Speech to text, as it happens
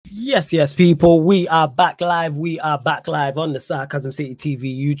Yes, people. We are back live. We are back live on the Sarcasm City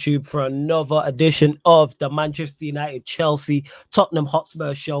TV YouTube for another edition of the Manchester United Chelsea Tottenham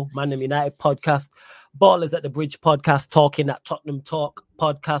Hotspur Show, Man United podcast. Ballers at the Bridge podcast, talking at Tottenham Talk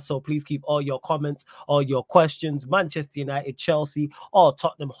podcast. So please keep all your comments, all your questions, Manchester United, Chelsea, or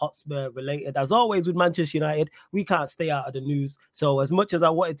Tottenham Hotspur related. As always with Manchester United, we can't stay out of the news. So as much as I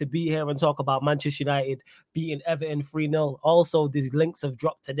wanted to be here and talk about Manchester United beating Everton 3-0, also these links have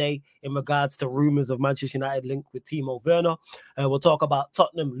dropped today in regards to rumours of Manchester United link with Timo Werner. We'll talk about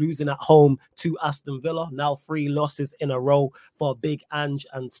Tottenham losing at home to Aston Villa. Now 3 losses in a row for Big Ange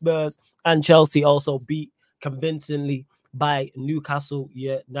and Spurs. And Chelsea also beat convincingly by Newcastle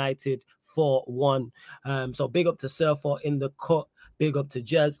United 4-1. So big up to Surfer in the cut. Big up to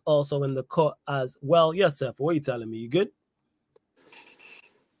Jez also in the cut as well. Yes, Surfer, what are you telling me? You good?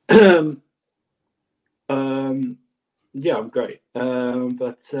 Yeah, I'm great.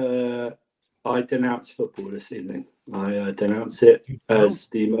 But I denounce football this evening. I denounce it as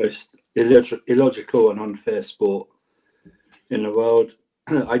the most illogical and unfair sport in the world.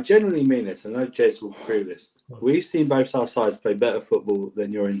 I genuinely mean this. I know Jez will prove this. We've seen both our sides play better football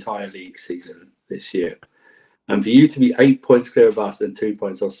than your entire league season this year. And for you to be 8 points clear of us and 2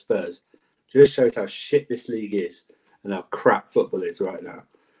 points off Spurs just shows how shit this league is and how crap football is right now.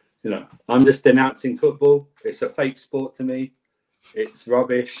 You know, I'm just denouncing football. It's a fake sport to me. It's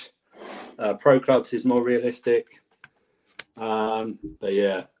rubbish. Pro clubs is more realistic. But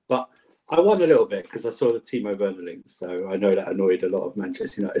I won a little bit because I saw the Timo Werner link, so I know that annoyed a lot of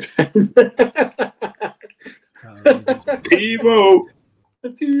Manchester United fans. Timo.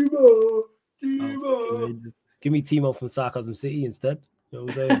 Just give me Timo from Sarcasm City instead. You know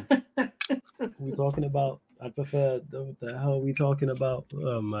what I'm saying? What are we talking about? I prefer, what the hell are we talking about?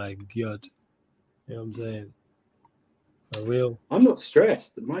 Oh my God. You know what I'm saying? For real. I'm not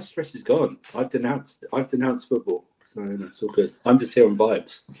stressed. My stress is gone. I've denounced football. So it's all good. I'm just here on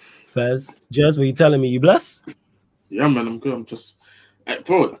vibes. Fez, Jez, what are you telling me? You blessed? Yeah, man, I'm good. I'm just,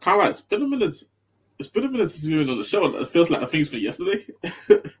 bro, I can't lie. It's been a minute. It's been a minute since we've been on the show. It feels like the things for yesterday.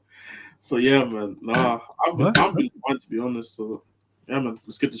 So yeah, man. Nah, I've been fine, to be honest. So yeah, man,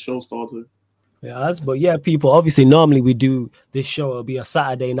 let's get the show started. Yeah, but yeah, people, obviously normally we do this show, it'll be a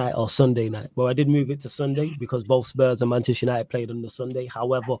Saturday night or Sunday night, but I did move it to Sunday because both Spurs and Manchester United played on the Sunday.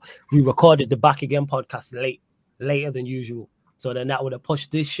 However, we recorded the Back Again podcast later than usual, so then that would have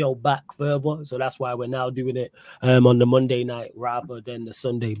pushed this show back further, so that's why we're now doing it on the Monday night rather than the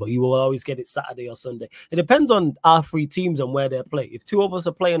Sunday. But you will always get it Saturday or Sunday. It depends on our 3 teams and where they play. If 2 of us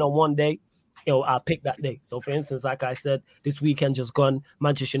are playing on one day, I'll pick that day. So, for instance, like I said, this weekend just gone,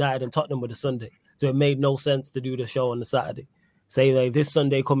 Manchester United and Tottenham with a Sunday. So it made no sense to do the show on the Saturday. Say like this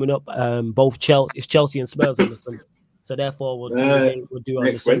Sunday coming up, both Chelsea and Spurs on the Sunday. So therefore, we'll do on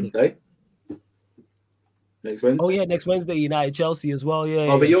next the Wednesday. Next Wednesday. Oh yeah, next Wednesday, United Chelsea as well.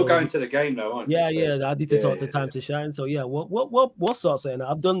 Yeah. Oh, but you're going to the game though, aren't you? Yeah. I need to talk to Time to Shine. So yeah, what sort of saying?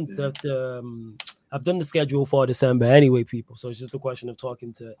 I've done I've done the schedule for December anyway, people. So it's just a question of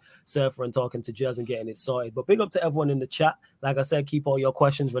talking to Surfer and talking to Jez and getting it sorted. But big up to everyone in the chat. Like I said, keep all your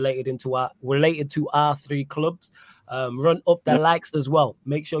questions related to our 3 clubs. Run up the likes as well.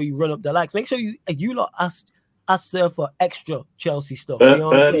 Make sure you run up the likes. Make sure you lot ask Surfer extra Chelsea stuff. You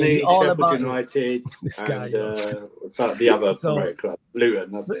know Burnley, all Sheffield about United, this guy, and the other promoted club,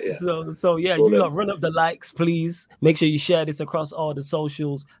 Luton. That's it. Yeah. So you lot run up the likes, please. Make sure you share this across all the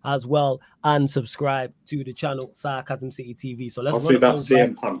socials as well, and subscribe to the channel Sarcasm City TV. So let's run about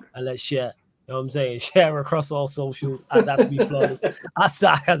CM Punk and let's share. You know what I'm saying? Share across all socials at That's Me Flawless at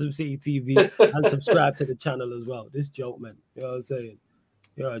Sarcasm City TV, and subscribe to the channel as well. This joke, man. You know what I'm saying?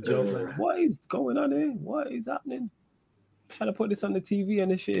 You're a joke, man. What is going on here? What is happening? Trying to put this on the TV and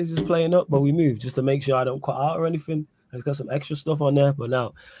this shit is just playing up, but we move just to make sure I don't cut out or anything. It's got some extra stuff on there, but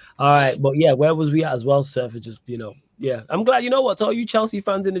now. All right, but yeah, where was we at as well, Surfer? Just, yeah. I'm glad, you know what, to all you Chelsea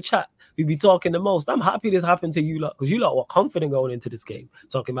fans in the chat, we be talking the most. I'm happy this happened to you lot, because you lot were confident going into this game,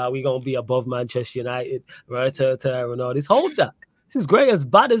 talking about we going to be above Manchester United, right, and all this. Hold that. This is great, as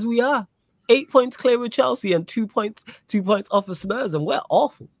bad as we are. 8 points clear with Chelsea and 2 points off of Spurs, and we're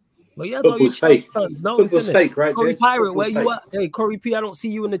awful. But yeah, football's fake. Football's fake, right, Corey Pirate, where you at? Hey, Corey P, I don't see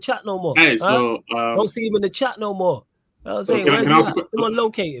you in the chat no more. Hey, so don't see him in the chat no more. I was saying, someone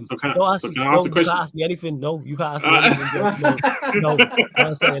locate him. Don't ask me. You can't ask me anything. No, you can't ask me anything. No.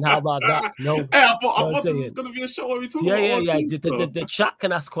 I'm saying, how about that? No. Hey, I thought this was gonna be a show where we talk about the chat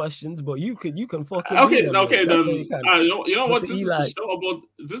can ask questions, but you can fucking. Okay. You know what? This is a show about.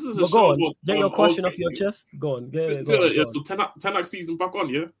 This is a show about. Get your question off your chest. Go on. So Ten Hag season back on,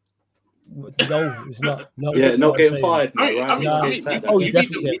 yeah. No, it's not. No, Yeah, not getting saying. fired. No, right? He's definitely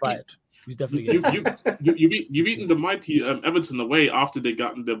getting fired. He's definitely getting fired. You've eaten the mighty Everton away after they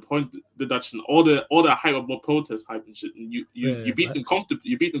got the point deduction, all the hype about protest hype and shit. And you beat them comfortably.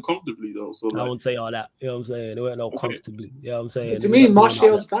 You beat them comfortably though. So I won't say all that. You know what I'm saying? They weren't no comfortably. You know what I'm saying? What do you mean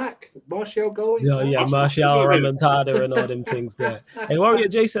Martial's back? Martial going? Yeah, Martial, Remontada, and all them things there. Hey, Warrior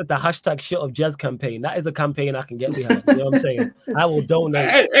J said the hashtag shit of Jazz campaign. That is a campaign I can get behind. You know what I'm saying? I will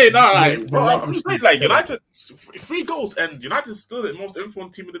donate. I'm just saying, like, United 3 goals and United still the most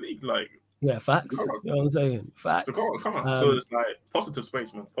informed team in the league. Like, yeah, facts. You know what I'm saying? Facts. So come on. So it's like positive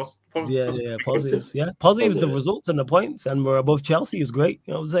space, man. Positives. Yeah, positives. The results and the points, and we're above Chelsea is great.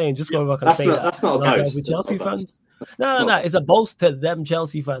 You know what I'm saying? Just go back and say that. That's not a boast. Chelsea fans. No. It's a boast to them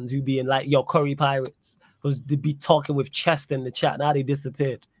Chelsea fans who being like, "Yo, Curry Pirates," because they be talking with chest in the chat. Now they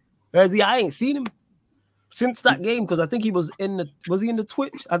disappeared. Whereas I ain't seen him since that game because I think he was in the. Was he in the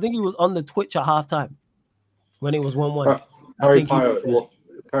Twitch? I think he was on the Twitch at halftime when it was 1-1. Curry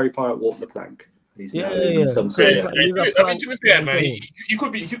Pirate walked the plank. He's yeah. Some I mean, to be fair, man, he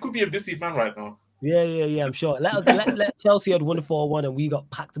could be a busy man right now. Yeah. I'm sure. Let Chelsea had won 4-1 and we got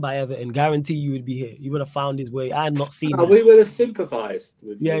packed by Everton. Guarantee you would be here. You would have found his way. I had not seen him. We would have sympathized.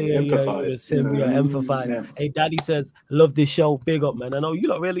 Empathized. Yeah. Hey, Daddy says, love this show. Big up, man. I know you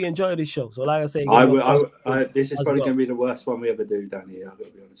lot really enjoy this show. So like I say, this is probably going to be the worst one we ever do, Danny. I've got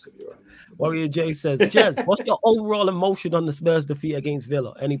to be honest with you right now. Warrior J says, Jez, what's your overall emotion on the Spurs defeat against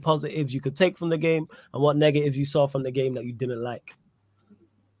Villa? Any positives you could take from the game and what negatives you saw from the game that you didn't like?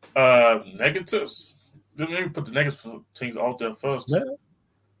 Negatives. Let me put the negative things out there first. Yeah.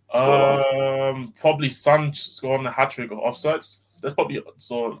 Probably Son scoring a hat trick of offsides. That's probably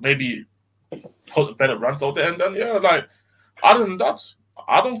so maybe put better runs out there, and then like other than that,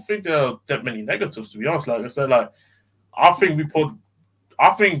 I don't think there are that many negatives to be honest. Like I said, like I think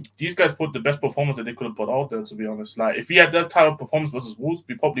these guys put the best performance that they could have put out there. To be honest, like if we had that type of performance versus Wolves,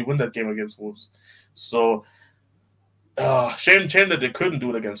 we probably win that game against Wolves. So. Shame that they couldn't do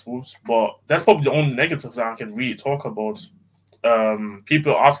it against Wolves, but that's probably the only negative that I can really talk about.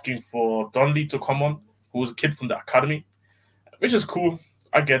 People asking for Donnelly to come on, who's a kid from the academy, which is cool.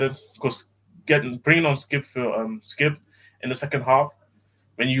 I get it because bringing on Skip in the second half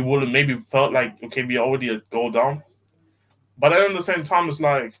when you would have maybe felt like okay, we already a goal down, but then at the same time, it's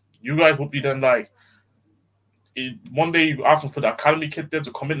like you guys would be then like. One day you ask them for the academy kid there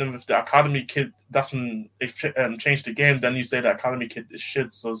to come in, and if the academy kid doesn't change the game, then you say the academy kid is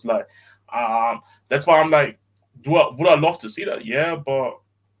shit. So it's like, that's why I'm like, would I love to see that? Yeah, but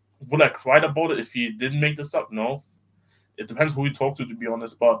would I cry about it if he didn't make this up? No. It depends who you talk to be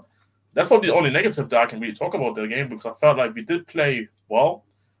honest. But that's probably the only negative that I can really talk about the game because I felt like we did play well,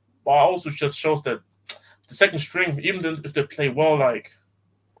 but also just shows that the second string, even if they play well, like.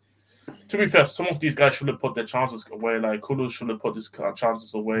 To be fair, some of these guys should have put their chances away. Like Kulu should have put his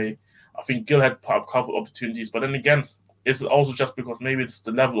chances away. I think Gil had a couple opportunities, but then again, it's also just because maybe it's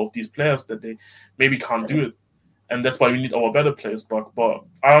the level of these players that they maybe can't do it, and that's why we need our better players. But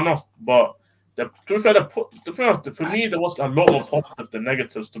I don't know. But to be fair, for me, there was a lot more positive than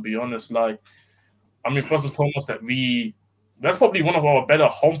negatives. To be honest, like I mean, first and foremost, that's probably one of our better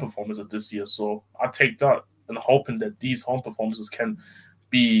home performances this year. So I take that and hoping that these home performances can.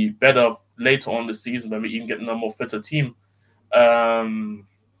 Be better later on the season when we even get a more fitter team. I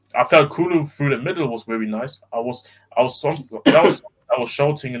felt Kulu through the middle was very nice. I was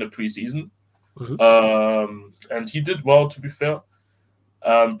shouting in the preseason, and he did well. To be fair,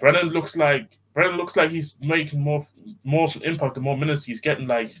 Brennan looks like he's making more of an impact the more minutes he's getting.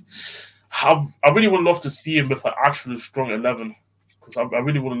 Like, I really would love to see him with an actually strong 11 because I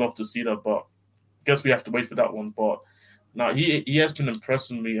really would love to see that, but I guess we have to wait for that one. But. Now he has been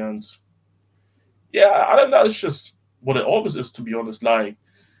impressing me, and yeah, I don't know. It's just what it always is, to be honest. Like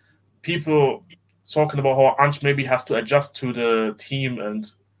people talking about how Ange maybe has to adjust to the team and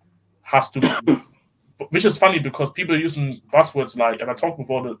has to, which is funny because people are using buzzwords like, and I talked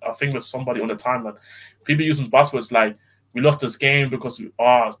before I think with somebody on the timeline, people using buzzwords like we lost this game because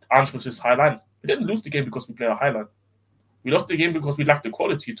Ange was his high line. We didn't lose the game because we play a high line. We lost the game because we lacked the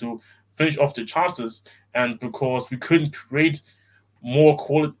quality to finish off the chances and because we couldn't create more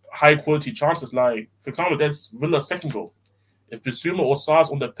high quality chances. Like, for example, that's Villa's second goal. If Bissouma or Sars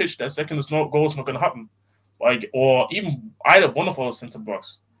on the pitch, that second goal is not going to happen. Like, or even either one of our centre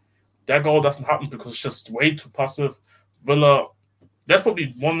backs. That goal doesn't happen because it's just way too passive. Villa, that's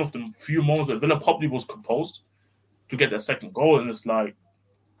probably one of the few moments where Villa probably was composed to get that second goal, and it's like,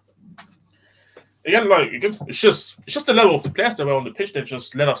 it's just the level of the players that were on the pitch that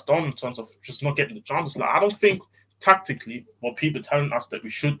just let us down in terms of just not getting the chances. Like I don't think tactically what people telling us that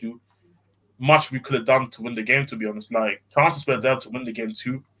we should do much we could have done to win the game, to be honest. Like, chances were there to win the game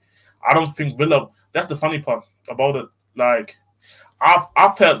too. I don't think Villa, that's the funny part about it. Like,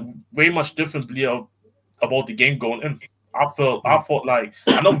 I felt very much differently about the game going in. I thought like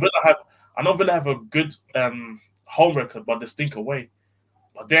I know Villa have a good home record, but they stink away.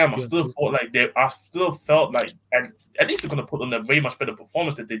 But damn, I still felt like at least they're gonna put on a way much better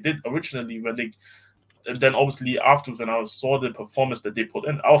performance than they did originally and then obviously afterwards when I saw the performance that they put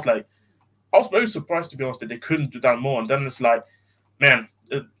in, I was very surprised, to be honest, that they couldn't do that more. And then it's like, man,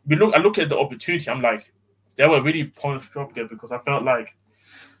 I look at the opportunity, I'm like, they were really point struck there, because I felt like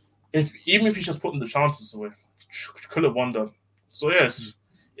even if he's just putting the chances away, could have won that. So yeah,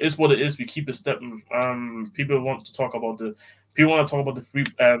 it's what it is. We keep it stepping. People want to talk about the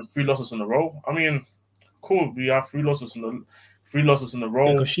three losses in a row. I mean, cool. We have three losses in a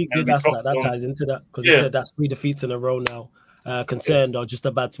row. Because Sheik did ask that ties into that, because he said that's 3 defeats in a row now. Concerned or just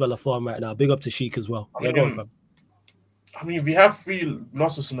a bad spell of form right now. Big up to Sheik as well. Go on, fam. I mean, we have 3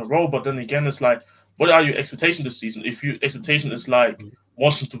 losses in a row, but then again, it's like, what are your expectations this season? If your expectation is like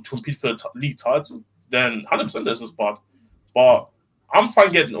wanting to compete for a league title, then 100% there's a spot. But I'm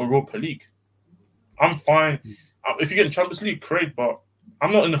fine getting Europa League. I'm fine. If you get in Champions League, great, but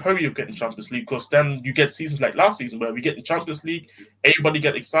I'm not in a hurry of getting Champions League, because then you get seasons like last season where we get in Champions League, everybody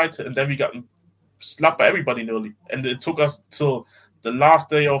get excited, and then we got slapped by everybody nearly. And it took us till the last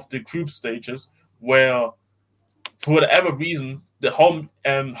day of the group stages where, for whatever reason, the whole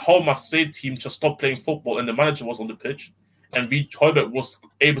Marseille team just stopped playing football and the manager was on the pitch, and Højbjerg was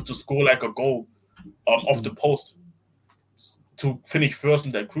able to score like a goal off the post to finish first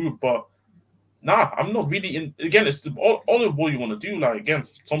in that group. But I'm not really in. Again, it's all of what you want to do. Like, again,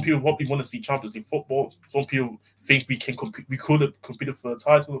 some people probably want to see Champions League football. Some people think we can compete. We could have competed for a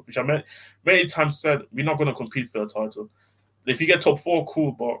title, which I many times said we're not going to compete for a title. If you get top 4,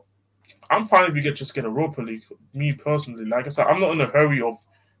 cool. But I'm fine if you just get a Europa League. Me personally, like I said, I'm not in a hurry of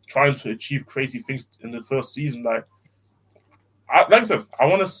trying to achieve crazy things in the first season. Like I said,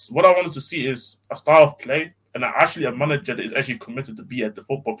 what I wanted to see is a style of play, and actually a manager that is actually committed to be at the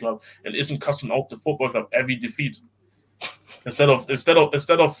football club and isn't cussing out the football club every defeat. Instead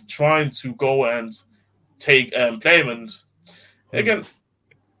of trying to go and take play him. And again,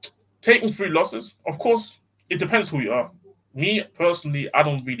 taking 3 losses, of course, it depends who you are. Me personally, I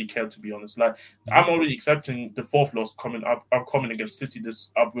don't really care, to be honest. Like, I'm already accepting the 4th loss coming up. I'm coming against City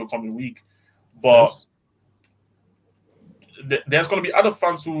this upcoming week, but there's going to be other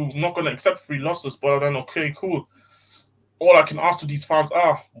fans who are not going to accept 3 losses. But then, okay, cool. All I can ask to these fans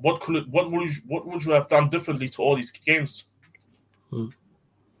are, what would you have done differently to all these games?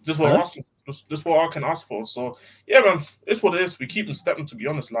 This is what I'm asking. This is what I can ask for. So yeah, man, it's what it is. We keep them stepping. To be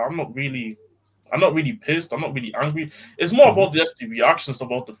honest, like I'm not really pissed. I'm not really angry. It's more about just the reactions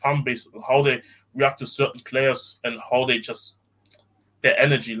about the fan base, how they react to certain players, and how they just their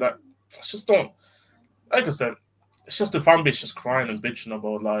energy. Like, I just don't. Like I said, it's just the fan base just crying and bitching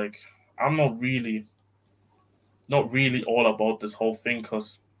about. Like, I'm not really all about this whole thing,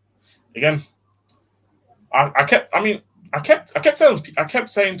 because again, I kept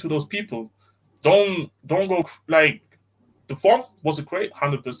saying to those people, don't go, like, the form wasn't great,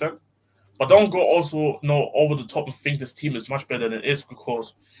 100%. But don't go also over the top and think this team is much better than it is,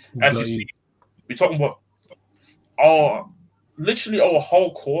 because as you see, we're talking about our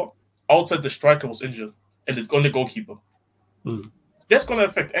whole core outside the striker was injured and the goalkeeper. That's going to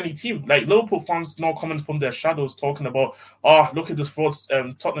affect any team. Like, Liverpool fans now coming from their shadows talking about, look at this fraud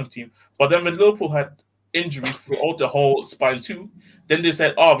Tottenham team. But then when Liverpool had injuries throughout the whole spine too, then they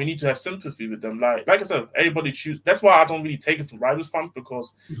said, we need to have sympathy with them. Like I said, everybody choose. That's why I don't really take it from rivals fans,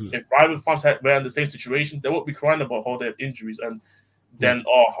 because if rival fans were in the same situation, they would be crying about how they have injuries, and then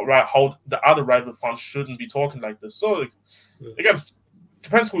how the other rival fans shouldn't be talking like this. So again,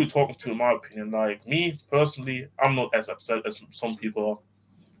 depends who you're talking to, in my opinion. Like, me personally, I'm not as upset as some people are.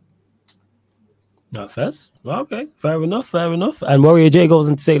 Not first. Okay, fair enough. And Warrior J goes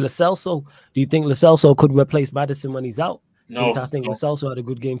on to say, Lo Celso. Do you think Lo Celso could replace Maddison when he's out? No. Since I think Lo Celso had a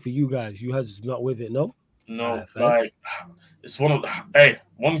good game for you guys. You guys not with it, no? No. Like, it's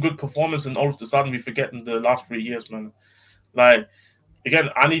one good performance, and all of a sudden we forget in the last 3 years, man. Like, again,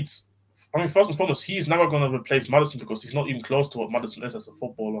 first and foremost, he's never going to replace Maddison, because he's not even close to what Maddison is as a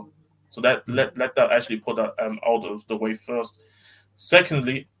footballer. So that let that actually put that out of the way first.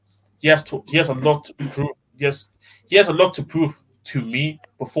 Secondly, he has a lot to prove. Yes, he has a lot to prove to me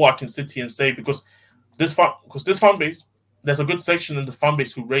before I can sit here and say, because this fan base, there's a good section in the fan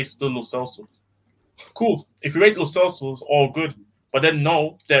base who rates the Lo Celso. Cool. If you rate Lo Celso, it's all good. But then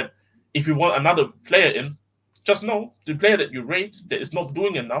know that if you want another player in, just know the player that you rate that is not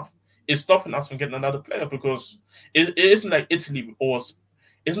doing enough is stopping us from getting another player because it isn't like Italy or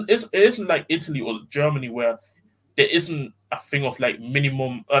it isn't like Italy or Germany where there isn't a thing of like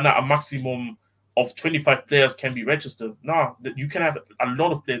minimum, not a maximum of 25 players can be registered. No, you can have a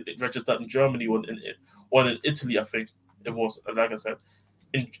lot of players registered in Germany or in Italy. I think it was, like I said,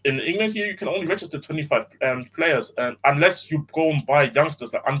 in England here you can only register 25 players, unless you go and buy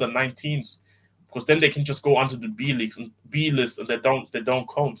youngsters like under 19s, because then they can just go onto the B leagues and B list and they don't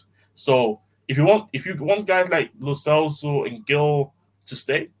count. So if you want guys like Lo Celso and Gil to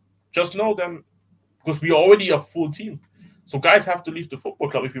stay, just know them. Because we are already a full team. So guys have to leave the football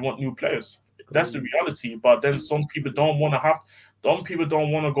club if you want new players. That's the reality. But then some people don't want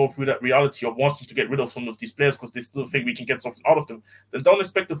to go through that reality of wanting to get rid of some of these players because they still think we can get something out of them. Then don't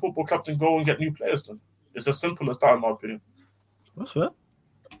expect the football club to go and get new players then. It's as simple as that, in my opinion. That's fair.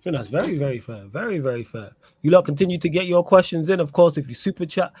 And that's very, very fair. Very, very fair. You lot continue to get your questions in. Of course, if you super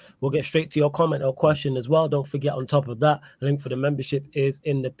chat, we'll get straight to your comment or question as well. Don't forget, on top of that, the link for the membership is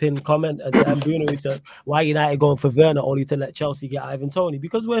in the pinned comment. And Bruno, he says, why United going for Werner only to let Chelsea get Ivan Toney?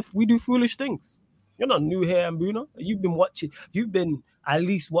 Because we do foolish things. You're not new here, Bruno. You've been at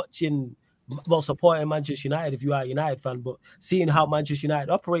least watching, well, supporting Manchester United if you are a United fan, but seeing how Manchester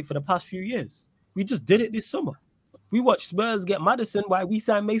United operate for the past few years. We just did it this summer. We watched Spurs get Maddison while we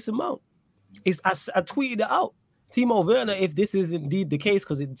signed Mason Mount. I tweeted it out. Timo Werner, if this is indeed the case,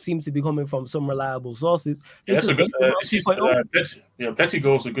 because it seems to be coming from some reliable sources. That's a good. Petty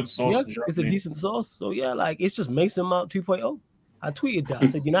Goal's a good source. Yeah, it's a decent source. So yeah, like it's just Mason Mount 2.0. I tweeted that. I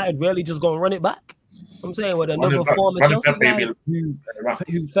said United really just gonna run it back. I'm saying with another former Chelsea guy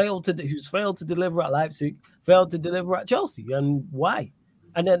who's failed to deliver at Leipzig, failed to deliver at Chelsea, and why?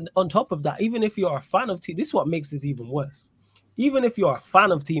 And then on top of that, even if you're a fan of this is what makes this even worse. Even if you're a fan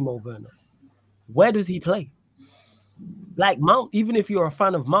of Timo Werner, where does he play? Like Mount, even if you're a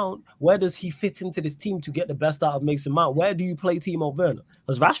fan of Mount, where does he fit into this team to get the best out of Mason Mount? Where do you play Timo Werner?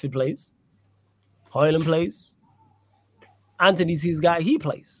 Because Rashford plays, Højlund plays, Anthony's his guy, he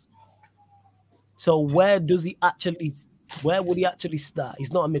plays. So where would he actually start?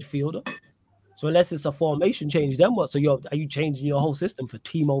 He's not a midfielder. So unless it's a formation change, then what? So are you changing your whole system for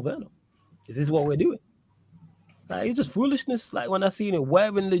Timo Werner? Is this what we're doing? Like, it's just foolishness. Like when I seen it,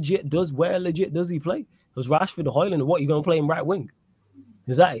 where legit does he play? Because Rashford, Højlund, what, you going to play him right wing?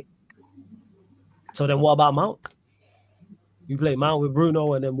 Is that it? So then what about Mount? You play Mount with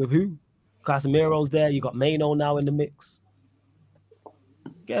Bruno and then with who? Casemiro's there. You got Maino now in the mix.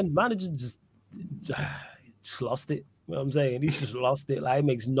 Again, manager just lost it. You know what I'm saying? He's just lost it. Like, it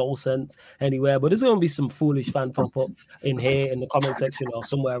makes no sense anywhere. But there's going to be some foolish fan pop up in here in the comment section or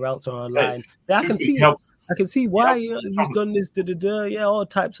somewhere else or online. So I can see why he's done this. Yeah, all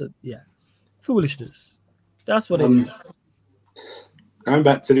types of foolishness. That's what it is. Going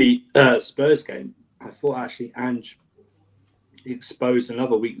back to the Spurs game, I thought actually Ange exposed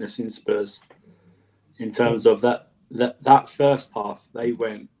another weakness in Spurs in terms of that first half. They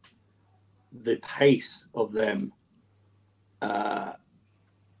went, the pace of them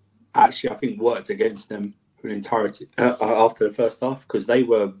actually, I think, worked against them for an entirety after the first half, because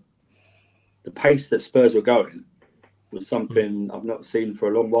the pace that Spurs were going was something I've not seen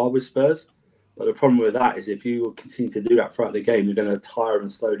for a long while with Spurs. But the problem with that is if you continue to do that throughout the game, you're going to tire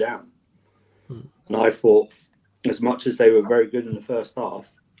and slow down. And I thought, as much as they were very good in the first half,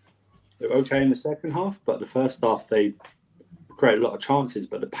 they were okay in the second half, but the first half they created a lot of chances.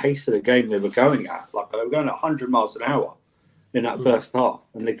 But the pace of the game they were going at, like they were going at 100 miles an hour in that first half.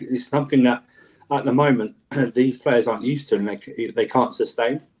 And it's something that at the moment these players aren't used to, and they can't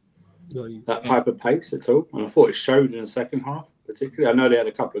sustain that type of pace at all. And I thought it showed in the second half, particularly. I know they had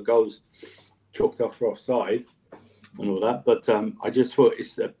a couple of goals chalked off for offside and all that, but I just thought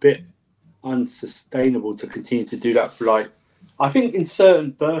it's a bit unsustainable to continue to do that for, like, I think in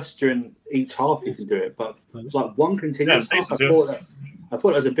certain bursts during each half you can do it, but like one continuous half, I thought that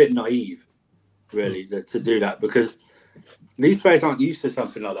was a bit naive, really, to do that, because these players aren't used to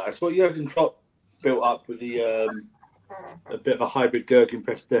something like that. It's what Jurgen Klopp built up with the a bit of a hybrid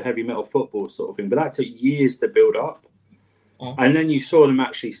Gegenpress to heavy metal football sort of thing, but that took years to build up. And then you saw them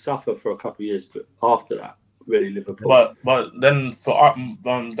actually suffer for a couple of years, but after that, really Liverpool. But then for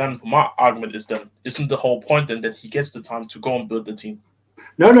my argument is then, isn't the whole point then that he gets the time to go and build the team?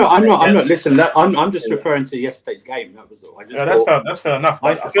 No, I'm not. Listen, I'm just referring to yesterday's game. That was all. That's fair enough.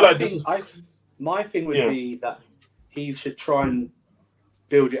 I feel like this is my thing would be that he should try and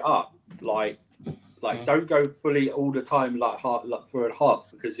build it up, like don't go fully all the time like for a half,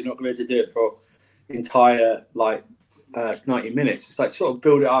 because you're not going to be able to do it for entire 90 minutes. It's like sort of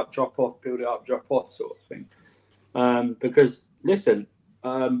build it up, drop off, build it up, drop off sort of thing. Because listen,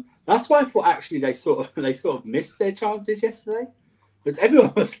 That's why I thought actually they sort of missed their chances yesterday, because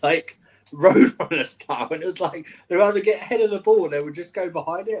everyone was like road runner style, and it was like they'd rather get ahead of the ball, they would just go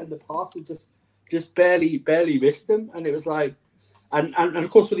behind it, and the pass would just barely missed them, and it was like, and of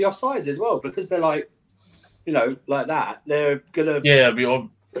course with the offsides as well, because they're like, like that, they're gonna we all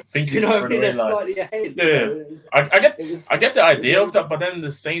thinking, you know what I mean, they're slightly ahead. I get the idea of that, but then at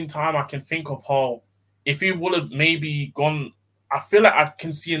the same time I can think of how if he would have maybe gone, I feel like I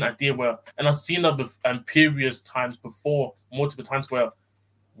can see an idea where, and I've seen that previous times before, multiple times where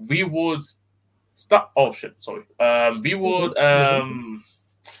we would stop. Oh shit, sorry. We would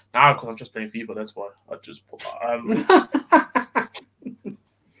now because I'm just playing FIFA. That's why I just put.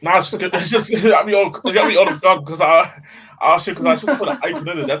 Nah, it's just got me out of God because I just put an icon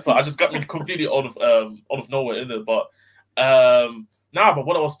in it. That's all. I just got me completely out of nowhere in it. But but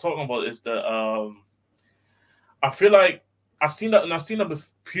what I was talking about is that I feel like I've seen that with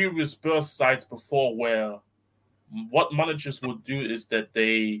previous Spurs sides before, where what managers would do is that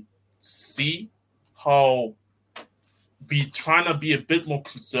they see how we trying to be a bit more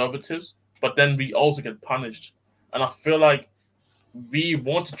conservative, but then we also get punished. And I feel like we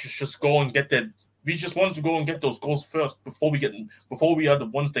wanted to just go and get that. We just wanted to go and get those goals first before we are the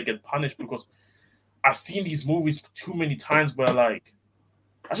ones that get punished, because I've seen these movies too many times where like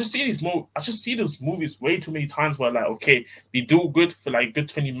I just see those movies way too many times where like, okay, we do good for like good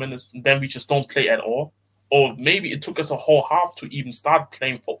 20 minutes and then we just don't play at all. Or maybe it took us a whole half to even start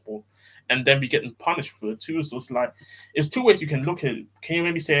playing football, and then we getting punished for it too. So it's like, it's two ways you can look at it. Can you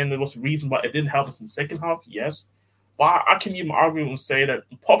maybe say there was a reason why it didn't help us in the second half? Yes. But I can even argue and say that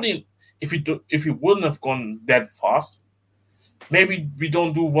probably if we wouldn't have gone that fast, maybe we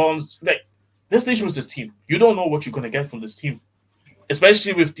don't do well. Like, this issue with this team. You don't know what you're gonna get from this team,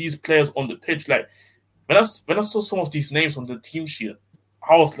 especially with these players on the pitch. Like when I saw some of these names on the team sheet,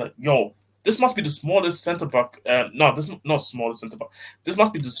 I was like, yo, this must be the smallest centre back. No, this not smallest centre back. This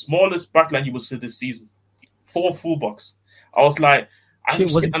must be the smallest backline you will see this season. 4 fullbacks. I was like,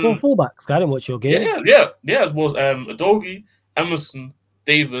 was it 4 fullbacks? I didn't watch your game. Yeah. It was Adogi, Emerson,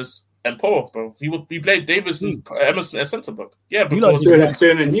 Davis, and Paul, bro. We played Davis and Emerson as centre back. Yeah, because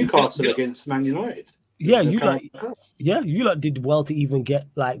doing in Newcastle against Man United. Yeah, you did well to even get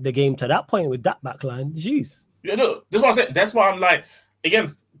like the game to that point with that backline. Jeez. Yeah, no, that's what I'm saying. That's why I'm like,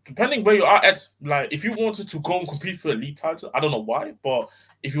 again, depending where you are at, like if you wanted to go and compete for a league title, I don't know why, but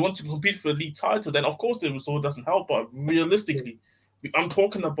if you want to compete for a league title, then of course the result doesn't help. But realistically, I'm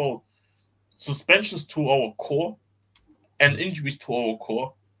talking about suspensions to our core and injuries to our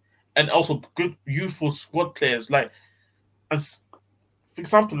core, and also good youthful squad players. Like, as for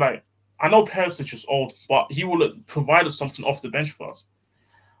example, like I know Perisic is old, but he will provide us something off the bench for us.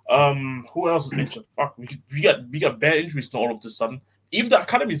 Who else is injured? Fuck, we got bad injuries now all of a sudden. Even the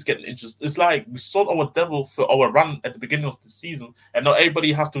academy is getting injured. It's like we sold our devil for our run at the beginning of the season, and now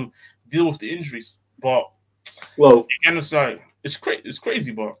everybody has to deal with the injuries. But again, it's like it's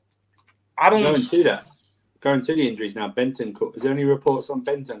crazy. But I don't going to the injuries now. Bentancur. Is there any reports on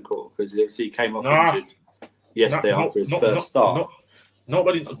Bentancur? Because he came off injured yesterday after his first start.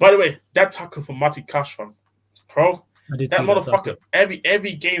 Nobody. By the way, that tackle from Matty Cash, fam, bro. That motherfucker.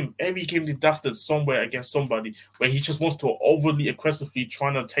 Every game he does that somewhere against somebody where he just wants to overly aggressively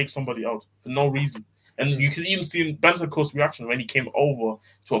trying to take somebody out for no reason. And you can even see Bentancur's reaction when he came over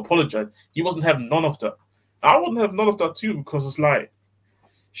to apologize. He wasn't having none of that. I wouldn't have none of that too, because it's like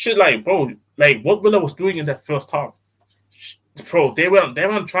shit. Like, bro, like what Villa was doing in that first half, bro. They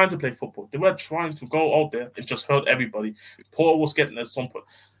weren't trying to play football. They were trying to go out there and just hurt everybody. Paul was getting at some point.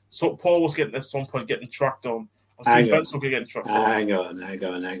 So Paul was getting at some point getting tracked on. Hang on.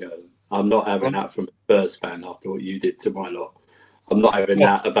 I'm not having that from a Spurs fan after what you did to my lot. I'm not having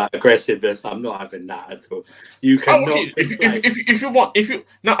that about aggressiveness. I'm not having that at all. You cannot. If you want.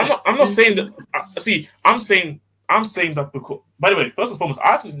 No, I'm not saying that. See, I'm saying that because. By the way, first and foremost,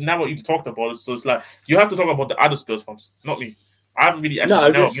 I've never even talked about it. So it's like you have to talk about the other Spurs fans, not me. I haven't really. No,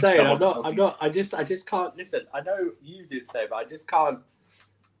 I'm just saying. I'm not. I just can't listen. I know you did say, but I just can't.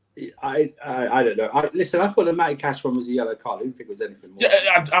 I don't know. Listen, I thought the Matty Cash one was a yellow card. I didn't think it was anything more.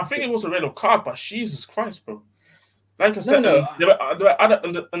 Yeah, I think it was a red card, but Jesus Christ, bro. Like I said, there were other,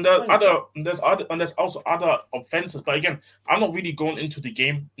 and there's also other offenses. But again, I'm not really going into the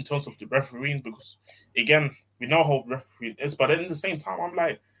game in terms of the refereeing because, again, we know how refereeing is. But at the same time, I'm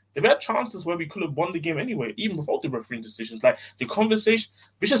like, there were chances where we could have won the game anyway, even without the refereeing decisions. Like the conversation,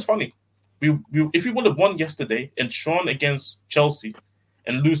 which is funny. If we would have won yesterday and drawn against Chelsea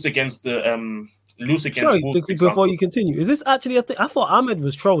and lose against Wolves, before you continue, is this actually a thing? I thought Ahmed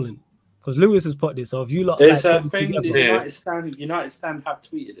was trolling. Because Lewis has put this. So if you lot there's like, a thing that United Stand have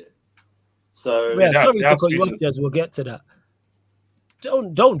tweeted it. So yeah, sorry to cut you off, Jez. We'll get to that.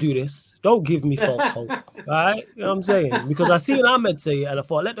 Don't do this. Don't give me false hope. All right? You know what I'm saying? Because I seen Ahmed say it and I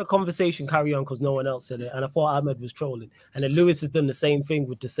thought, let the conversation carry on because no one else said it. And I thought Ahmed was trolling. And then Lewis has done the same thing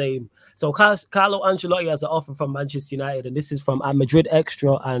with the same. So Carlo Ancelotti has an offer from Manchester United, and this is from Madrid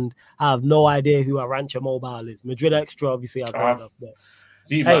Extra, and I have no idea who Arancha Mobile is. Madrid Extra, obviously, I've heard of. But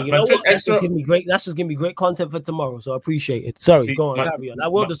you know what? That's just giving me great content for tomorrow, so I appreciate it. Sorry, go on, carry on. I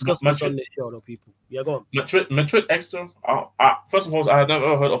will discuss this on this show, though, people. Yeah, go on. Madrid Extra. First of all, I had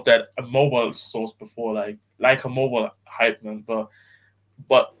never heard of that mobile source before, like a mobile hype man.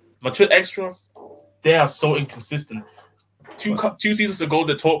 But Madrid Extra, they are so inconsistent. Two seasons ago,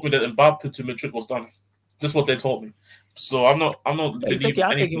 they told me that Mbappe to Madrid was done. This is what they told me. So I'm not. I'll take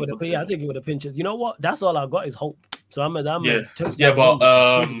it with a pinch. You know what? That's all I got is hope. So but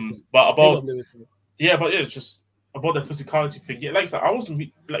it's just about the physicality thing. Yeah, like I said,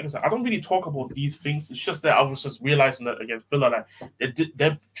 I don't really talk about these things. It's just that I was just realizing that against Villa, like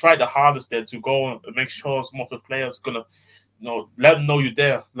they tried the hardest there to go and make sure some of the players gonna, let them know you're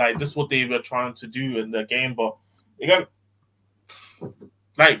there. Like this is what they were trying to do in the game, but again,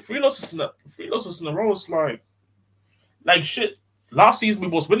 like three losses in a row is like shit. Last season we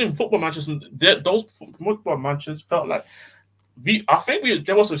was winning football matches, and those football matches felt like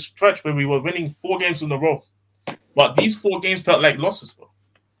there was a stretch where we were winning 4 games in a row, but these 4 games felt like losses.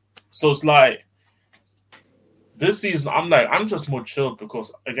 So it's like this season I'm just more chilled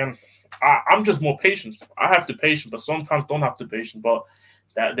because again I'm just more patient. I have the patience, but some fans don't have the patience. But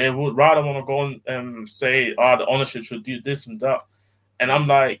that they would rather want to go and say, the ownership should do this and that, and I'm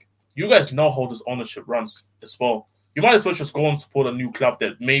like, you guys know how this ownership runs as well. You might as well just go and support a new club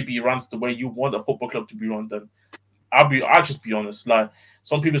that maybe runs the way you want a football club to be run. Then I'll just be honest. Like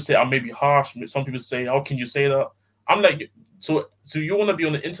some people say I may be harsh. Some people say, how can you say that? I'm like, so you want to be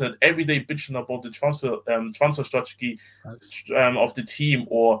on the internet every day bitching about the transfer strategy of the team,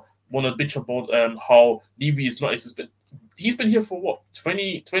 or want to bitch about how Levy is not existent. He's been here for what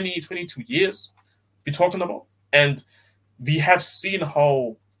 22 years. We're talking about, and we have seen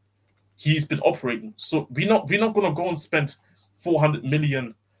how he's been operating. So we're not going to go and spend 400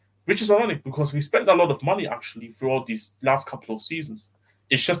 million, which is ironic because we spent a lot of money actually throughout these last couple of seasons.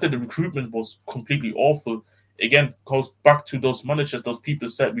 It's just that the recruitment was completely awful. Again, goes back to those managers, those people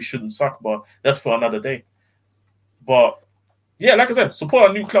said we shouldn't sack, but that's for another day. But yeah, like I said,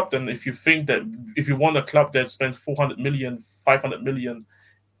 support a new club then if you want a club that spends 400 million, 500 million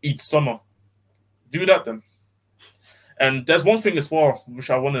each summer. Do that then. And there's one thing as well,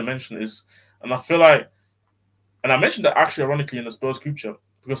 which I want to mention is, and I feel like, and I mentioned that actually ironically in the Spurs group chat,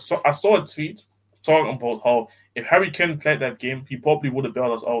 because I saw a tweet talking about how if Harry Kane played that game, he probably would have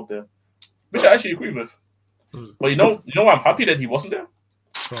bailed us out there, which I actually agree with. But you know, I'm happy that he wasn't there,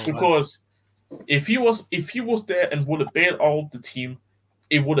 because if he was there and would have bailed out the team,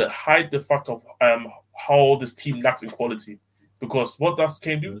 it would have hide the fact of how this team lacks in quality. Because what does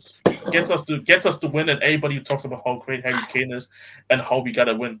Kane do? Gets us to win, and everybody talks about how great Harry Kane is and how we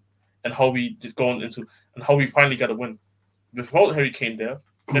gotta win, and how we just going into and how we finally gotta win. Without Harry Kane there,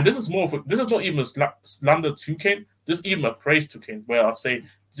 and this is not even a slander to Kane. This is even a praise to Kane, where I say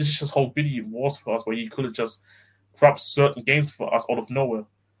this is just how good he was for us, where he could have just grabbed certain games for us out of nowhere.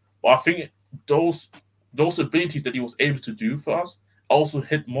 But I think those abilities that he was able to do for us also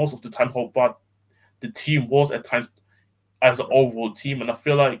hit most of the time how bad the team was at times as an overall team. And I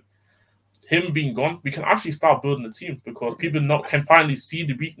feel like him being gone, we can actually start building the team because people can finally see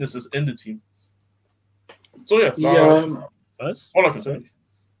the weaknesses in the team. So all I can say.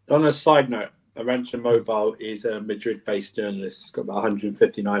 On a side note, Arancha Mobile is a Madrid-based journalist. He's got about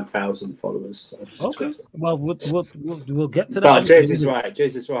 159,000 followers. Okay, well, we'll get to that. But Jez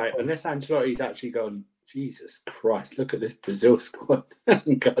is right. Unless Ancelotti's actually gone, Jesus Christ, look at this Brazil squad.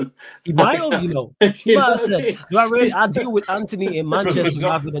 He might have, I deal with Anthony in Manchester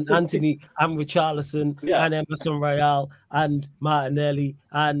rather than Anthony and Richarlison and Emerson Royale and Martinelli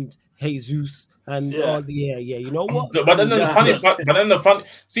and Jesus and you know what? But then the funny.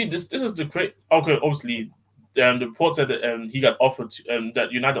 See, this is the great. Okay, obviously, the report said that he got offered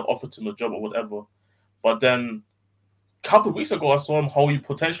that United offered him a job or whatever. But then, a couple of weeks ago, I saw him how he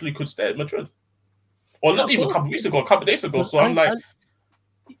potentially could stay at Madrid. Or not even a couple of weeks ago, a couple of days ago. So I'm like,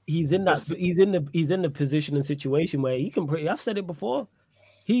 he's in the position and situation where he can. I've said it before.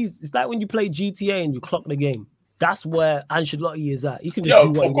 It's like when you play GTA and you clock the game. That's where Ancelotti is at. He can just do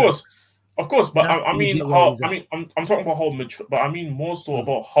what of course. But I'm talking about how Madrid. But I mean more so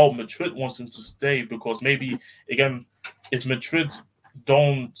about how Madrid wants him to stay, because maybe again, if Madrid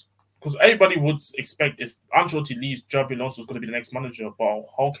don't because everybody would expect if Ancelotti leaves, Xabi Alonso is going to be the next manager. But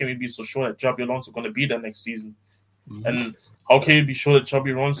how can we be so sure that Xabi Alonso is going to be there next season? Mm-hmm. And how can we be sure that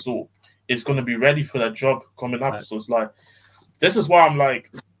Xabi Alonso is going to be ready for that job coming up? Right. So it's like, this is why I'm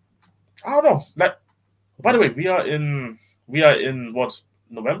like, I don't know. Like, by the way, we are in what,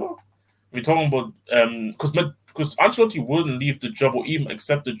 November? We're talking about because Ancelotti wouldn't leave the job or even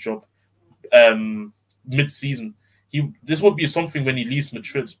accept the job mid-season. This would be something when he leaves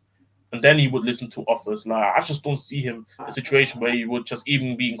Madrid, and then he would listen to offers. Like, I just don't see him a situation where he would just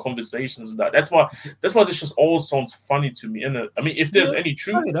even be in conversations and that. That's why this just all sounds funny to me. Innit? I mean, if there's any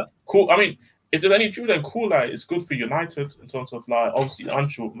truth, cool. I mean, if there's any truth, then cool. Like, it's good for United in terms of like, obviously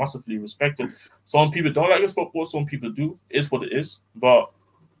Ancelotti massively respected. Some people don't like his football, some people do. It's what it is. But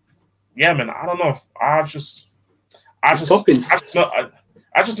yeah, man, I don't know. I just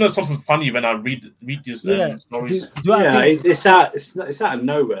know something funny when I read these stories. It's out of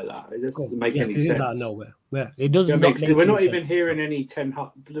nowhere. Like, it doesn't make any sense. It is out of nowhere. Yeah, it doesn't. We're not even hearing any Ten Hag.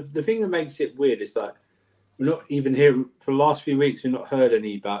 The thing that makes it weird is that we're not even hearing for the last few weeks. We've not heard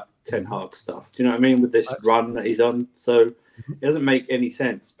any about Ten Hag stuff. Do you know what I mean? With this run that he's on, so it doesn't make any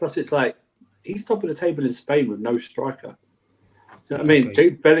sense. Plus, it's like he's top of the table in Spain with no striker. Do you know what I mean?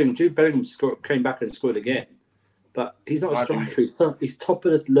 Jude Bellingham came back and scored again. But he's not a striker. He's top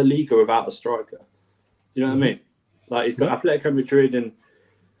of the La Liga without a striker. Do you know what I mean? Like, he's got Atletico Madrid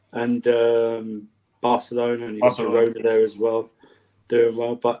and Barcelona, and he's got Girona there as well, doing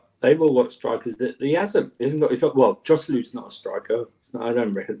well. But they've all got strikers. He hasn't. He's got. Well, Joselu's not a striker. I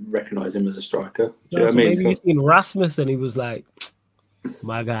don't recognise him as a striker. Do you know what I mean? Maybe he's seen Rasmus and he was like,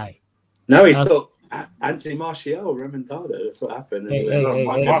 my guy. No, he's still Anthony Martial, Remontada. That's what happened.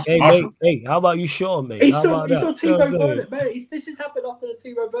 Hey, how about you show him, mate? He saw Timo Werner, mate. This has happened after the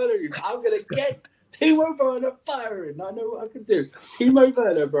Timo Werner. I'm going to get Timo Werner firing. I know what I can do. Timo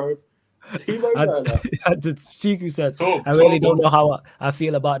Werner, bro. Timo Werner. Chiku says, I really don't know how I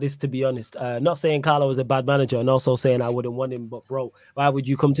feel about this, to be honest. Not saying Carlo is a bad manager and also saying I wouldn't want him, but bro, why would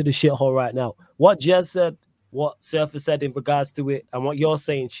you come to the shithole right now? What Jez said, what Surfer said in regards to it, and what you're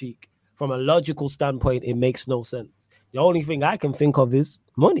saying, Cheek, from a logical standpoint, it makes no sense. The only thing I can think of is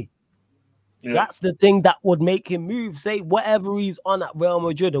money. Yeah. That's the thing that would make him move. Say whatever he's on at Real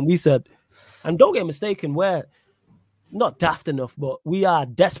Madrid. And we said, and don't get mistaken, we're not daft enough, but we are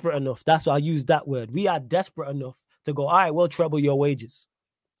desperate enough. That's why I use that word. We are desperate enough to go, all right, we'll treble your wages.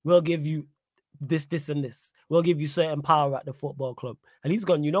 We'll give you this, and this. We'll give you certain power at the football club. And he's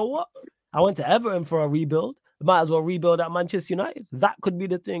gone, you know what? I went to Everton for a rebuild. Might as well rebuild at Manchester United. That could be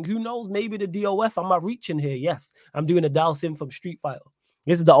the thing. Who knows? Maybe the DOF. I'm not reaching here. Yes, I'm doing a Dalsim from Street Fighter.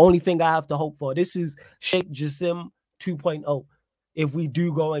 This is the only thing I have to hope for. This is Sheikh Jassim 2.0. If we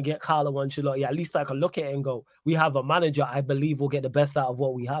do go and get Carlo Ancelotti, at least I can look at it and go, we have a manager I believe will get the best out of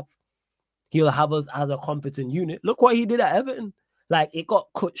what we have. He'll have us as a competent unit. Look what he did at Everton. Like, it got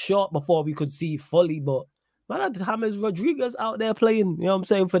cut short before we could see fully, but man, I had James Rodriguez out there playing, you know what I'm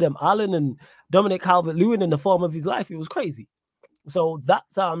saying, for them. Allen and Dominic Calvert-Lewin in the form of his life. It was crazy. So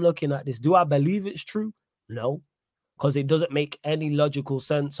that's how I'm looking at this. Do I believe it's true? No, because it doesn't make any logical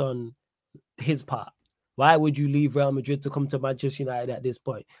sense on his part. Why would you leave Real Madrid to come to Manchester United at this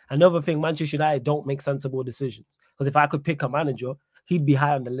point? Another thing, Manchester United don't make sensible decisions. Because if I could pick a manager, he'd be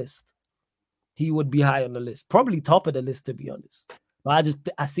high on the list. He would be high on the list. Probably top of the list, to be honest. But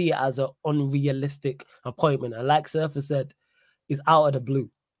I see it as an unrealistic appointment. And like Surfer said, it's out of the blue.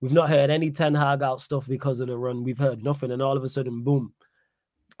 We've not heard any Ten Hag out stuff because of the run. We've heard nothing. And all of a sudden, boom,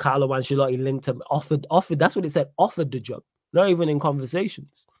 Carlo Ancelotti linked him, offered. That's what it said, offered the job. Not even in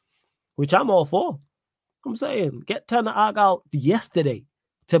conversations, which I'm all for. I'm saying, get Ten Hag out yesterday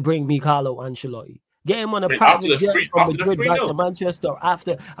to bring me Carlo Ancelotti. Get him on a private jet from Madrid back to Manchester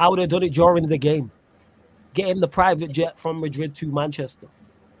after. I would have done it during the game. Get him the private jet from Madrid to Manchester.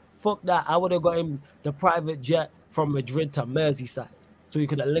 Fuck that. I would have got him the private jet from Madrid to Merseyside. So he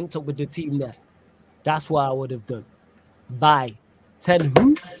could have linked up with the team there. That's what I would have done. Bye. 10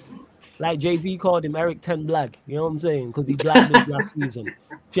 who? Like JV called him Eric 10 Black. You know what I'm saying? Because he blacked us last season.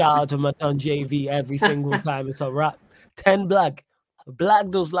 Shout out to my son JV every single time. It's a rap. 10 Black.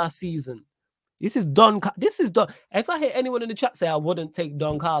 Blacked us last season. This is Don. If I hear anyone in the chat say I wouldn't take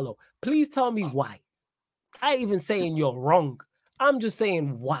Don Carlo, please tell me why. I ain't even saying you're wrong. I'm just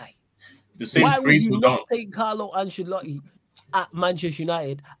saying why. Why would you not take Carlo Ancelotti at Manchester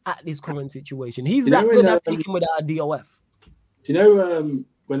United at this current situation? He's that good at taking without a DOF. Do you know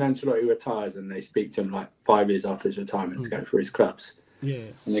when Ancelotti retires and they speak to him like 5 years after his retirement to go for his clubs?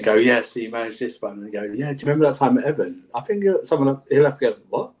 Yeah. And they go, yeah, so you managed this one. And they go, yeah, do you remember that time at Everton? I think he'll have to go,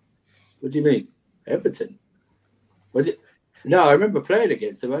 what? What do you mean? Everton? No, I remember playing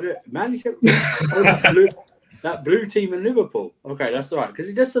against him. Manchester, that blue team in Liverpool. Okay, that's all right because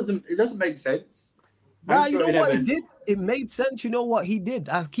it doesn't make sense. Nah, you know what he did? It made sense. You know what he did?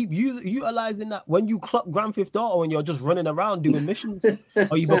 I keep utilizing that when you clock Grand Theft Auto and you're just running around doing missions,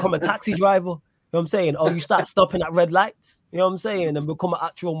 or you become a taxi driver. You know what I'm saying? Or you start stopping at red lights. You know what I'm saying? And become an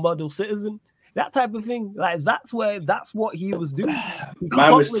actual model citizen. That type of thing. Like that's what he was doing.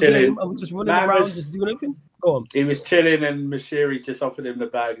 Man was chilling and just running around, just doing anything. Go on. He was chilling, and Mashiri just offered him the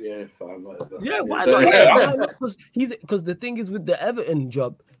bag. Yeah, fine, whatever. Yeah, why not? Because the thing is with the Everton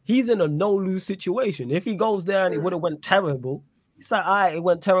job, he's in a no-lose situation. If he goes there and it would have went terrible, it's like, all right, it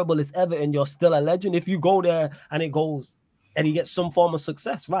went terrible. It's Everton. You're still a legend. If you go there and it goes and he gets some form of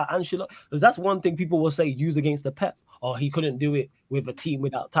success, right? Ancelotti, because that's one thing people will say use against the Pep. Or he couldn't do it with a team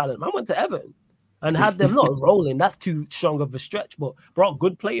without talent. I went to Everton and had them not rolling. That's too strong of a stretch, but brought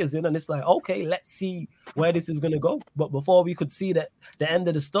good players in. And it's like, okay, let's see where this is going to go. But before we could see that the end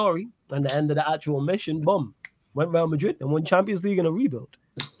of the story and the end of the actual mission, boom, went Real Madrid and won Champions League and a rebuild.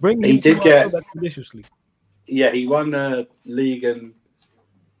 He did get expeditiously. Yeah, he won league and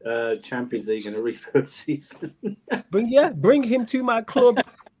Champions League in a rebuild season. Bring him to my club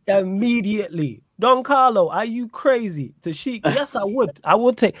immediately. Don Carlo, are you crazy? Tashik, yes, I would. I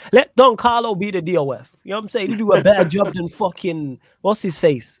would let Don Carlo be the DOF. You know what I'm saying? You do a better job than fucking what's his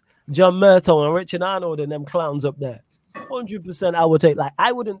face? John Murto and Richard Arnold and them clowns up there. 100% I would take. Like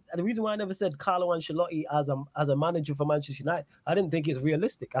I wouldn't. The reason why I never said Carlo Ancelotti as a manager for Manchester United, I didn't think it's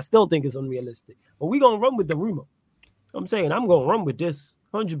realistic. I still think it's unrealistic. But we're gonna run with the rumor. I'm saying I'm gonna run with this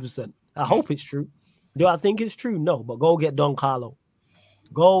 100%. I hope it's true. Do I think it's true? No, but go get Don Carlo.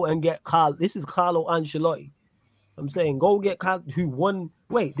 Go and get Carlo. This is Carlo Ancelotti. I'm saying go get Carlo, who won.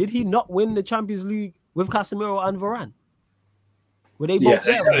 Wait, did he not win the Champions League with Casemiro and Varane? Were they both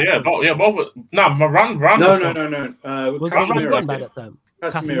there? Yeah, both. No, Varane. No. Was Varane gone by that time?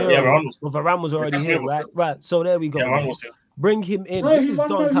 Casemiro. Varane was already here, right? Right. So there we go. Yeah, Varane was here. Bring him in. This is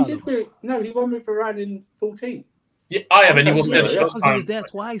Don Carlo. He won with Varane in 14. Yeah, and he was there. Because he was there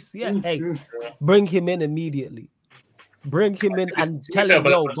twice. Yeah. Hey, bring him in immediately. Bring him in and tell him,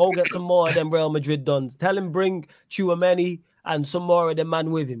 go get some more of them Real Madrid dons. Tell him bring Tchouameni and some more of them man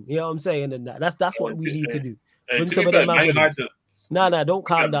with him. You know what I'm saying? And that's what we need to do. Bring some of them man with him. No, don't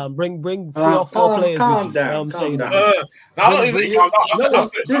calm down. Bring 3 or 4 players with you. You know what I'm saying? I ain't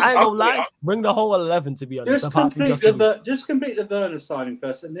gonna lie. Bring the whole 11, to be honest. Just complete the Werner signing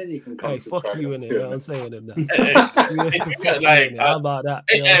first, and then you can come. Hey, fuck you in it. You know what I'm saying? How about that?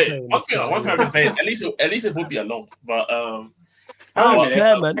 One thing I can say, at least it would be a loan. But I don't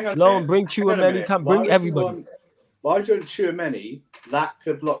care, man. Loan, bring Tchouameni, can bring everybody. Why do you want Tchouameni? That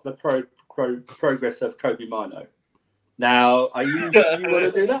could block the progress of Kobe Mino. Now, are you want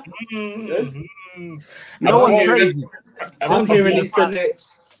to do that? No one's crazy. I'm hearing he's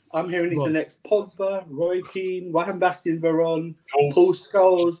the next Pogba, Roy Keane, Johan Bastian Veron, Paul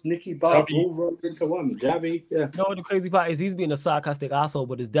Scholes, Nicky Butt, all rolled into one. Javi, yeah. You know what the crazy part is? He's being a sarcastic asshole,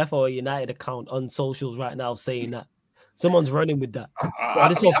 but there's definitely a United account on socials right now saying that. Someone's running with that.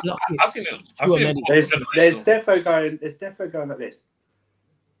 I've seen it. There's defo going like this.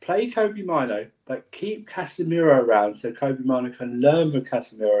 Play Kobe Mino, but keep Casemiro around so Kobe Mino can learn from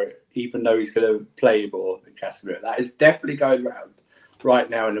Casemiro, even though he's going to play more than Casemiro. That is definitely going around right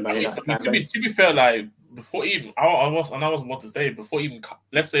now in the Man United fan base. To be fair, like before even I wasn't what to say before even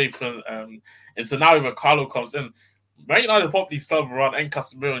let's say for in scenario where Carlo comes in, Man United probably sub Varane and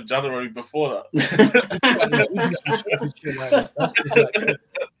Casemiro in January before that.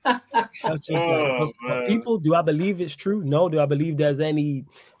 People, do I believe it's true? No. Do I believe there's any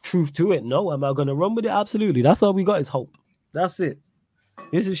truth to it? No. Am I going to run with it? Absolutely. That's all we got is hope. That's it.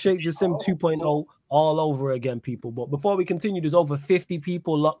 This is Sheikh Jassim 2.0 all over again, people. But before we continue, there's over 50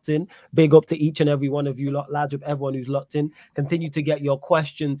 people locked in. Big up to each and every one of you. Large up everyone who's locked in. Continue to get your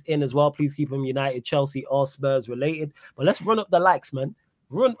questions in as well. Please keep them United, Chelsea, or Spurs related. But let's run up the likes, man.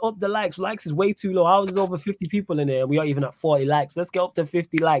 Run up the likes. Likes is way too low. Ours is over 50 people in there. We are even at 40 likes. Let's get up to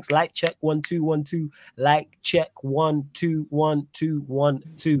 50 likes. Like check 1 2 1 2. Like check 1 2 1 2 1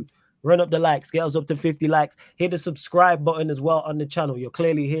 2. Run up the likes. Get us up to 50 likes. Hit the subscribe button as well on the channel. You're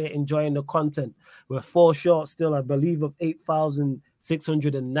clearly here enjoying the content. We're 4 short still, I believe, of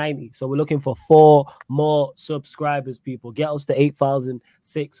 8,690. So we're looking for 4 more subscribers, people. Get us to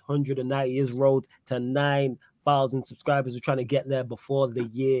 8,690. Is road to 9,000 subscribers. We're trying to get there before the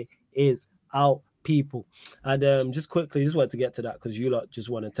year is out, people. And just quickly, just wanted to get to that because you lot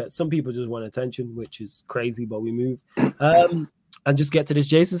just want to some people just want attention, which is crazy, but we move. And just get to this.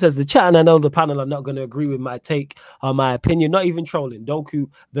 Jason says the chat, and I know the panel are not going to agree with my take or my opinion. Not even trolling. Doku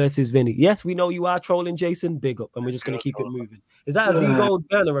versus Vinny. Yes, we know you are trolling, Jason. Big up, and we're just going to keep it moving. Is that a Z Gold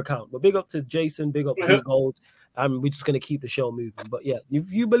burner account? But big up to Jason. Big up Z Gold. And we're just going to keep the show moving. But yeah,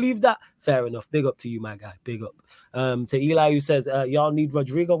 if you believe that, fair enough. Big up to you, my guy. Big up. To Eli, who says y'all need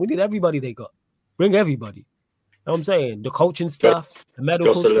Rodrigo. We need everybody they got. Bring everybody. You know what I'm saying? The coaching staff, the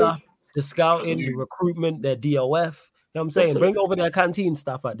medical staff, the scouting, the recruitment, their DOF. You know what I'm saying? Bring over their canteen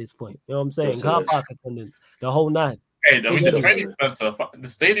staff at this point. You know what I'm saying? Car park attendants, the whole nine. Hey, I mean, the training center, the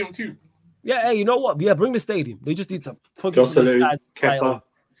stadium too. Yeah, hey, you know what? Yeah, bring the stadium. They just need to put Kepa.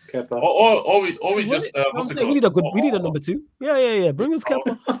 Or we just we need a number two. Yeah. Bring us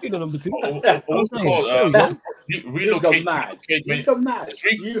Kepa. We need a number two. You've gone mad.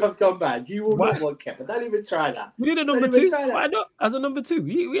 You have gone mad. You will not want Kepa. Don't even try that. We need a number two. Why not? As a number two,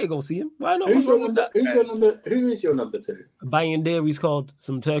 we ain't gonna see him. Why not? Who is your number two? Bayandiri's called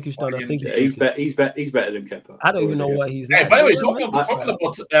some Turkish done. I think he's better than Kepa. I don't even know what he's like. Hey, by the way, talking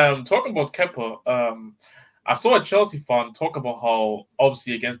about Kepa, I saw a Chelsea fan talk about how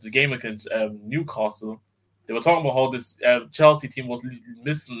obviously against the game against Newcastle, they were talking about how this Chelsea team was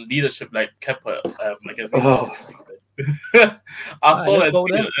missing leadership like Kepa against Newcastle.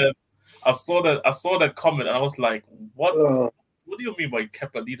 I saw that comment and I was like, what do you mean by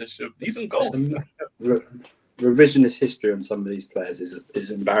Kepa leadership? Decent goals. Revisionist history on some of these players is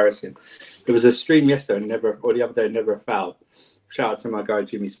embarrassing. There was a stream yesterday, the other day, never a foul. Shout out to my guy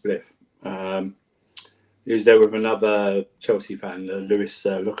Jimmy Spliff. He was there with another Chelsea fan, Lewis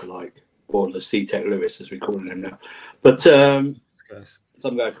lookalike, or the C-Tech Lewis, as we call him now. But some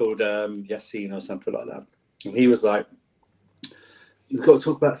guy called Yassine or something like that. And he was like, "We've got to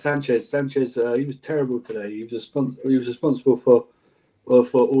talk about Sanchez. Sanchez, he was terrible today. He was responsible for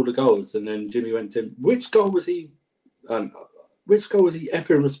all the goals." And then Jimmy went to him, which goal was he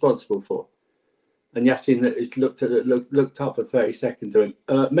effing responsible for? And Yassine looked up for 30 seconds and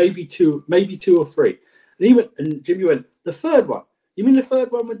went, maybe two or three. And Jimmy went, the third one. You mean the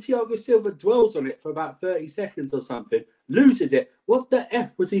third one when Thiago Silva dwells on it for about 30 seconds or something, loses it? What the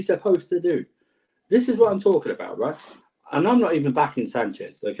F was he supposed to do? This is what I'm talking about, right? And I'm not even backing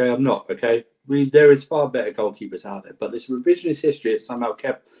Sanchez, okay? I'm not, okay? There is far better goalkeepers out there, but this revisionist history is somehow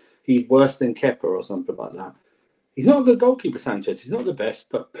he's worse than Kepa or something like that. He's not a good goalkeeper, Sanchez. He's not the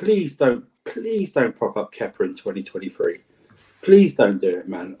best, but please don't prop up Kepa in 2023. Please don't do it,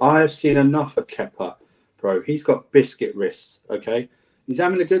 man. I have seen enough of Kepa. Bro, he's got biscuit wrists, okay? He's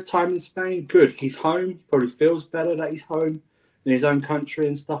having a good time in Spain. Good. He's home. He probably feels better that he's home in his own country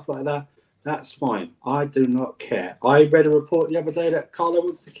and stuff like that. That's fine. I do not care. I read a report the other day that Carlo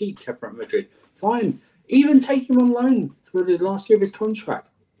wants to keep Kepa at Madrid. Fine. Even take him on loan for the last year of his contract.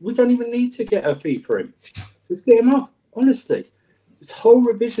 We don't even need to get a fee for him. Just get him off, honestly. This whole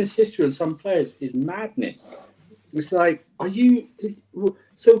revisionist history on some players is maddening. It's like,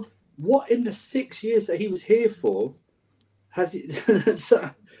 so what in the 6 years that he was here for has it?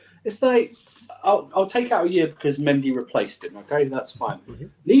 It's like, I'll take out a year because Mendy replaced him. Okay, that's fine. Mm-hmm.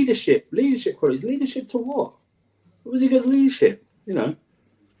 Leadership qualities. Leadership to what? What was he good leadership? You know,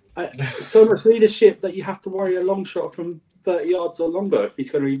 so much leadership that you have to worry a long shot from 30 yards or longer if he's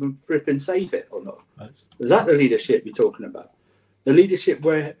going to even flip and save it or not. Nice. Is that the leadership you're talking about? The leadership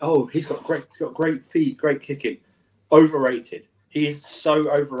where he's got great feet, great kicking, overrated. He is so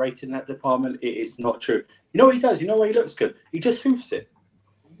overrated in that department. It is not true. You know what he does? You know why he looks good? He just hoofs it.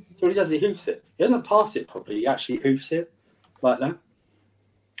 So what he does, he hoofs it. He doesn't pass it properly. He actually hoofs it like that.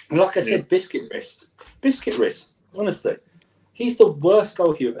 And like I said, biscuit wrist. Honestly, he's the worst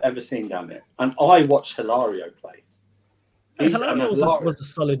goalkeeper I've ever seen down there. And I watched Hilario play. Hilario was a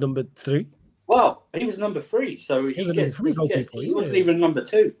solid number 3. Well, he was number 3, so he wasn't even number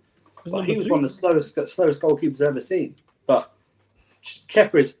 2. But he was one of the slowest goalkeepers I've ever seen. But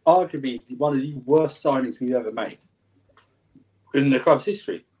Kepa is arguably one of the worst signings we've ever made in the club's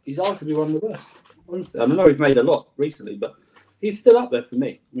history. He's arguably one of the worst. Honestly, I know he's made a lot recently, but he's still up there for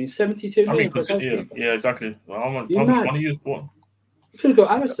me. I mean, 72 million. Yeah, exactly. How you could have got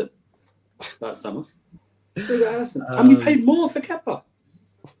Alisson that summer. You could have got Alisson. And we paid more for Kepa.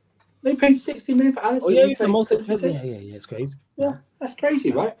 They paid 60 million for Alisson. Oh, yeah, the most expensive. Yeah, it's crazy. Yeah, that's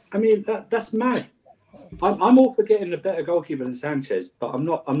crazy, right? I mean, that's mad. I'm all for getting a better goalkeeper than Sanchez, but I'm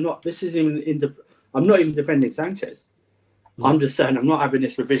not. I'm not even defending Sanchez. I'm just saying I'm not having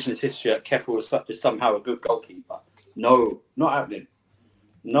this revisionist history that Kepa was somehow a good goalkeeper. No, not happening.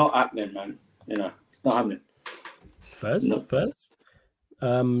 Not happening, man. You know, it's not happening. First.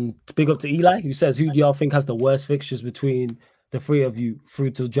 Big up to Eli, who says, who do y'all think has the worst fixtures between the three of you through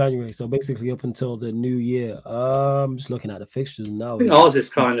till January. So basically up until the new year. I'm just looking at the fixtures now. I think ours is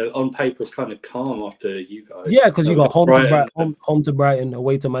kind of on paper is kind of calm after you guys. Yeah, because you got home to Brighton,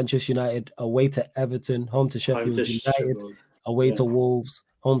 away to Manchester United, away to Everton, home to Sheffield United, away to Wolves,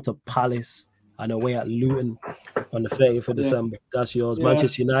 home to Palace, and away at Luton on the 30th of December. That's yours. Yeah.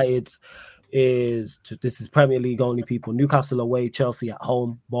 Manchester United this is Premier League only people. Newcastle away, Chelsea at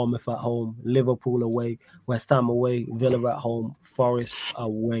home, Bournemouth at home, Liverpool away, West Ham away, Villa at home, Forest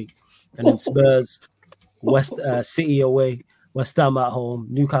away, and then Spurs, City away, West Ham at home,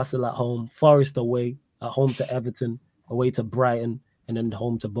 Newcastle at home, Forest away, at home to Everton, away to Brighton, and then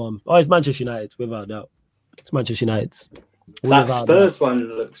home to Bournemouth. Oh, it's Manchester United, without doubt. It's Manchester United. That Spurs one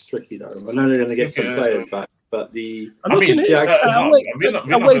looks tricky though. I know they're going to get some players back. But away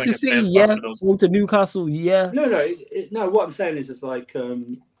to City, yeah. Home to Newcastle, yeah. No. What I'm saying is, it's like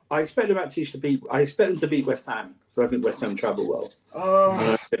I expect them actually to beat. I expect them to beat West Ham. So I think West Ham travel well.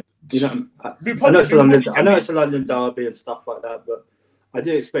 I know it's a London derby and stuff like that, but I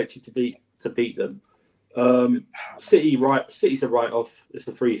do expect you to beat them. City's a write-off. It's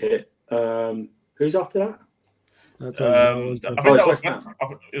a free hit. Who's after that? It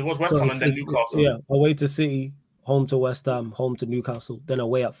was West Ham and then Newcastle. Yeah, away to City, home to West Ham, home to Newcastle, then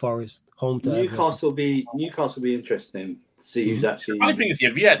away at Forest, home to Newcastle. Newcastle be interesting to see who's actually. The funny thing is,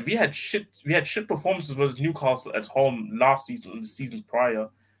 we had shit performances versus Newcastle at home last season and the season prior,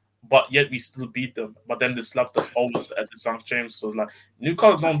 but yet we still beat them. But then they slapped us over at the St. James. So like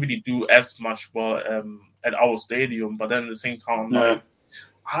Newcastle don't really do as much at our stadium, but then at the same time, like,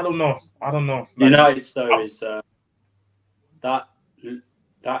 I don't know. Like, United though is. That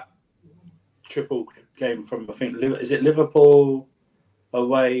triple game from, I think, is it Liverpool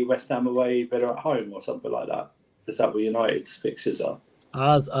away, West Ham away, Villa at home, or something like that? Is that what United's fixtures are?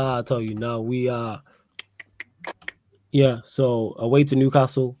 As I tell you now, we are. So away to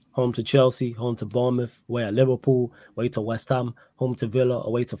Newcastle, home to Chelsea, home to Bournemouth, away at Liverpool, away to West Ham, home to Villa,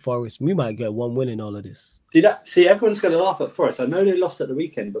 away to Forest. We might get one win in all of this. See, everyone's going to laugh at Forest. I know they lost at the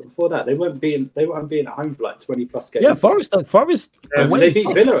weekend, but before that, they weren't being at home for like 20 plus games. Yeah, Forest. They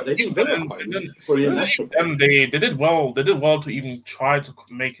beat Villa. They beat Villa. And they did well. They did well to even try to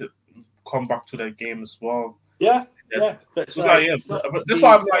make it come back to that game as well. Yeah. But that's why I'm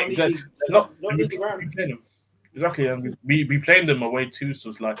like, exactly, and we playing them away too, so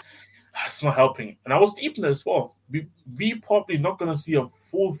it's like it's not helping. And I was deep in it as well. We probably not gonna see a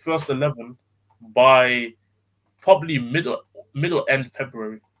full first 11 by probably middle end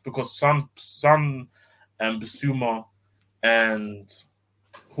February, because Sam Bissouma and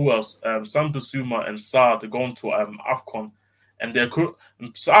who else? Sam Bissouma and Sarr, they're going to AFCON, and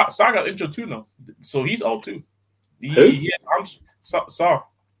Sarr got injured too now, so he's out too. Sarr.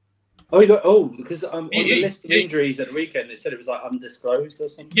 Because on the list of injuries at the weekend, they said it was like undisclosed or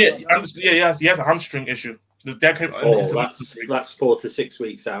something. Yeah, he has a hamstring issue. That's 4 to 6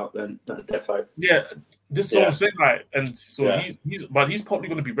 weeks out then. Defo. Yeah, this is what I'm saying. Like, and so he's probably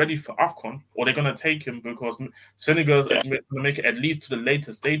going to be ready for AFCON, or they're going to take him because Senegal's going to make it at least to the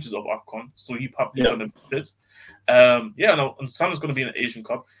later stages of AFCON. So he probably going to fit. And Son is going to be in the Asian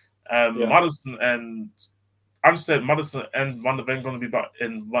Cup. Madison and Van de Ven going to be back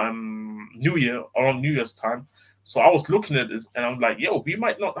in New Year, around New Year's time. So I was looking at it and I'm like, we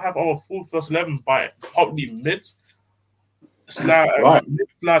might not have our full first 11 by probably mid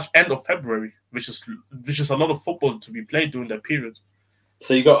 / end of February, which is a lot of football to be played during that period.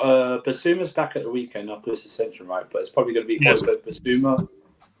 So you got Bissouma's back at the weekend after this ascension, right? But it's probably going to be Bissouma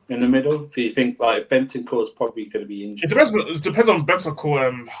in the middle. Do you think like Bentancur is probably going to be injured? It depends on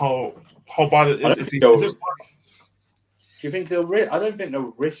Bentancur how bad it is. Do you think they'll? I don't think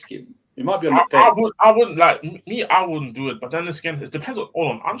they'll risk him. It might be on the bench. I wouldn't do it. But then again, it depends all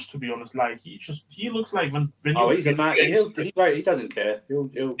on Ange. To be honest, like he looks like when he's a man. He doesn't care. He'll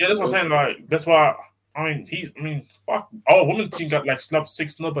that's what I'm saying. Like that's why. Fuck. Our women's team got like slapped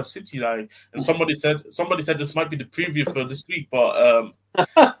 6-0 by City. Like, and somebody said this might be the preview for this week, but like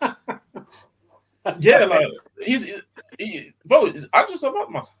I'm just a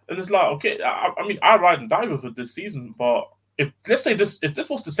madman, and it's like okay. I ride and die with it this season, but if this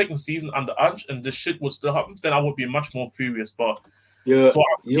was the second season under Ange and this shit would still happen, then I would be much more furious. But you're so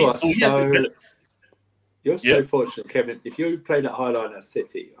fortunate, Kevin. If you play that highline at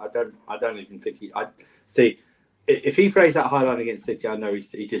City, I don't even think if he plays that highline against City, I know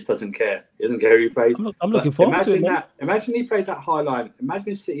he just doesn't care. He doesn't care who he plays. I'm looking forward to it. Imagine he played that highline.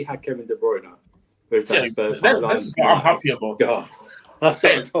 Imagine if City had Kevin De Bruyne with that Spurs that's highline. what I'm happy about. God, that's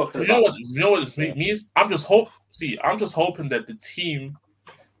what I'm talking about. You know what it means? I'm just hoping that the team,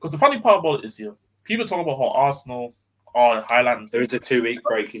 because the funny part about it is here, people talk about how Arsenal highlight. There is a 2-week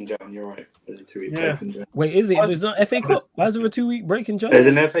break in Jan. You're right. There's a 2-week break in Jan. Wait, is it? There's not FA Cup. Why is there a 2-week break in Jan? There's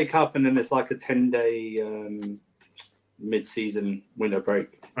an FA Cup, and then there's like a 10-day mid-season winter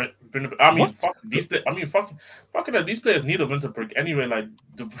break. I mean, these players need a winter break anyway. Like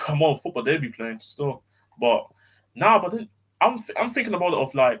the more football they be playing still, but then I'm thinking about it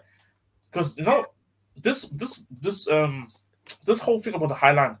of like, because this whole thing about the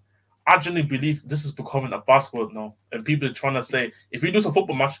Highland, I genuinely believe this is becoming a buzzword now, and people are trying to say if we lose a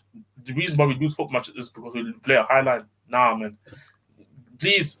football match, the reason why we lose football matches is because we play a Highland. Nah, man.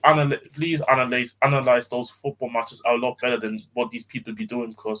 Please analyze those football matches a lot better than what these people be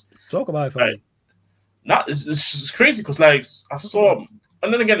doing. Because talk about it, fam. It's crazy because like I saw,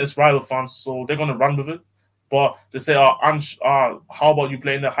 and then again it's rival fans, so they're gonna run with it. But they say, how about you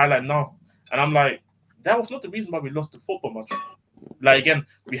playing the highlight now? And I'm like, that was not the reason why we lost the football match. Like again,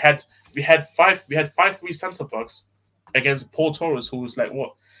 we had 5 free centre backs against Paul Torres, who was like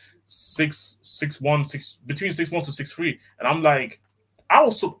what 6'1", between 6'1" to 6'3", and I'm like. I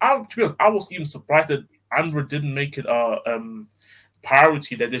was even surprised that Andrew didn't make it a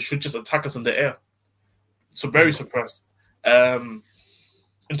priority that they should just attack us in the air. So very surprised. And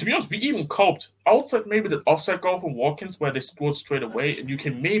to be honest, we even coped. Outside maybe the offside goal from Watkins where they scored straight away, and you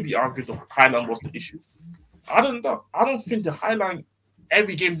can maybe argue the Highland was the issue. I don't think the Highland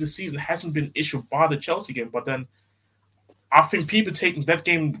every game this season hasn't been issued by the Chelsea game, but then I think people taking that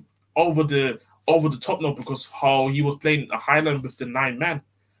game over the top now because how he was playing a Highland with the 9 man.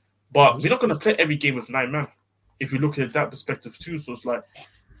 But we're not going to play every game with 9 man if you look at that perspective too. So it's like,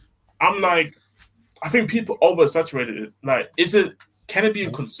 I think people oversaturated it. Like, can it be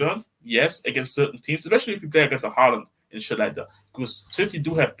a concern? Yes, against certain teams, especially if you play against a Haaland and shit like that. Because City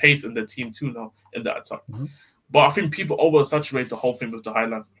do have pace in their team too now in that attack. Mm-hmm. But I think people oversaturate the whole thing with the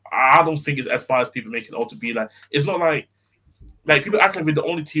Highland. I don't think it's as bad as people make it out to be. Like, it's not like people act like we're the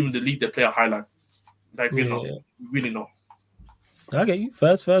only team in the league that play a Highland. Like, we're not. Really not. Okay,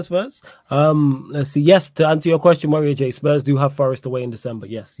 first. Let's see. Yes, to answer your question, Warrior J, Spurs do have Forest away in December.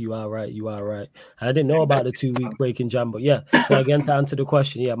 Yes, you are right. And I didn't know about the 2-week break in Jan, but yeah. So again, to answer the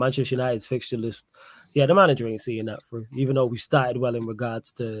question, yeah, Manchester United's fixture list. Yeah, the manager ain't seeing that through, even though we started well in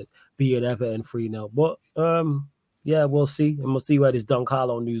regards to being Everton 3-0. But yeah, we'll see. And we'll see where this Don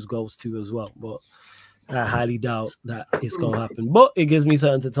Carlo news goes to as well. But I highly doubt that it's going to happen. But it gives me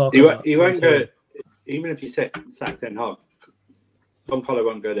something to talk about. He won't go, even if you sack Ten Hag, Don Carlo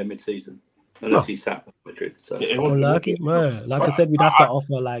won't go there mid-season unless he's sacked by Madrid. So. Like I said, we'd have to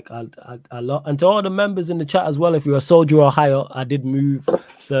offer like a lot. And to all the members in the chat as well, if you're a soldier or higher, I did move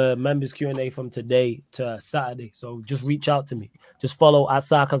the members Q&A from today to Saturday. So just reach out to me. Just follow at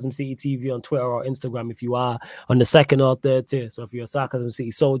Sarcasm City TV on Twitter or Instagram if you are on the 2nd or 3rd tier. So if you're a Sarcasm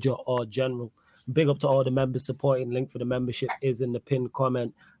City soldier or general, big up to all the members supporting. Link for the membership is in the pinned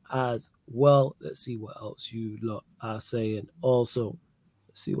comment as well. Let's see what else you lot are saying. Also,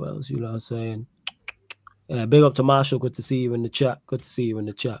 let's see what else you lot are saying. Yeah, big up to Marshall. Good to see you in the chat.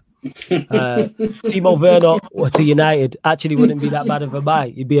 Timo Werner to United actually wouldn't be that bad of a buy.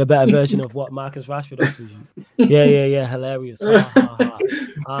 He'd be a better version of what Marcus Rashford offers you. Yeah, hilarious. You know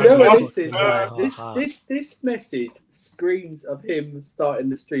what this is? This message screams of him starting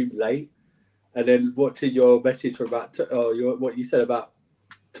the stream late and then watching your message for about what you said about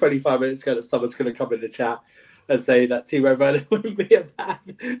 25 minutes ago that someone's going to come in the chat and say that Timo Werner wouldn't be a bad.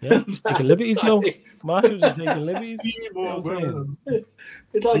 Yeah, he's taking liberties, yo. Marshall's just taking liberties.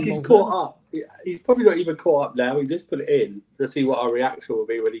 It's like he's caught up. He's probably not even caught up now. He just put it in to see what our reaction will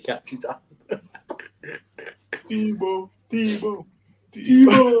be when he catches up. Timo.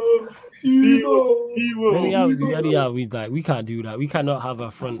 Anyhow, we can't do that. We cannot have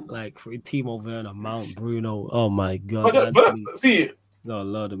a front like for Timo Werner, Mount Bruno. Oh my god! But see. No,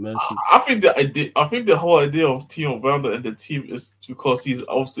 Lord of mercy. I think the whole idea of Timo Werner and the team is because he's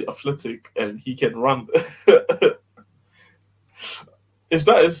obviously athletic and he can run. If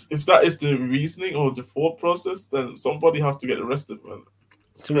that is the reasoning or the thought process, then somebody has to get arrested, man.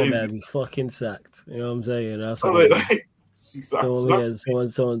 Someone better be fucking sacked. You know what I'm saying? That's what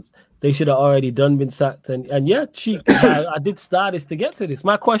someone's. They should have already been sacked. And yeah, I did start this to get to this.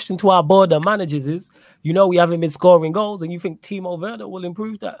 My question to our board of managers is, we haven't been scoring goals, and you think Timo Werner will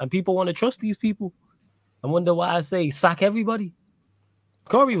improve that? And people want to trust these people. I wonder why I say sack everybody.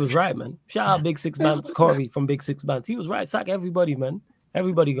 Corey was right, man. Shout out Big Six Bands, Corey from Big Six Bands. He was right. Sack everybody, man.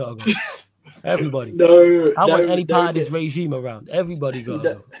 Everybody got to go. Everybody. I want any part of this regime around. Everybody got to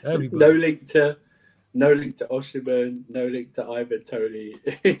go. Everybody. No link to Osimhen, no link to Ivan Toney.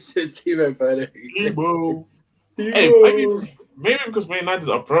 It's Timo Werner. Timo. Hey, maybe because Man United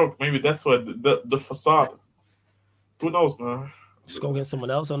are broke, maybe that's why the facade. Who knows, man? Just go get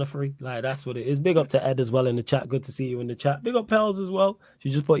someone else on a free. Like, that's what it is. Big up to Ed as well in the chat. Good to see you in the chat. Big up Pels as well. She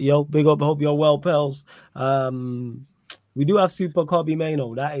just put yo. Big up. Hope you're well, Pels. We do have Super Kobe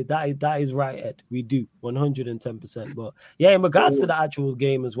Mano. That is right, Ed. We do 110%. But yeah, in regards to the actual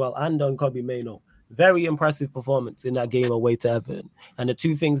game as well, and on Kobe Mano, very impressive performance in that game away to Everton. And the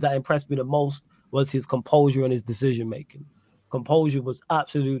two things that impressed me the most was his composure and his decision making. Composure was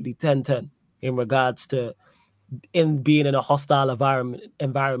absolutely 10-10 in regards to being in a hostile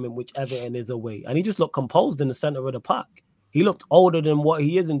environment which Everton is away. And he just looked composed in the center of the park. He looked older than what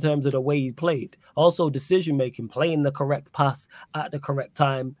he is in terms of the way he played. Also, decision-making, playing the correct pass at the correct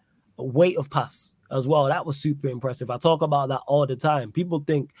time, weight of pass as well. That was super impressive. I talk about that all the time. People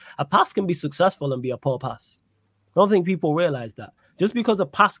think a pass can be successful and be a poor pass. I don't think people realize that. Just because a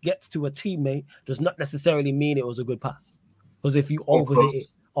pass gets to a teammate does not necessarily mean it was a good pass. Because if you overhit it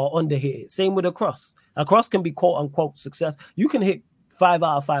or underhit it, same with a cross. A cross can be quote-unquote success. You can hit 5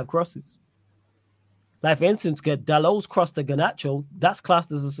 out of 5 crosses. Like, for instance, Dalot's cross to Garnacho, that's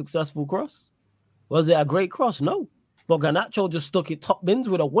classed as a successful cross. Was it a great cross? No. But Garnacho just stuck it top bins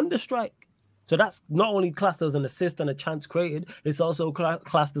with a wonder strike. So that's not only classed as an assist and a chance created, it's also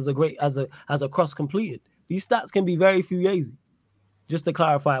classed as a cross completed. These stats can be very fugazi, just to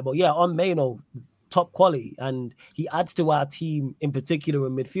clarify. But yeah, on Mano, top quality. And he adds to our team, in particular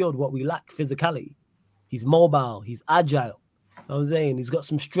in midfield, what we lack, physicality. He's mobile. He's agile. You know what I'm saying? He's got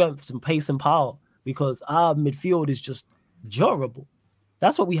some strength, some pace and power. Because our midfield is just durable.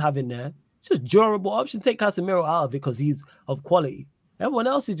 That's what we have in there. It's just durable option. Take Casemiro out of it because he's of quality. Everyone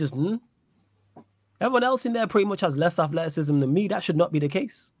else is just, Everyone else in there pretty much has less athleticism than me. That should not be the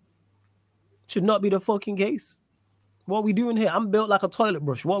case. Should not be the fucking case. What are we doing here? I'm built like a toilet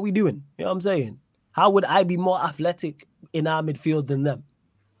brush. What are we doing? You know what I'm saying? How would I be more athletic in our midfield than them?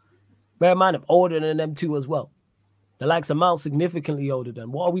 Bear in mind, I'm older than them too as well. The likes of Mount significantly older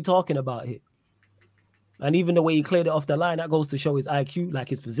than. What are we talking about here? And even the way he cleared it off the line, that goes to show his IQ, like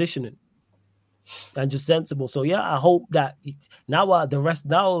his positioning. And just sensible. So yeah, I hope that now our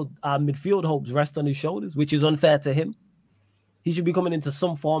midfield hopes rest on his shoulders, which is unfair to him. He should be coming into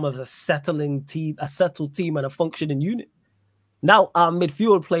some form of a settled team and a functioning unit. Now our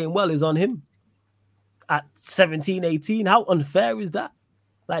midfield playing well is on him. At 17, 18, how unfair is that?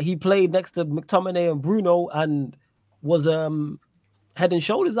 Like, he played next to McTominay and Bruno and was head and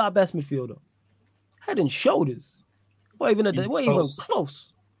shoulders our best midfielder. Head and shoulders. What even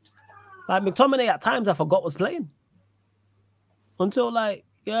close. Like, McTominay at times I forgot was playing. Until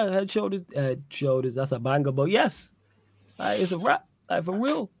head shoulders, that's a banger. But yes, it's a wrap. Like, for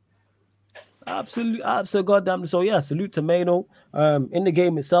real. Absolutely goddamn. So yeah, salute to Mano. In the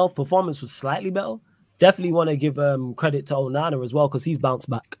game itself, performance was slightly better. Definitely want to give credit to Onana as well, because he's bounced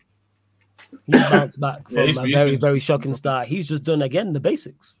back. He's bounced back from a very, very shocking start. He's just done, again, the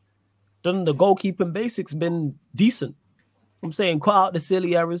basics. Done the goalkeeping basics, been decent. I'm saying cut out the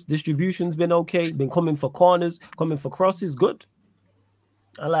silly errors. Distribution's been okay. Been coming for corners, coming for crosses, good.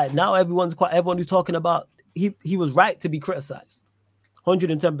 And like, now everyone who's talking about he was right to be criticized.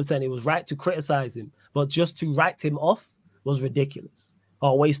 110%. It was right to criticize him. But just to write him off was ridiculous.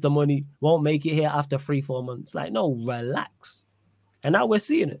 Oh, waste of money. Won't make it here after 3-4 months. Like, no, relax. And now we're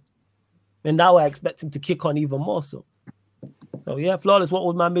seeing it. And now I expect him to kick on even more so. So yeah, flawless. What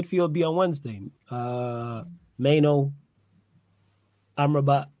would my midfield be on Wednesday? Mano,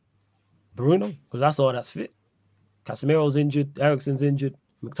 Amrabat, Bruno, because that's all that's fit. Casemiro's injured, Eriksen's injured,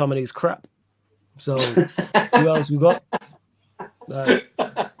 McTominay's crap. So who else we got? I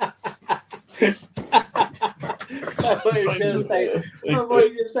thought you were going to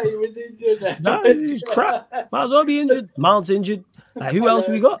say he was injured. No, he's crap. Might as well be injured. Mount's injured. Like, who else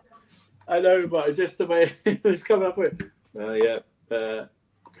we got? I know, but just the way it was coming up with.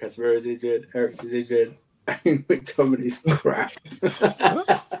 Casemiro's injured, Eriksen's injured, McTominay's crap.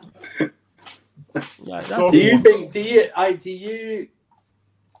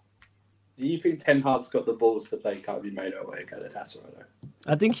 Do you think Ten Hag's got the balls to play Kobe Mano away at Galatasaray though?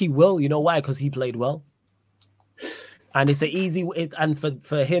 I think he will. You know why? Because he played well. And it's an easy, and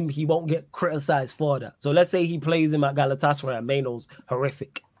for him, he won't get criticized for that. So let's say he plays him at Galatasaray and Mano's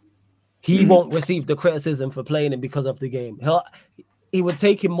horrific. He won't receive the criticism for playing him because of the game. He would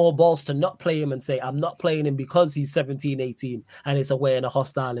take him more balls to not play him and say, I'm not playing him because he's 17, 18 and it's away in a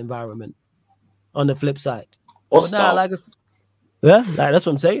hostile environment. On the flip side. That's what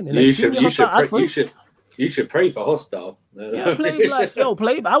I'm saying. You should pray for hostile. Yeah,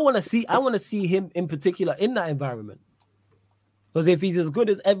 play. I want to see him in particular in that environment. Because if he's as good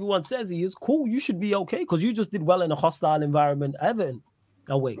as everyone says he is, cool, you should be okay. Because you just did well in a hostile environment, Everton.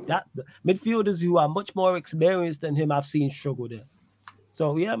 That midfielders who are much more experienced than him, I've seen struggle there.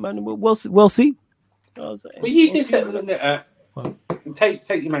 So yeah, man, we'll see. You know what I'm saying? Were you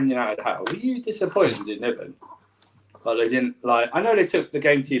take your Man United hat? Were you disappointed in Everton? Like they didn't like. I know they took the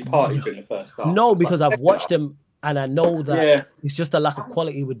game to your party during the first half. No, because I've watched them and I know that it's just a lack of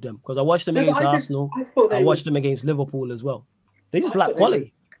quality with them. Because I watched them against Arsenal. I watched them against Liverpool as well. They just lack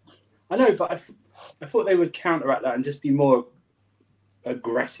quality. I know, but I thought they would counteract that and just be more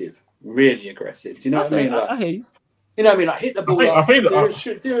aggressive, really aggressive. Do you know what I mean? Like, I hear you. You know what I mean? Like hit the ball. I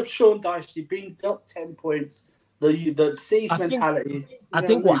think do a Sean Dyche. You've been up 10 points. The siege mentality. I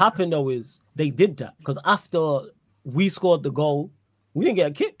think what happened though is they did that because after we scored the goal, we didn't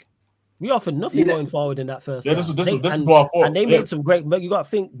get a kick. We offered nothing going forward in that first. Yeah, this is what I thought. And they made some great. But you got to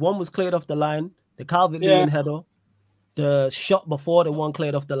think one was cleared off the line. The Calvert-Lewin header, the shot before the one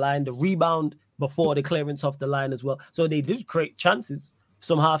cleared off the line, the rebound before the clearance off the line as well. So they did create chances,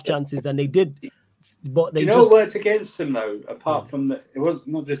 some half chances, and they did. But they what worked against them though, apart from it was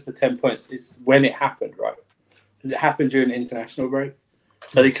not just the 10 points. It's when it happened, right? Because it happened during the international break,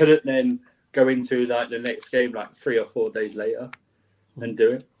 so they couldn't then go into like the next game like 3 or 4 days later and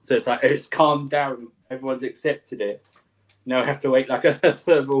do it. So it's like it's calmed down. Everyone's accepted it. Now we have to wait like a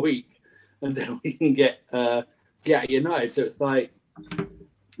further week until we can get United. So it's like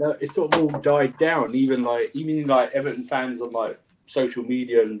it's sort of all died down. Even Everton fans on like social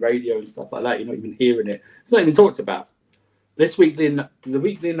media and radio and stuff like that, you're not even hearing it. It's not even talked about. The week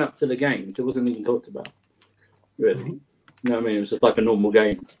leading up to the games, it wasn't even talked about. Really, you know what I mean? It was just like a normal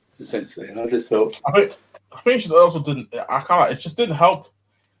game, essentially. And I just felt. I think it just also didn't. It just didn't help.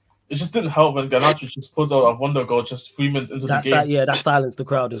 It just didn't help when Garnacho just puts out a wonder goal just 3 minutes into the game. That silenced the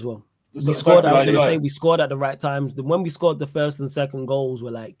crowd as well. We scored. I was going to say we scored at the right times. When we scored the first and second goals,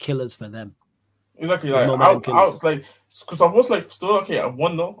 were like killers for them. Exactly. Like I was like, because I was like still okay at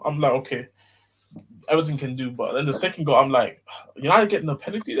 1-0. I'm like okay, everything can do. But then the second goal, I'm like, United getting a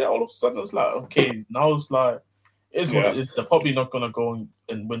penalty there. All of a sudden, it's like okay, now it's like it's what it is. They're probably not gonna go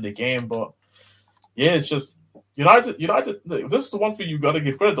and win the game, but yeah, it's just United. This is the one thing you gotta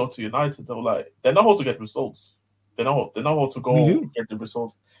give credit though to United. Though, like they know how to get results. They know how to go and get the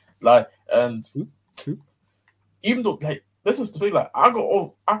results. Like and even though like this is the thing. Like I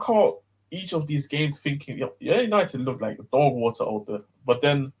call each of these games thinking, United look like dog water out there. But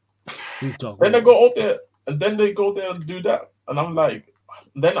then they go out there and then they go there and do that. And I'm like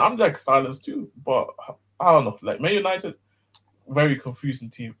silenced too. But I don't know. Like Man United, very confusing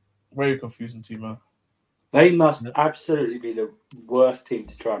team. Very confusing team, man. They must absolutely be the worst team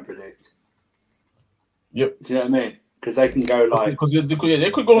to try and predict. Yep. Do you know what I mean? Because they can go like because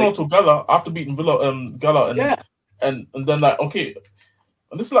they could go on to Gala after beating Gala and then like okay.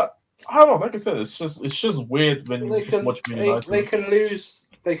 And this is like I don't know. Like I said, it's just weird when you just watch Man United.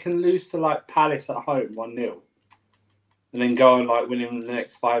 They can lose to like Palace at home 1-0, and then go and like winning the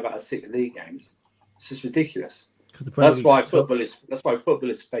next 5 out of 6 league games. It's just ridiculous. That's why football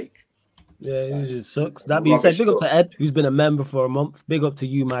is fake. Yeah, it just sucks. That being said, big up to Ed, who's been a member for a month. Big up to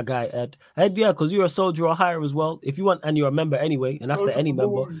you, my guy, Ed. Ed, yeah, because you're a soldier or higher as well. If you want, and you're a member anyway, and that's any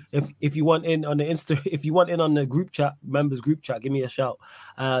member. If you want in on the if you want in on the group chat, members group chat, give me a shout.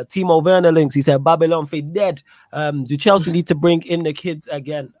 Timo Werner links. He said Babylon for dead. Do Chelsea need to bring in the kids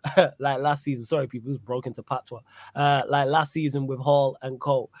again, like last season? Sorry, people, it's broken to patois. Like last season with Hall and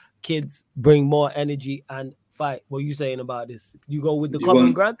Cole. Kids bring more energy and fight. What are you saying about this? You go with the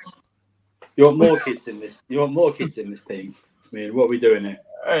common grads? You want more kids in this? You want more kids in this team? I mean, what are we doing here?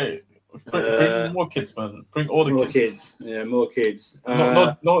 Hey, bring more kids, man. Bring all the kids. Yeah, more kids.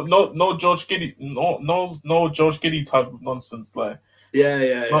 No George Giddy. No George Giddy type of nonsense. Like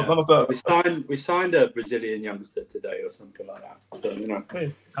none of that. We signed a Brazilian youngster today or something like that. So you know,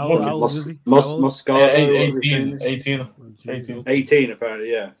 how old is he? Moscow. 18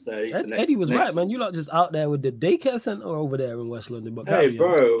 apparently. Yeah. So Eddie was right, man. You lot just out there with the daycare center over there in West London. But hey,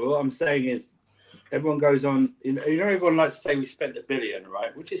 bro, what I'm saying is, everyone goes on. You know, everyone likes to say we spent $1 billion,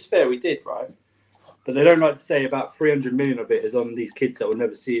 right? Which is fair, we did, right? But they don't like to say about 300 million of it is on these kids that will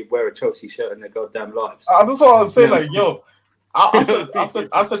never see wear a Chelsea shirt in their goddamn lives. That's what I was saying. Like, yo. I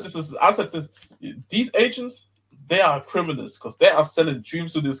said this. These agents, they are criminals because they are selling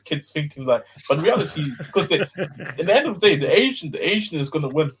dreams to these kids, thinking like. But in reality, because in the end of the day, the agent is going to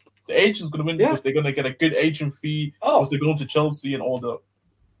win. The agent is going to win because they're going to get a good agent fee because they're going to Chelsea and all that.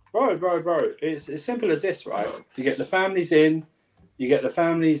 Bro, it's as simple as this, right? You get the families in, you get the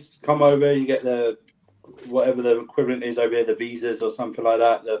families come over, you get the whatever the equivalent is over here, the visas or something like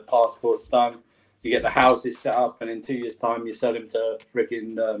that, the passports done. You get the houses set up, and in 2 years' time, you sell them to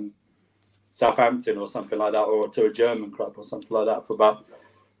freaking Southampton or something like that, or to a German club or something like that for about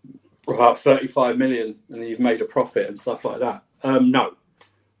 35 million, and you've made a profit and stuff like that. No,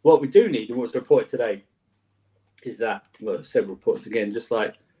 what we do need, and what's reported today, is that several reports again, just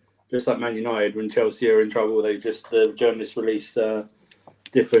like Man United when Chelsea are in trouble, the journalists release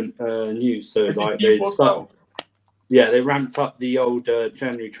different news. So like they ramped up the old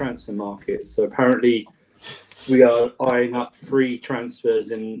January transfer market. So apparently we are eyeing up 3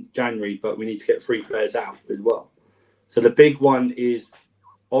 transfers in January, but we need to get 3 players out as well. So the big one is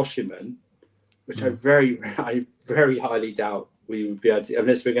Osimhen, which I very highly doubt we would be able to,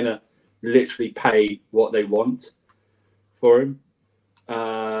 unless we're going to literally pay what they want for him,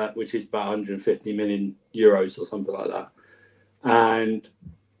 which is about 150 million euros or something like that. And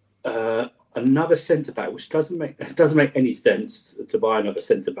another centre back, which doesn't make any sense to buy another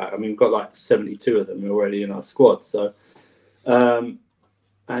centre back. I mean, we've got like 72 of them already in our squad. So, for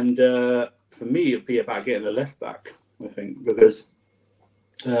me, it'd be about getting a left back, I think, because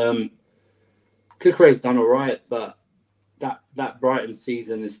Cucure's done all right, but that Brighton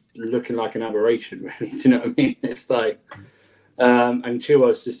season is looking like an aberration, really. Do you know what I mean? It's like, and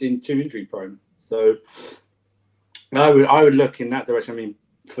Chilwell's just too injury prone. So I would look in that direction. I mean,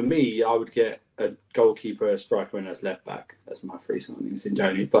 for me, I would get a goalkeeper, a striker, and as left back. That's my 3 signings in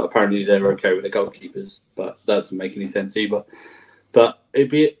January. But apparently they're okay with the goalkeepers. But that doesn't make any sense either. But it'd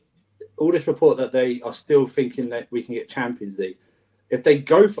be all this report that they are still thinking that we can get Champions League. If they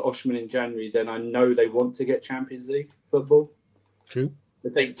go for Osimhen in January, then I know they want to get Champions League football. True.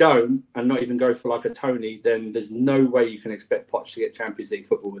 If they don't, and not even go for like a Tony, then there's no way you can expect Poch to get Champions League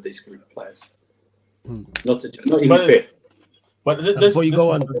football with this group of players. Not even fit. But before you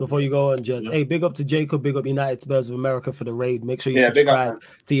go on, Jez. Hey, big up to Jacob, big up United Spurs of America for the raid. Make sure you subscribe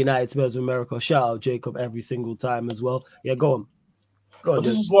to United Spurs of America. Shout out Jacob every single time as well. Yeah, go on. But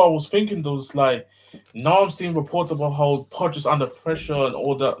this is what I was thinking, though. It's like, now I'm seeing reports about how Poch is under pressure and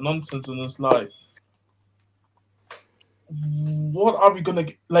all that nonsense, and it's like, what are we gonna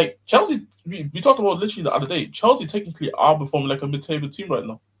get? Like Chelsea? We talked about literally the other day. Chelsea technically are performing like a mid-table team right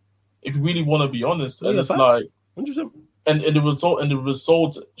now, if you really want to be honest. And it's like, 100%. And the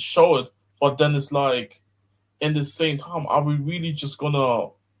results show it. But then it's like, in the same time, are we really just gonna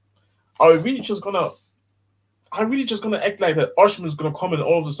act like that Osimhen is gonna come and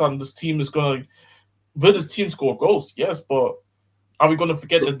all of a sudden this team is gonna, will this team score goals? Yes, but are we gonna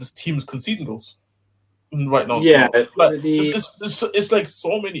forget that this team is conceding goals right now? Yeah, like, it's like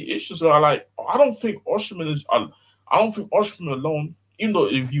so many issues. So I don't think Osimhen alone, even though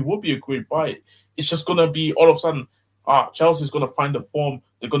if he would be a great buy, it's just gonna be all of a sudden, Chelsea's gonna find the form.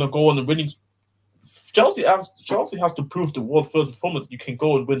 They're gonna go on the winning. Chelsea has to prove the world first and foremost. You can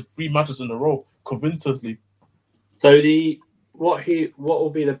go and win 3 matches in a row convincingly. So what will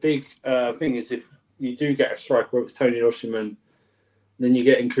be the big thing is if you do get a striker, it's Tony Osimhen, then you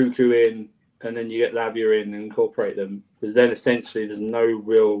get Nkunku in, and then you get Lavia in and incorporate them. Because then essentially there's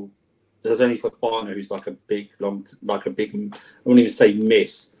only Fofana who's like a big, I wouldn't even say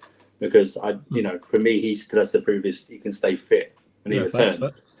miss, because for me he still has to prove he can stay fit when he returns.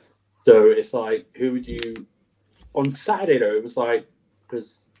 Thanks. So it's like, who would you on Saturday though? It was like,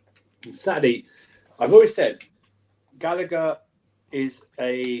 because on Saturday I've always said Gallagher is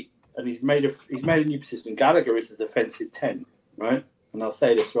and he's made a new position. Gallagher is a defensive 10, right? And I'll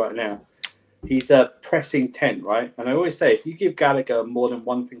say this right now. He's a pressing 10, right? And I always say, if you give Gallagher more than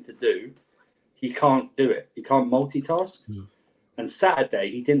one thing to do, he can't do it. He can't multitask. And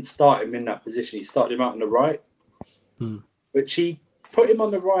Saturday, he didn't start him in that position. He started him out on the right, which he put him on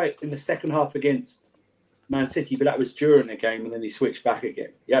the right in the second half against Man City, but that was during the game, and then he switched back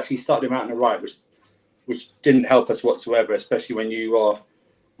again. He actually started him out on the right, which didn't help us whatsoever, especially when you've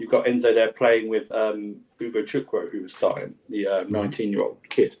got Enzo there playing with Ugo Chukwu, who was starting, the 19-year-old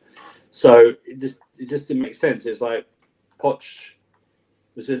kid. So it just didn't make sense. It's like Poch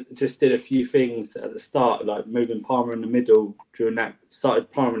just did a few things at the start, like moving Palmer in the middle during that, started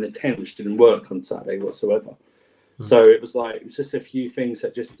Palmer in the 10, which didn't work on Saturday whatsoever. So it was just a few things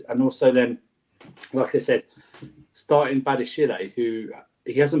that and also then, like I said, starting Badiashile, who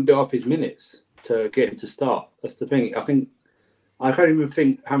he hasn't built up his minutes to get him to start. That's the thing. I can't even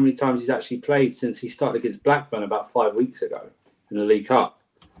think how many times he's actually played since he started against Blackburn about 5 weeks ago in the League Cup.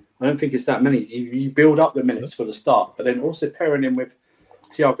 I don't think it's that many. You build up the minutes for the start, but then also pairing him with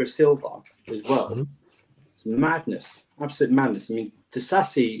Thiago Silva as well. It's madness, absolute madness. I mean,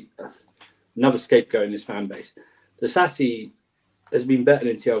 Disasi, another scapegoat in this fan base. Disasi has been better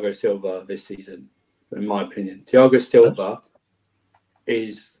than Thiago Silva this season, in my opinion. Thiago Silva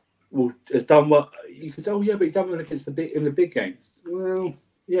has done what you can say. Oh yeah, but he done well against in the big games. Well,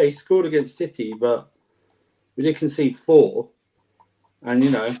 Yeah, he scored against City, but we did concede 4. And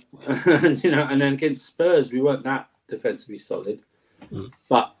and then against Spurs, we weren't that defensively solid.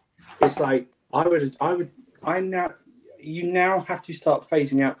 But it's like you now have to start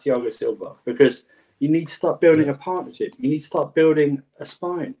phasing out Thiago Silva because you need to start building a partnership. You need to start building a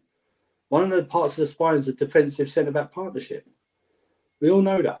spine. One of the parts of the spine is the defensive centre-back partnership. We all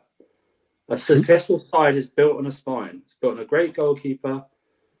know that. A successful side is built on a spine. It's built on a great goalkeeper,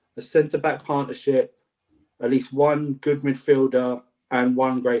 a centre-back partnership, at least one good midfielder, and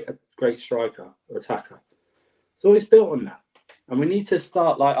one great striker or attacker. It's always built on that. And we need to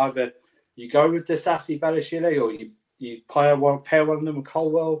start like either you go with Disasi Balashile or you pair one of them with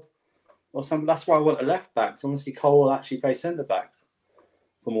Colwell or something. That's why I want a left back. So honestly, Colwell actually play centre back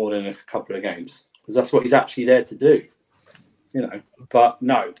for more than a couple of games because that's what he's actually there to do. But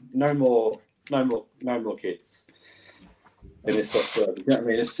no more kids in this whatsoever. You know what I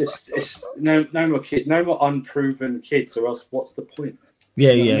mean? It's no more kids, no more unproven kids, or else what's the point?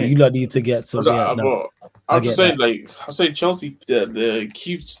 Yeah, you lot need to get some. I'm just saying, I'm saying Chelsea, they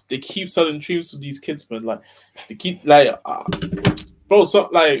keep selling dreams to these kids, man. Like they keep bro. So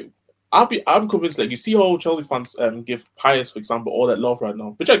I'm convinced. Like you see how Chelsea fans give Pius, for example, all that love right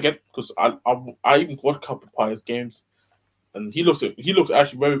now, which I get because I even watched a couple of Pius games, and he looks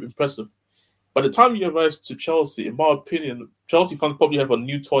actually very impressive. By the time he arrives to Chelsea, in my opinion, Chelsea fans probably have a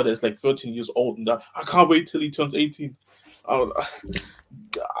new toy that's like 13 years old, and that I can't wait till he turns 18.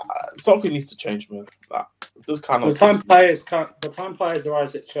 Something needs to change, man. This kind of the time players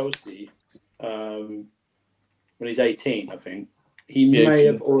arrives at Chelsea when he's 18, I think he may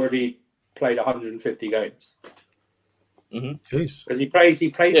have already played 150 games. Jeez. Because he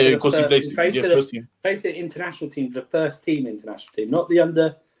plays for the international team, the first team international team, not the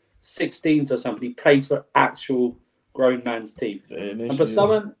under 16s or something. He plays for actual grown man's team. And for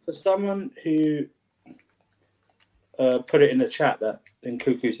someone who put it in the chat that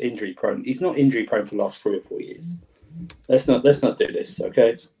Nkuku's injury prone, he's not injury prone for the last 3 or 4 years. Let's not do this,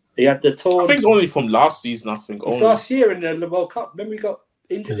 okay? He had the torn. I think it's only from last season. I think it's last year in the World Cup. Then we got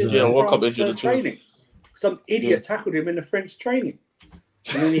injured in the World Cup injured training. Some idiot tackled him in the French training.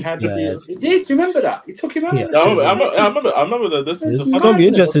 And then he had he did. Do you remember that? He took him out. I remember that. It's gonna be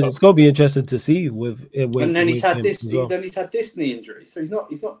interesting. It's gonna be interesting to see with and then he's had this. Well. Then he's had this knee injury, so he's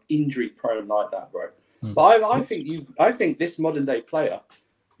not injury prone like that, bro. But I think this modern day player,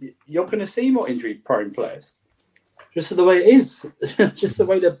 you're going to see more injury prone players, just the way it is, just the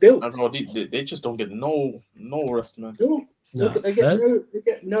way they're built. They just don't get no rest, man.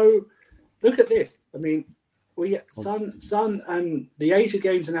 Look at this. I mean, we get Sun and the Asia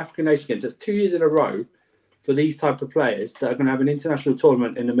Games and African Nation Games. That's 2 years in a row for these type of players that are going to have an international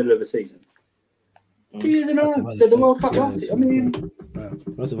tournament in the middle of the season. 2 years in a row. So the World Cup last year. I mean,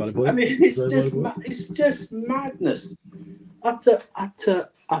 that's a valid point. I mean, it's just madness. Utter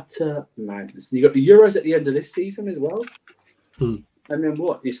madness. And you got the Euros at the end of this season as well. And then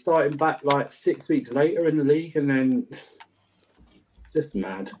what? You're starting back like 6 weeks later in the league, and then just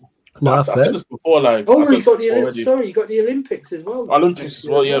mad. No, I said this before. Like, you got the Olympics as well. Olympics as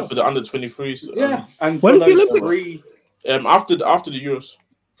well, yeah, for the under 23s. Yeah, and when is the Olympics? After the Euros.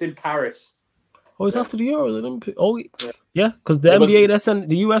 It's in Paris. Oh, it's after the Euro Olympics. Oh, yeah, because the NBA,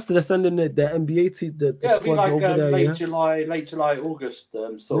 the US, they're sending the NBA team, the squad like, over there. Late July, August.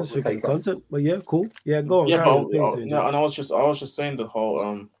 Sort of take content, but yeah, cool. Yeah, go on. And I was just saying the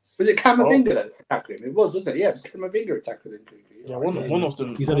whole. Was it Camavinga that tackled him? It was, wasn't it? Yeah, it was Camavinga that tackled him. Yeah, one of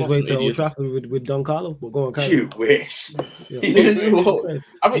them. He's on his way to Old Trafford with Don Carlo. We'll go on. You wish.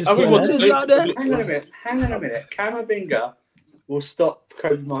 Hang on a minute. Camavinga will stop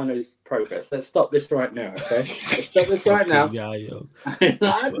Kobe Mino's progress. Let's stop this right now, okay? Let's stop this right now.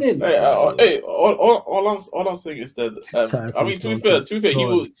 All I'm saying is that I mean, to be fair,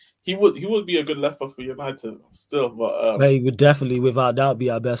 he would be a good left back for United still, but he would definitely, without doubt, be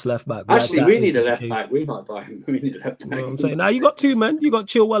our best left back. Actually, we need a left back. We might buy him. We need a left back. You know what I'm saying? Now you got 2 men. You got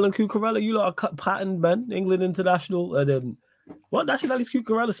Chilwell and Cucurella. You lot are patterned men. England international, and then. What nationality is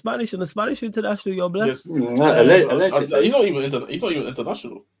Cucurella? Spanish, and the Spanish international, you're blessed. Yes. He's not even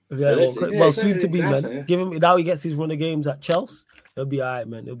international. Yeah, soon to be, man. Give him now. He gets his run of games at Chelsea. He'll be all right,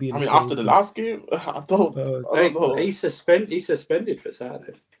 man. He'll be. After the last game, I don't know. He's suspended for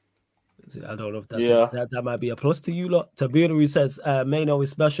Saturday. I don't know if that's that might be a plus to you lot. Tabiru says, Maino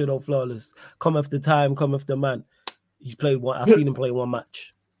is special though, flawless. Come after time, come after man. He's played one. I've seen him play one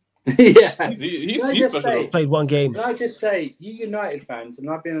match. Yeah, he's special. He's played one game. Can I just say, you United fans, and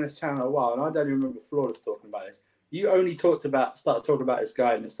I've been on this channel a while, and I don't even remember Flawless talking about this. You only started talking about this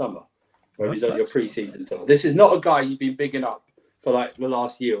guy in the summer, when he's on your pre-season tour. This is not a guy you've been bigging up for like the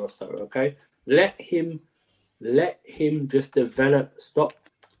last year or so. Okay, let him just develop. Stop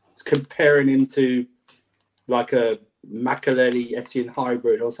comparing him to like a Makelele Etienne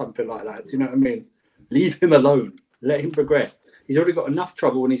hybrid or something like that. Do you know what I mean? Leave him alone. Let him progress. He's already got enough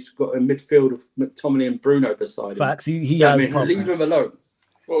trouble when he's got a midfield of McTominay and Bruno beside him. Facts. He has problems. Leave him alone.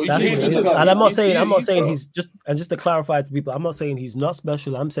 Well, That's what it is. And I'm not saying he's just to clarify to people, I'm not saying he's not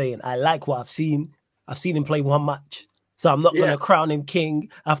special. I'm saying I like what I've seen. I've seen him play one match. So I'm not gonna crown him king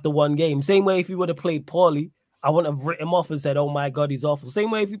after one game. Same way if he would have played poorly, I wouldn't have written him off and said, "Oh my God, he's awful."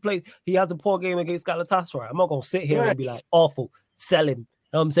 Same way if he has a poor game against Galatasaray, I'm not gonna sit here and be like, "Awful, sell him." You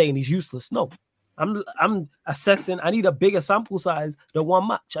know what I'm saying? He's useless. No, I'm assessing. I need a bigger sample size than one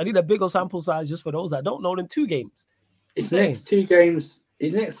match. I need a bigger sample size just for those that don't know than 2 games. His next two games,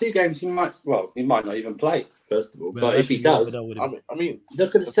 he might not even play. First of all, but if he does, I mean,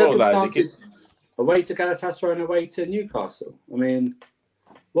 look at the circumstances. Away to Galatasaray and away to Newcastle. I mean,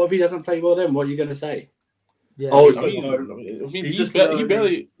 what if he doesn't play well then? What are you going to say? Yeah, he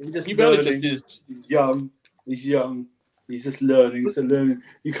barely just did. He's young. He's just learning. So learning.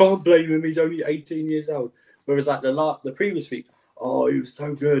 You can't blame him. He's only 18 years old. Whereas like the previous week, he was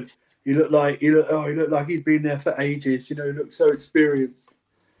so good. He looked like he'd been there for ages. You know, he looked so experienced.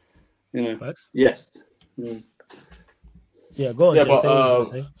 You know. Facts. Yes. Yeah, go on. Yeah, but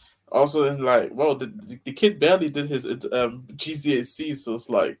also in like, well, the kid barely did his GCSE, so it's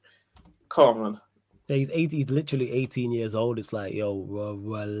like, come on. Yeah, he's literally 18 years old. It's like, yo,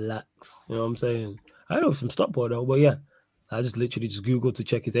 relax. You know what I'm saying? I know from Stockport though, but yeah, I just literally Googled to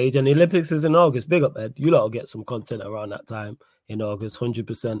check his age. And the Olympics is in August. Big up, Ed. You lot will get some content around that time in August,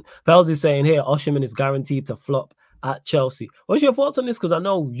 100%. Pels is saying here, Osimhen is guaranteed to flop at Chelsea. What's your thoughts on this? Because I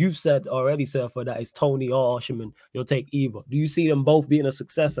know you've said already, Surfer, that it's Tony or Osimhen. You'll take either. Do you see them both being a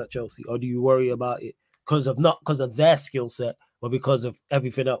success at Chelsea, or do you worry about it not because of their skill set, but because of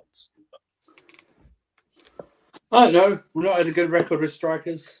everything else? I don't know. We've not had a good record with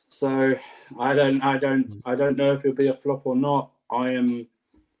strikers, so I don't know if it'll be a flop or not. I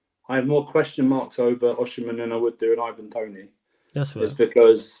have more question marks over Osimhen than I would do an Ivan Toney. That's fair. It's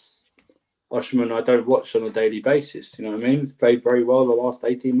because Osimhen I don't watch on a daily basis. You know what I mean? He's played very well the last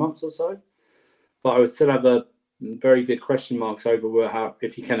 18 months or so, but I would still have a very big question marks over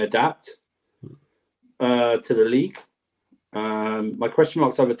if he can adapt to the league. My question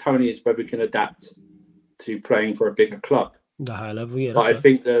marks over Toney is whether he can adapt to playing for a bigger club. The high level, yeah. But I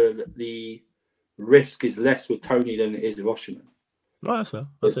think the risk is less with Toney than it is with Osimhen. No, that's fair.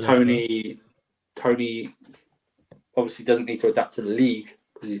 Because Toney obviously doesn't need to adapt to the league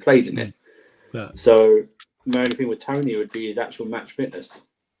because he's played in it. Yeah. So the only thing with Toney would be his actual match fitness.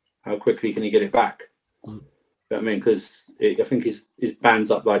 How quickly can he get it back? You know what I mean? Because I think his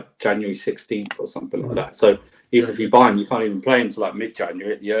ban's up like January 16th or something like that. So even if you buy him, you can't even play until like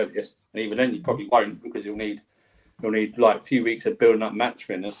mid-January at the earliest. And even then, you probably won't because you'll need like a few weeks of building up match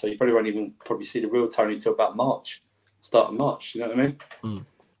fitness. So you probably won't even probably see the real Toney till about March, start of March. You know what I mean?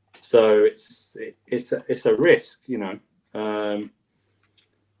 So it's a risk, you know.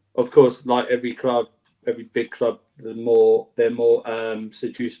 Of course, like every big club, they're more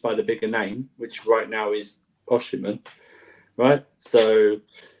seduced by the bigger name, which right now is Osimhen, right? So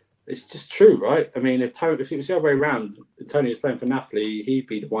it's just true, right? I mean, if it was the other way around, if Toney was playing for Napoli, he'd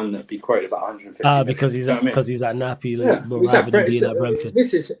be the one that'd be quoted about 150. Because he's at Napoli, rather than being at Brentford.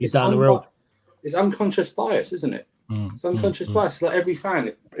 He's down the road. It's unconscious bias, isn't it? It's unconscious bias. Like every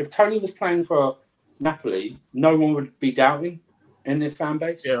fan, if Toney was playing for Napoli, no one would be doubting in this fan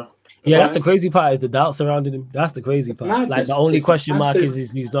base. Yeah, that's the crazy part, is the doubt surrounding him. That's the crazy part. Madness. Like the only question mark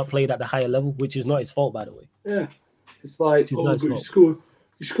is he's not played at the higher level, which is not his fault, by the way. Yeah, it's like you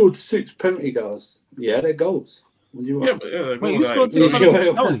scored 6 penalty goals. Yeah, they're goals. Wait, you scored 6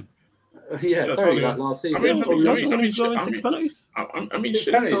 penalties? Tony? Yeah, Tony, like last season. Scoring 6 penalties? I mean,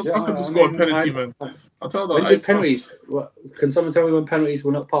 shit. I could just score a penalty, man. I'll tell when did penalties? Can someone tell me when penalties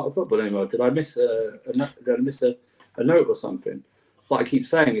were not part of football anymore? Did I miss a note or something? Like I keep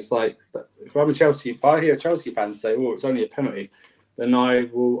saying, it's like if I hear a Chelsea fan say, "Oh, it's only a penalty," then I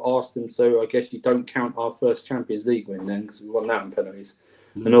will ask them. So I guess you don't count our first Champions League win then, because we won that in penalties,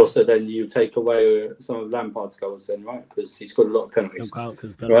 and also then you take away some of Lampard's goals then, right? Because he scored a lot of penalties. Don't count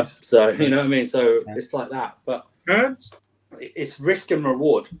because penalties. Right? So you know what I mean. So it's like that, but it's risk and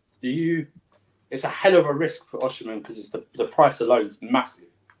reward. It's a hell of a risk for Osimhen because it's the price alone is massive.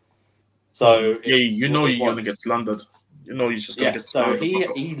 So you're gonna get slandered. You know, he's just going to get started.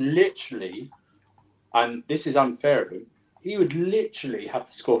 So he literally, and this is unfair of him, he would literally have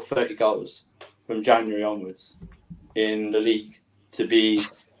to score 30 goals from January onwards in the league to be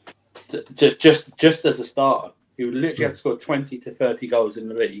just as a starter. He would literally have to score 20 to 30 goals in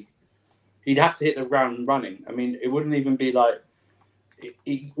the league. He'd have to hit the ground running. I mean, it wouldn't even be like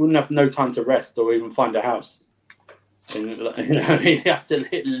he wouldn't have no time to rest or even find a house. And he'd have to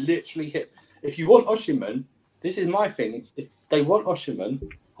literally hit. If you want Osimhen, this is my thing. If they want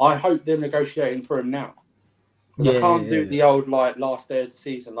Osimhen, I hope they're negotiating for him now. I can't do the old like last day of the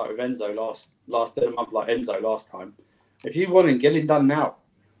season like with Enzo last day of the month like Enzo last time. If you want him, get him done now.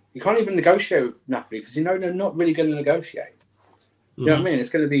 You can't even negotiate with Napoli because they're not really going to negotiate. You know what I mean? It's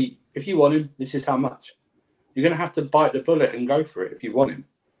going to be, if you want him, this is how much. You're going to have to bite the bullet and go for it if you want him.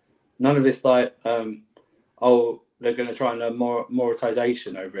 None of this like, they're going to try and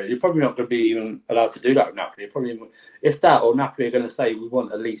moratization over it. You're probably not going to be even allowed to do that with Napoli. If that or Napoli are going to say we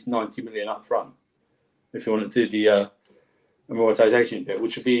want at least 90 million up front, if you want to do the amortization bit,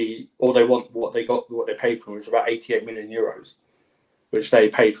 which would be all they want, what they paid for him was about 88 million euros, which they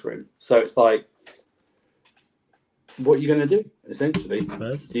paid for him. So it's like, what are you going to do essentially?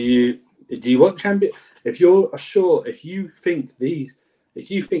 Do you want champion? If you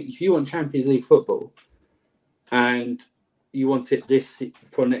want Champions League football and you want it this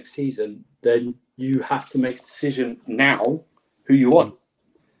for next season, then you have to make a decision now who you want.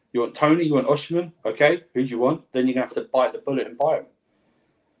 You want Tony, you want Osimhen, okay? Who do you want? Then you're going to have to bite the bullet and buy him.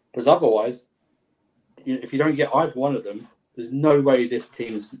 Because otherwise, if you don't get either one of them, there's no way this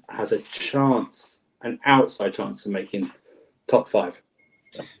team has a chance, an outside chance of making top 5.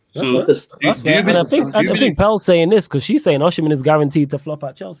 So I think Pel's saying this because she's saying Osimhen is guaranteed to flop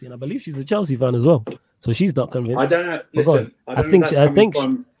at Chelsea, and I believe she's a Chelsea fan as well. So she's not convinced. I don't know. Listen, I think she's a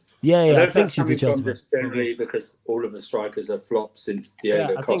Chelsea fan. Generally, because all of the strikers have flopped since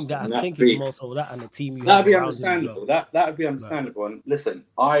Diego Costa. I think it's more so that and the team. That'd be understandable. That would be understandable. And listen,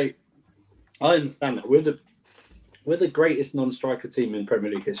 I understand that we're the greatest non-striker team in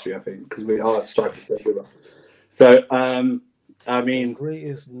Premier League history. I think because we are strikers everywhere. So I mean,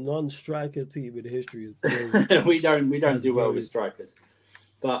 greatest non-striker team in history. we don't do well with strikers.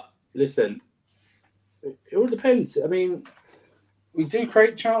 But listen, it all depends. I mean, we do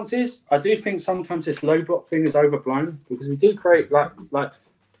create chances. I do think sometimes this low block thing is overblown because we do create like I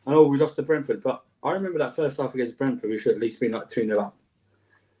know we lost to Brentford, but I remember that first half against Brentford, we should at least been like 2-0 up.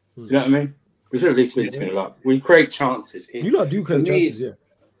 Do you know what I mean? We should at least been 2-0 up. We create chances. You lot do create chances,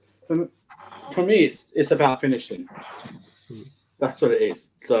 yeah. For me, it's about finishing. That's what it is.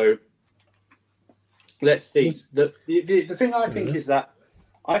 So let's see. The thing I think is that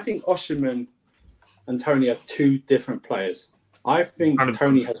I think Osimhen and Tony are two different players. I think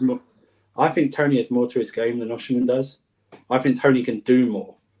Tony has more. I think Tony has more to his game than Osimhen does. I think Tony can do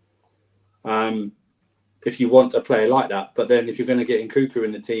more. If you want a player like that, but then if you're going to get Nkunku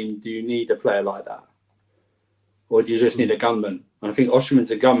in the team, do you need a player like that, or do you just need a gunman? And I think Osimhen's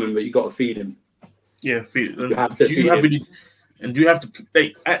a gunman, but you got to feed him. Yeah, feed. You have to feed him. And you have to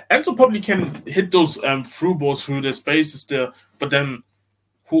play. Enzo probably can hit those through balls through the spaces there, but then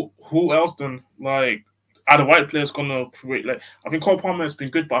who else then? Like, are the white players gonna create? Like, I think Cole Palmer has been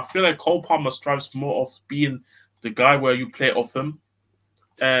good, but I feel like Cole Palmer strives more of being the guy where you play off him.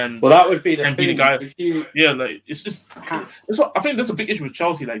 And that would be the thing. Be the guy. Like it's just. I think that's a big issue with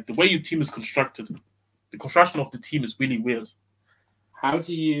Chelsea. Like the way your team is constructed, the construction of the team is really weird. How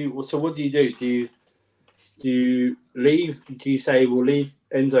do you? So what do you do? Do you leave? Do you say we'll leave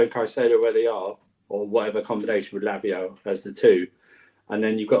Enzo and Caicedo where they are, or whatever combination with Lavio as the two, and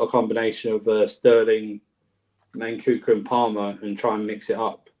then you've got a combination of Sterling, Nkunku, and Palmer, and try and mix it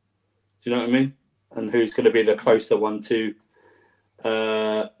up? Do you know what I mean? And who's going to be the closer one to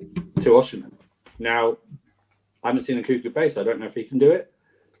Osimhen? Now, I haven't seen Nkunku base. I don't know if he can do it.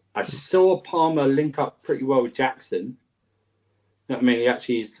 I saw Palmer link up pretty well with Jackson. I mean, I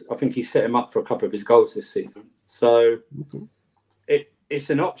think he set him up for a couple of his goals this season. So it's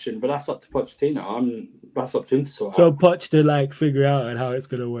an option, but that's up to Pochettino. That's up to him to sort out. So Poch to figure out how it's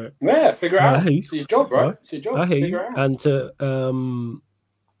gonna work. Yeah, figure it out. It's your job, right? It's your job. I hear you. And to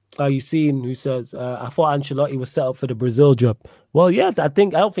are you seeing who says I thought Ancelotti was set up for the Brazil job? Well, yeah, I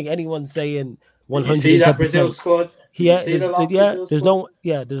don't think anyone's saying 100%. You see that Brazil squad? There's no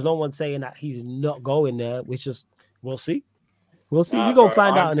one saying that he's not going there. Which is we'll see. We're going to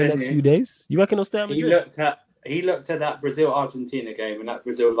find out in the next few days. You reckon he'll stay at Madrid? He looked at that Brazil-Argentina game and that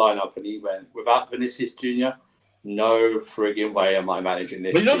Brazil lineup and he went, without Vinicius Jr., no frigging way am I managing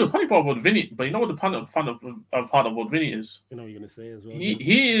this. But you know the funny part about Vinny, but you know what the part of what Vinny is? You know what you're going to say as well.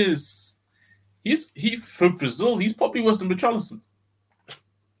 He for Brazil, he's probably worse than Richarlison.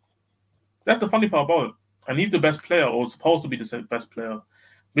 That's the funny part about it. And he's the best player, or supposed to be the best player.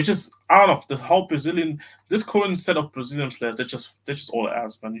 Which is, I don't know, the whole this current set of Brazilian players, they're just all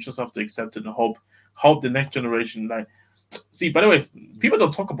ass, man. You just have to accept it and hope help the next generation. Like, see, by the way, people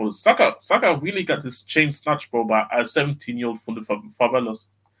don't talk about it. Saka really got this chain snatched, bro, by a 17-year-old from the favelas.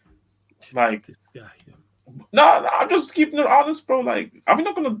 Like, this guy. no, I'm just keeping it honest, bro. Like, I'm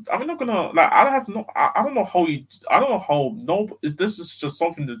not gonna. Like, I don't know how he. I don't know how. No, this is just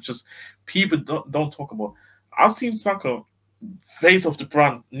something that just people don't talk about. I've seen Saka face of the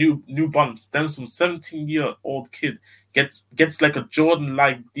brand, new Balance. Then some 17-year-old kid gets like a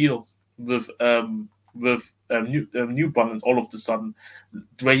Jordan-like deal with New Balance all of a sudden,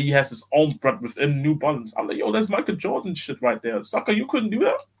 where he has his own brand within New Balance. I'm like, yo, that's Michael Jordan shit right there. Saka, you couldn't do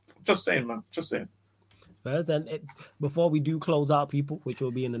that. Just saying, man. Just saying. First, and before we do close out, people, which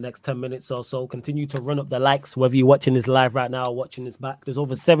will be in the next 10 minutes or so, continue to run up the likes, whether you're watching this live right now or watching this back. There's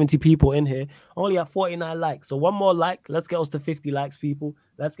over 70 people in here, only at 49 likes. So one more like, let's get us to 50 likes, people.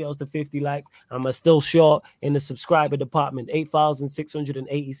 Let's get us to 50 likes. I'm still short in the subscriber department,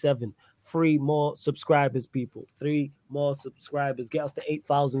 8,687. 3 more subscribers, people. 3 more subscribers. Get us to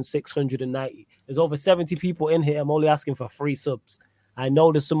 8,690. There's over 70 people in here. I'm only asking for 3 subs. I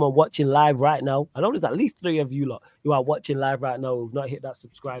know there's someone watching live right now. I know there's at least 3 of you lot who are watching live right now who've not hit that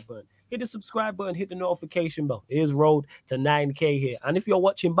subscribe button. Hit the subscribe button, hit the notification bell. Here's road to 9K here. And if you're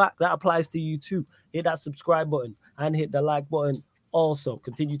watching back, that applies to you too. Hit that subscribe button and hit the like button. Also,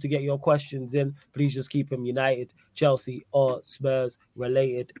 continue to get your questions in. Please just keep them United, Chelsea, or Spurs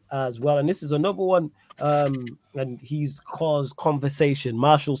related as well. And this is another one, and he's caused conversation.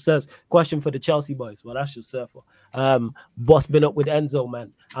 Marshall says, question for the Chelsea boys. Well, that's just Surfer. What's been up with Enzo,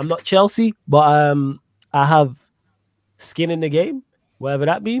 man? I'm not Chelsea, but I have skin in the game, whatever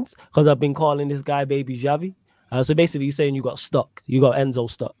that means, because I've been calling this guy Baby Xavi. So basically, you're saying you got stuck. You got Enzo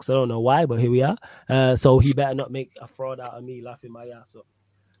stuck. So I don't know why, but here we are. So he better not make a fraud out of me laughing my ass off.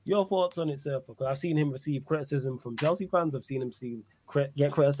 Your thoughts on it, Surfer? Because I've seen him receive criticism from Chelsea fans. I've seen him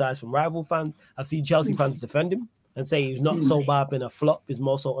get criticized from rival fans. I've seen Chelsea fans defend him and say he's not so bad, been a flop, is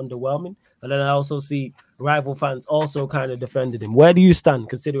more so underwhelming. And then I also see rival fans also kind of defended him. Where do you stand,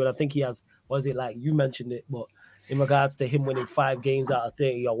 considering I think he has, was it like you mentioned it, but in regards to him winning 5 games out of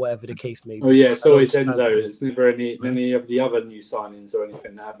 30 or whatever the case may be. Oh yeah, it's always Enzo. It's never any of the other new signings or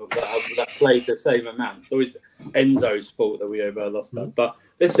anything that played the same amount. It's always Enzo's fault that we lost that. But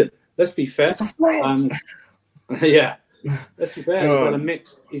listen, let's be fair. Yeah, let's be fair.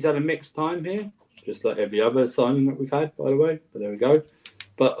 He's had a mixed time here, just like every other signing that we've had, by the way. But there we go.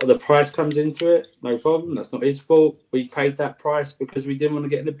 But the price comes into it, no problem. That's not his fault. We paid that price because we didn't want to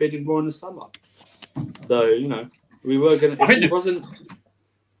get in the bidding war in the summer. So, you know, we were going to... If we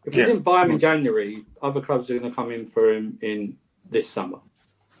didn't buy him in January, other clubs are going to come in for him in this summer.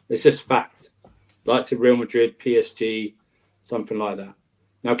 It's just fact. Like to Real Madrid, PSG, something like that.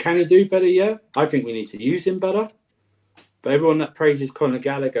 Now, can he do better? Yeah. I think we need to use him better. But everyone that praises Conor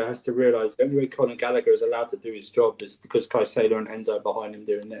Gallagher has to realise the only way Conor Gallagher is allowed to do his job is because Caicedo and Enzo behind him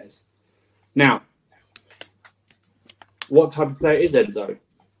doing theirs. Now, what type of player is Enzo?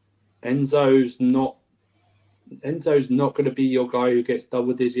 Enzo's not going to be your guy who gets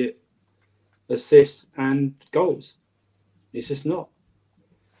double-digit assists and goals. It's just not.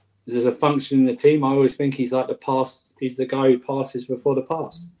 There's a function in the team. I always think he's like the pass. He's the guy who passes before the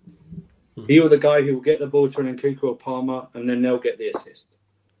pass. He or the guy who will get the ball to an Nkunku or Palmer, and then they'll get the assist.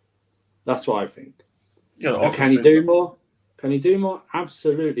 That's what I think. Yeah. Can he do more? Can he do more?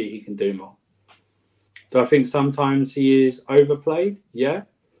 Absolutely, he can do more. Do I think sometimes he is overplayed? Yeah.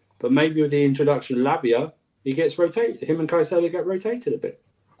 But maybe with the introduction of Lavia, he gets rotated. Him and Caicedo get rotated a bit.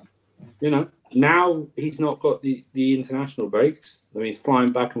 You know, now he's not got the international breaks. I mean,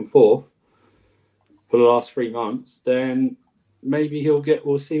 flying back and forth for the last 3 months. Then maybe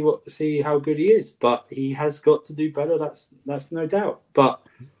we'll see how good he is. But he has got to do better. That's no doubt. But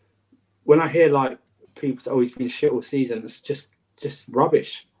when I hear like people say, "Oh, he's been shit all season," it's just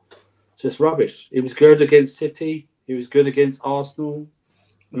rubbish. Just rubbish. He was good against City. He was good against Arsenal.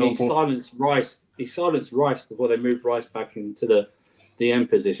 I mean, he silenced Rice. He silenced Rice before they moved Rice back into the end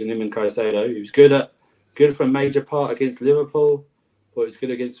position. Him and Caicedo. He was good for a major part against Liverpool. But he was good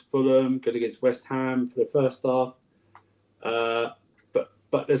against Fulham. Good against West Ham for the first half. But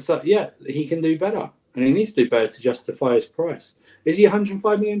there's he can do better, and he needs to do better to justify his price. Is he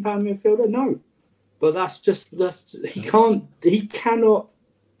 £105 million midfielder? No, but he cannot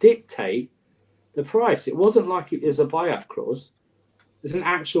dictate the price. It wasn't like it was a buyout clause. It's an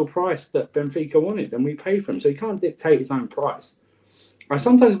actual price that Benfica wanted, and we paid for him. So he can't dictate his own price. I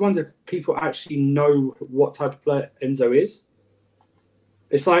sometimes wonder if people actually know what type of player Enzo is.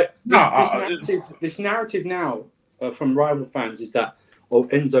 It's like this narrative now from rival fans is that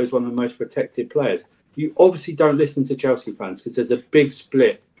Enzo's one of the most protected players. You obviously don't listen to Chelsea fans because there's a big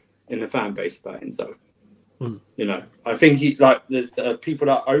split in the fan base about Enzo. Mm. You know, I think there's people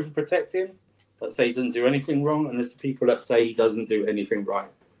that overprotect him, that say he doesn't do anything wrong, and there's the people that say he doesn't do anything right.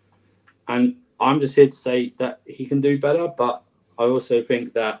 And I'm just here to say that he can do better, but I also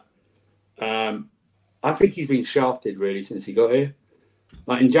think that I think he's been shafted really since he got here.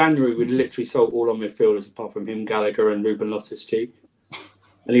 Like in January, we literally sold all our midfielders apart from him, Gallagher, and Ruben Loftus-Cheek,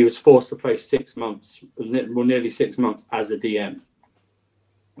 and he was forced to play 6 months, nearly 6 months as a DM.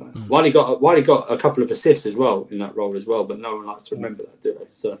 While he got a couple of assists as well in that role as well, but no one likes to remember that, do they?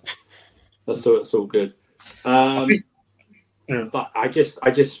 So that's all good. But I just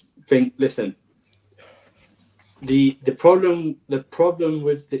think, listen, the problem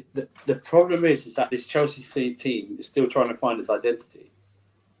with the problem is that this Chelsea team is still trying to find its identity,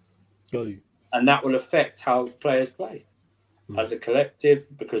 and that will affect how players play as a collective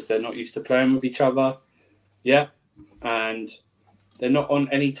because they're not used to playing with each other. Yeah, and they're not on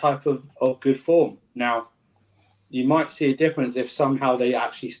any type of good form. Now, you might see a difference if somehow they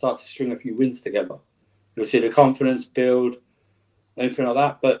actually start to string a few wins together. You'll see the confidence build, anything like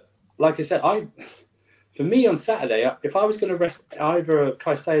that. But like I said, for me on Saturday, if I was going to rest either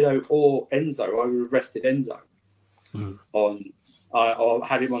Caicedo or Enzo, I would have rested Enzo or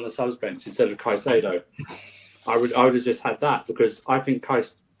had him on the subs bench instead of Caicedo. I would have just had that because I think Ugo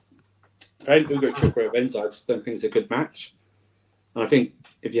Chukwu of Enzo, I just don't think it's a good match. And I think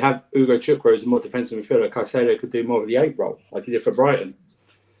if you have Ugo Chukwu as a more defensive midfielder, Caicedo could do more of the 8 role, like he did for Brighton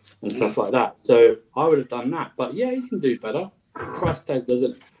and stuff like that. So I would have done that. But yeah, he can do better. Price tag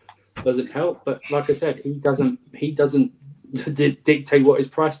doesn't help. But like I said, he doesn't dictate what his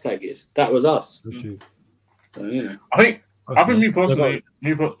price tag is. That was us. So, you know. I think me personally,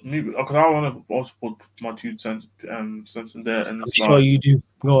 because I want to also put my 2 cents in there. And that's what you do.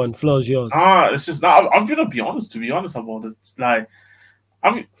 Go on, floor's yours. It's just I'm gonna be honest. To be honest about it, it's like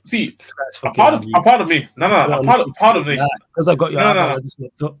see, a part of me. Part of me. Because I got your I just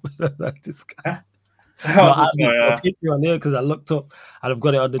looked up like this guy. I picked you on there because I looked up and I've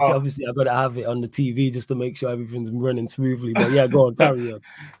got it on the obviously I've got to have it on the TV just to make sure everything's running smoothly. But yeah, go on, carry on.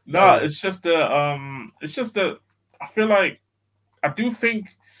 It's just that I feel like I do think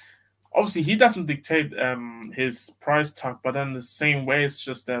obviously he doesn't dictate his price tag, but then the same way it's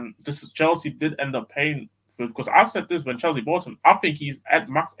just Chelsea did end up paying for it because I said this when Chelsea bought him. I think he's at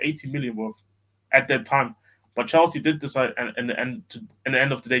max 80 million worth at that time. But Chelsea did decide, in the end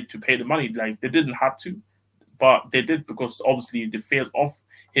of the day, to pay the money. Like they didn't have to, but they did because obviously the fears of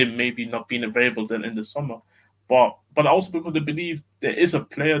him maybe not being available then in the summer. But also because they believe there is a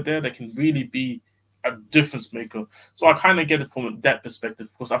player there that can really be a difference maker. So I kind of get it from that perspective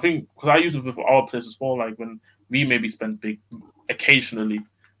because I use it with our players as well. Like when we maybe spend big occasionally,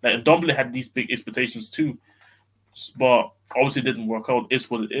 like Ndombele had these big expectations too, but obviously it didn't work out. It's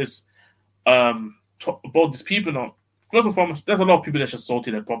what it is. About these people now, first and foremost, there's a lot of people that's just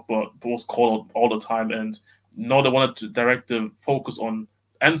salty that Pogba was called out all the time, and now they wanted to direct the focus on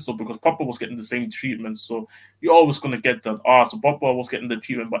Enzo because Pogba was getting the same treatment. So you're always going to get that. So Pogba was getting the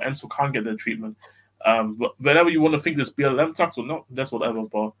treatment, but Enzo can't get the treatment. Whenever you want to think this BLM tax or not, that's whatever.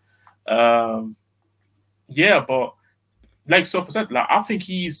 But but like Sofa said, like I think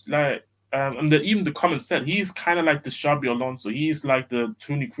he's like. And even the comment said he's kind of like the Xabi Alonso. He's like the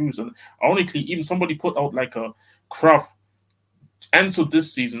Toni Kroos. And ironically, even somebody put out like a Kraft Enzo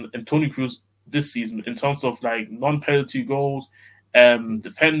this season and Toni Kroos this season in terms of like non-penalty goals,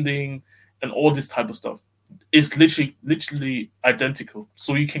 defending, and all this type of stuff. It's literally identical.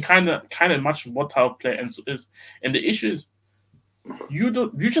 So you can kind of imagine what type of player Enzo is. And the issue is you're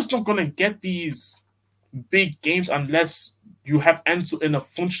just not gonna get these big games unless you have Enzo in a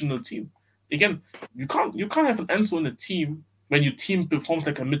functional team. Again, you can't have an Enzo in a team when your team performs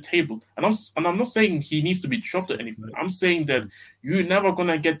like a mid-table. And I'm not saying he needs to be dropped or anything. I'm saying that you're never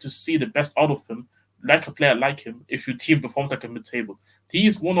gonna get to see the best out of him, like a player like him, if your team performs like a mid-table. He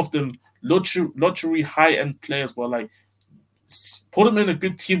is one of them luxury high-end players where like put him in a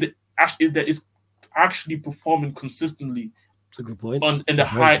good team that is actually performing consistently. That's a good point. In the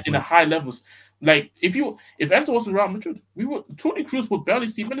high levels. Like if Enzo was in Real Madrid, Toni Kroos would barely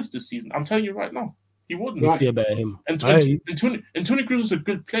see minutes this season. I'm telling you right now, he wouldn't. Right. See about him. And Toni Kroos is a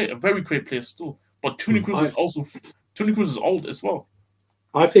good player, a very great player still. But Toni Kroos is old as well.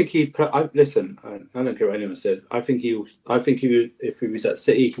 I think listen. I don't care what anyone says. I think if he was at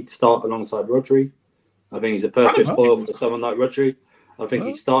City, he'd start alongside Rodri. I think he's a perfect foil for someone like Rodri. I think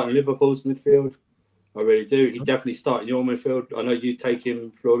he'd start in Liverpool's midfield. I really do. He'd definitely start in your midfield. I know you take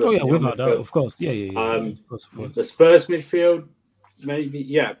him flawless. Oh yeah, without that, of course. Yeah. Of course. The Spurs midfield, maybe.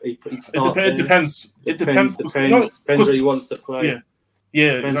 Yeah, he'd start. It depends. Depends what he wants to play.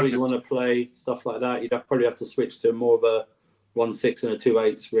 Yeah, Depends what you want to play, stuff like that. You'd probably have to switch to more of a 1-6 and a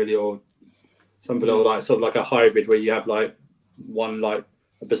 2-8, really, or something like sort of like a hybrid where you have like one like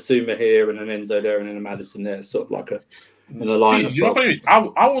a Basuma here and an Enzo there and then a Madison there, sort of like in a line. See, you know, funny,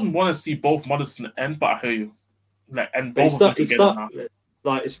 I wouldn't want to see both Madison end, but I hear you. Like, and both of them together now.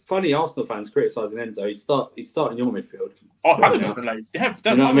 Like, it's funny Arsenal fans criticising Enzo. He'd start in your midfield. Oh, I don't know. Like, you know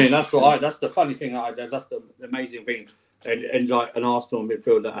what I mean? That's that's the funny thing. That's the amazing thing. And like an Arsenal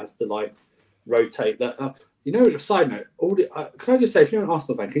midfield that has to like rotate. That you know. Side note, can I just say, if you're an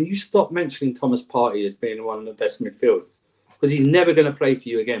Arsenal fan, can you stop mentioning Thomas Partey as being one of the best midfielders? Because he's never going to play for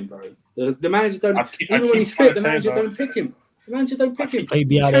you again, bro. The manager don't. Even when he's fit, the manager don't pick him. The manager don't pick him. He'd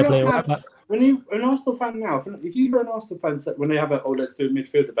be out there playing right back. When you an Arsenal fan now, if you hear an Arsenal fan say, when they have let's do a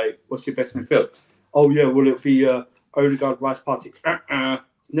midfield debate, what's your best midfield? Oh yeah, will it be Odegaard, Rice, Partey?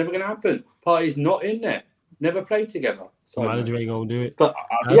 It's never going to happen. Partey's not in there. Never played together. So manager ain't gonna do it. But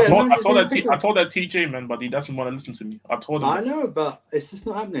I told that TJ man, but he doesn't want to listen to me. I told him. I know, but it's just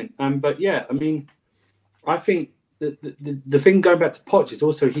not happening. But yeah, I mean, I think the thing going back to Poch is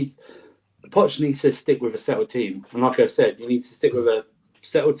also Poch needs to stick with a settled team, and like I said, you need to stick with a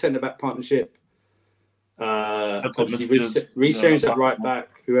settled centre-back partnership. Obviously, Reece at right back,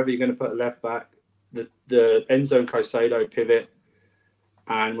 whoever you're going to put at left back, the Enzo and Caicedo pivot,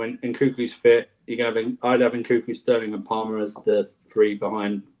 and when Nkunku's fit, you're going to have I'd have Nkunku, Sterling, and Palmer as the three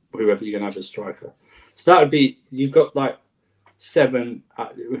behind whoever you're going to have as striker. So that would be you've got like 7.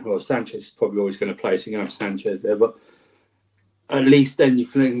 Well, Sanchez is probably always going to play, so you're going to have Sanchez there, but at least then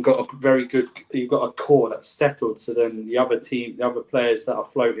you've got a very good. You've got a core that's settled. So then the other players that are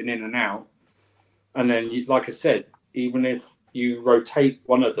floating in and out, and then like I said, even if you rotate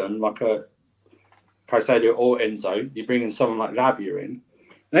one of them, like a Caicedo or Enzo, you bring in someone like Lavia in.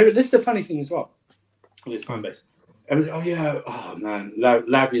 And this is the funny thing as well. This fan base, Lavia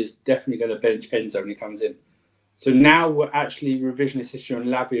is definitely going to bench Enzo when he comes in. So now we're actually revisionist history on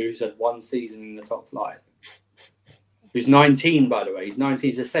Lavia, who's had one season in the top flight. Who's 19, by the way. He's 19.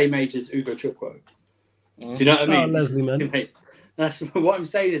 He's the same age as Ugo Chukwu. Do you know what I mean? Leslie, man. That's what I'm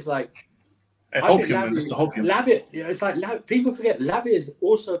saying. Is like, Lavia, it's like people forget Lavia is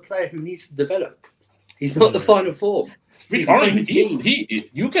also a player who needs to develop. He's not the final form. You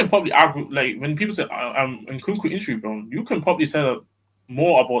can probably argue, like when people say Nkunku injury prone, you can probably say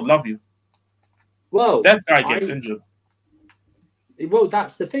more about Lavia. Well, that guy gets injured. Well,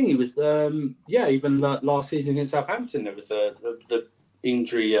 that's the thing. He was, even last season against Southampton, there was the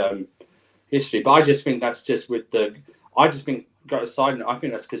injury history. But I just think that's just got a side note, I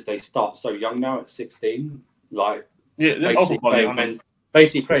think that's because they start so young now at 16. Like, basically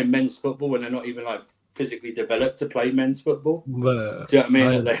playing men's football when they're not even like physically developed to play men's football. Do you know what I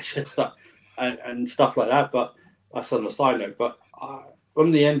mean? They're just like, and stuff like that. But that's on the side note. But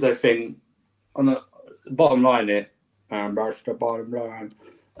on the Enzo thing, on the bottom line here, that's the bottom line.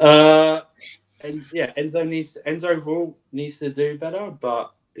 Enzo overall needs to do better,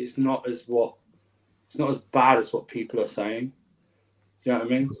 but it's not as bad as what people are saying. Do you know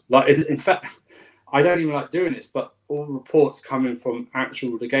what I mean? Like, in fact, I don't even like doing this, but all reports coming from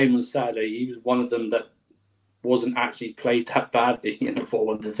the game on Saturday, he was one of them that wasn't actually played that badly in a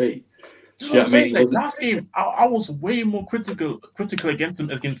 4-1 defeat. Last game, I was way more critical against him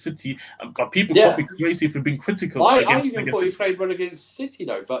against City, but people called me crazy for being critical. I even thought he played well against City,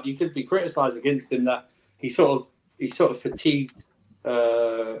 though. But you could be criticised against him that he sort of fatigued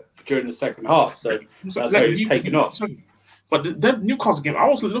during the second half, so that's why he's taken off. But that Newcastle game, I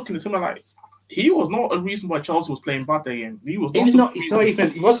was looking at him and like he was not a reason why Chelsea was playing bad that game. He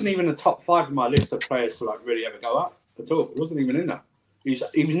wasn't even the top 5 of my list of players to like really ever go up at all. He wasn't even in that. He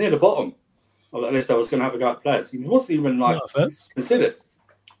was near the bottom of that list. I was going to have a go at players. He wasn't even considered.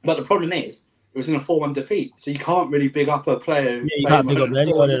 But the problem is, it was in a 4-1 defeat, so you can't really big up a player. Yeah, you can't big up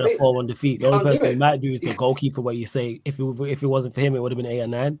anyone in a 4-1 defeat. The only person you might do is the goalkeeper, where you say if it wasn't for him, it would have been 8 or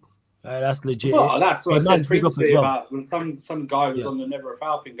 9. That's legit. Well, that's what I said previously about when some guy was on the Never a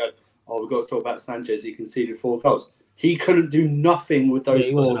Foul thing going, we've got to talk about Sanchez. He conceded 4 goals. He couldn't do nothing with those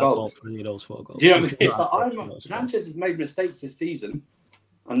 4 goals. Do you know what I mean? It's like, Sanchez has made mistakes this season,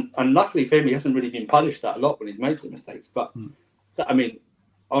 and luckily for him, he hasn't really been punished that a lot when he's made the mistakes. But so, I mean,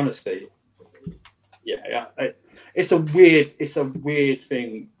 honestly, it's a weird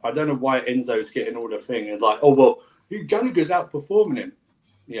thing. I don't know why Enzo's getting all the thing. It's like, Gallagher's outperforming him.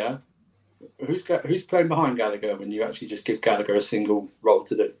 Yeah, who's playing behind Gallagher when you actually just give Gallagher a single role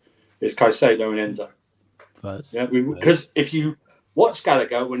to do? It's Caicedo and Enzo. Because if you watch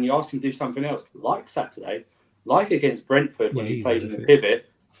Gallagher when you ask him to do something else, like Saturday, like against Brentford when he played in the pivot,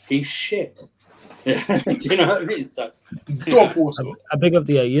 he's shit. Yeah. Do you know what I mean? So, Dog water. A big up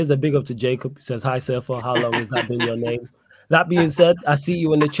to he is a big up to Jacob. He says, "Hi, Surfer. How long has that been your name?" That being said, I see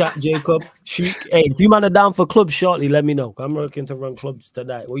you in the chat, Jacob. Sheik. Hey, if you man are down for clubs shortly, let me know. I'm working to run clubs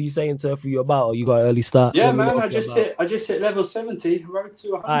tonight. What are you saying, Surfer? You about? Or you got an early start? yeah, man. I just hit level 70, road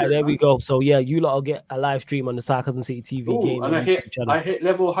to 100. All right, there we go. So yeah, you lot will get a live stream on the Sarcasm City TV game and YouTube channel. I hit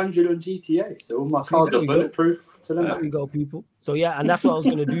level 100 on GTA, so all my cars are bulletproof to the max. There we go, people. So yeah, and that's what I was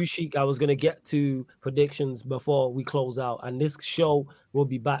gonna do, Sheik. I was gonna get to predictions before we close out, and this show will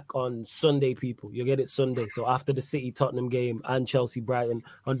be back on Sunday, people. You'll get it Sunday. So after the City Tottenham game and Chelsea Brighton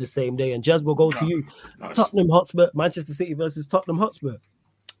on the same day. And Jez will go to you. Nice. Tottenham Hotspur, Manchester City versus Tottenham Hotspur.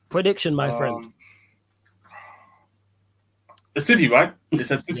 Prediction, my friend. The City, right?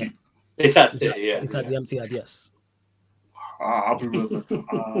 It's at City. Yes. It's at City, yeah. It's at the MTI, yes. I'll be real.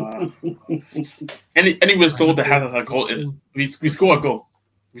 Any result that has a goal in, we score a goal.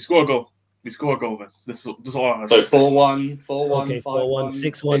 We score a goal, man. This is all I have. So 4-1, 4-1, okay, 5-1,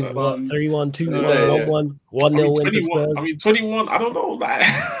 6-1, 3-1, 2-1, 1-1, 1-0 win to Spurs. I mean, 21. I don't know. Like,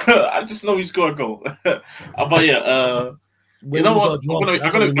 I just know we score a goal. But yeah, you know what?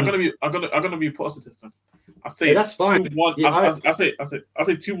 I'm gonna be positive, man. I say that's fine. 2-1. Yeah, I say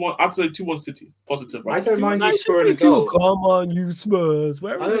 2-1. I'd say 2-1 City. Positive. Right? I don't mind you scoring a goal. Come on, you Spurs.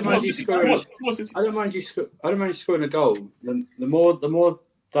 Where is it? I don't mind you scoring a goal. The more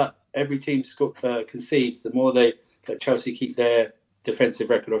that every team concedes, the more that Chelsea keep their defensive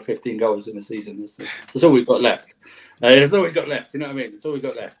record of 15 goals in the season. That's all we've got left. That's all we've got left. You know what I mean? That's all we've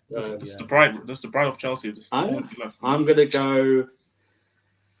got left. That's the pride. That's the pride of Chelsea. I'm gonna go.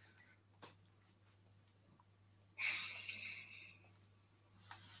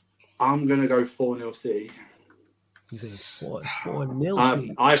 I'm going to go 4-0 City. You say 4-0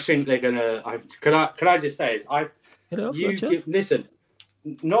 City? I think they're going to... Can I just say it? Listen,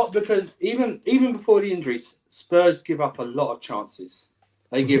 not because... Even before the injuries, Spurs give up a lot of chances.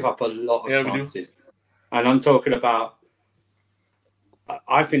 They give up a lot of chances. And I'm talking about...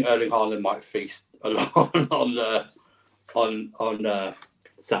 I think Erling Haaland might feast a lot on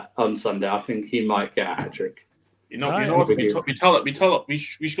Sunday. I think he might get a hat-trick. You know what? We're going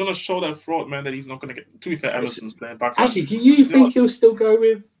to show that fraud, man, that he's not going to get. To be fair, Emerson's playing back. Actually, do you think he'll still go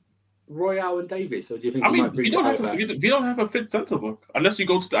with Royale and Davis, or do you think? We don't have a fit centre back unless you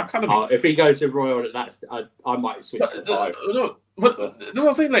go to the academy. If he goes with Royale, I might switch to 5. But that's what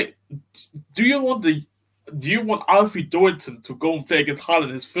I'm saying. Like, do you want Alfie Dorrington to go and play against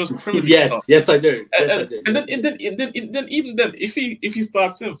Haaland his first Premier League start? Yes, I do. And then even then, if he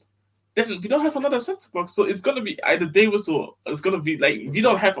starts him. Then we don't have another centre back, so it's gonna be either Davis or it's gonna be like we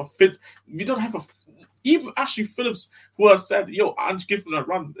don't have a fit. We don't have even Ashley Phillips, who has said, "Yo, Ange, give him a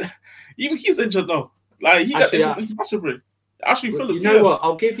run." Even he's injured now. Like he got international break. Ashley Phillips. You know what?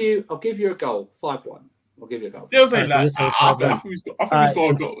 I'll give you a goal. 5-1. I'll give you a goal. You know what I'm saying? I think we score a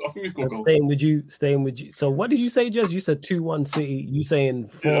goal. Staying with you. So what did you say, Jess? You said 2-1 City. You saying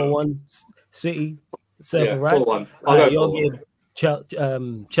 4-1 City? Yeah, right? 4-1. I'll go 4-1.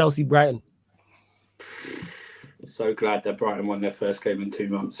 Chelsea Brighton. So glad that Brighton won their first game in 2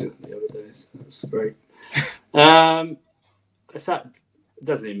 months the other days. That's great. It's that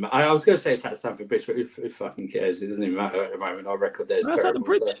doesn't even matter. I was going to say it's at Stamford Bridge, but who fucking cares? It doesn't even matter at the moment. Our record there's terrible. At the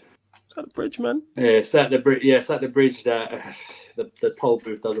bridge. So. It's at the bridge, man. Yeah, it's at the bridge. Yeah, it's at the bridge that the poll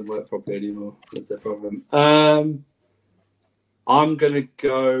booth doesn't work properly anymore. That's the problem. I'm going to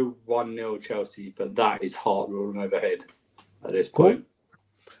go 1-0 Chelsea, but that is hard rolling overhead. At this point,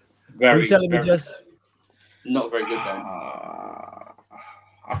 very just not very good game.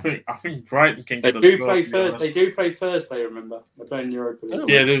 I think Brighton can get. They do play Thursday. They do play Thursday. Remember, they're playing Europa League.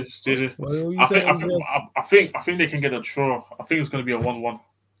 Yeah, they do. I think they can get a draw. I think it's going to be a 1-1.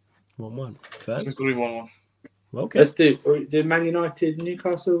 1-1. First. It's going to be 1-1. Okay. Let's do Man United,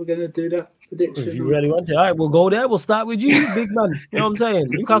 Newcastle. We're going to do that prediction. If you really want to, all right, we'll go there. We'll start with you, big man. You know what I'm saying?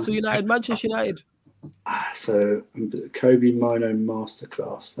 Newcastle United, Manchester United. So Kobe Mino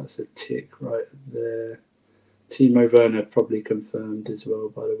masterclass. That's a tick right there. Timo Werner probably confirmed as well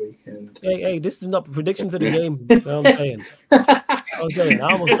by the weekend. Hey, this is not predictions of the game. You know what I'm saying?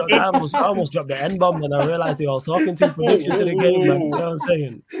 I almost dropped the N-bomb and I realized I was talking to predictions of the game, man. You know what I'm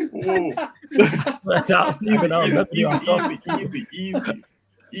saying?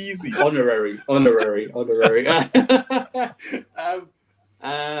 Easy. Honorary.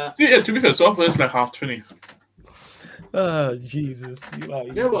 Yeah, to be fair, so far it's like half 20. Oh Jesus!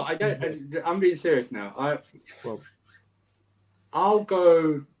 You know what? I'm being serious now. I'll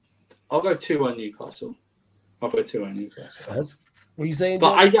go 2-1 Newcastle. I'll go 2-1 Newcastle. What are you saying?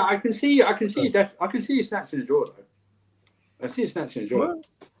 But I can see you. I can see you snatching a draw though. I see you snatching a draw.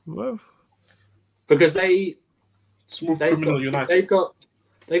 Well, because they criminal United.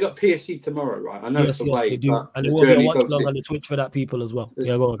 They got PSG tomorrow, right? I know it's away, they do. but And the there will be a journey's watch long obviously on the Twitch for that people as well.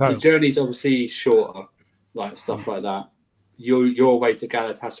 the journey's obviously shorter, like stuff like that. You're away to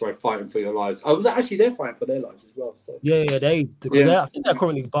Galatasaray fighting for your lives. Oh, actually, they're fighting for their lives as well. So. I think they're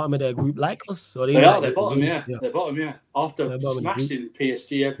currently bottom of their group, like us. So They're bottom, They're bottom, yeah. After smashing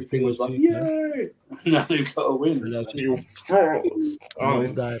PSG, everything was like, yay! Now they've got a win. What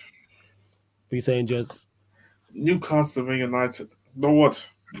are you saying, Jez? Newcastle and United. You know what?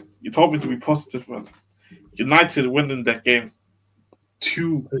 You told me to be positive, man. United winning that game.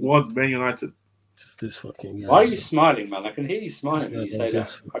 2-1, Man United. Just this fucking. Why are you smiling, man? I can hear you smiling when you say that.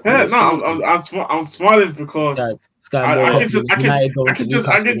 I'm smiling because I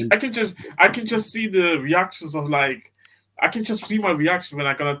can just see the reactions of like. I can just see my reaction when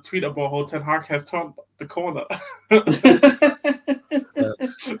I got a tweet about how Ten Hag has turned the corner.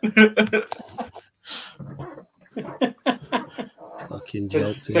 Fucking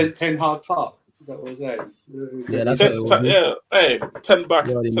joke. Ten Hag Park. Is that what was that? Yeah, that's what it was. Yeah, hey, 10 back.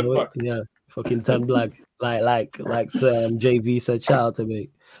 10 back. Yeah, fucking 10 black. Like JV said, shout out to me.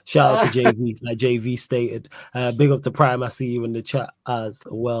 Shout out to JV, like JV stated. Big up to Prime. I see you in the chat as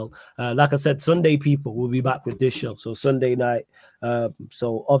well. Like I said, Sunday people will be back with this show. So Sunday night,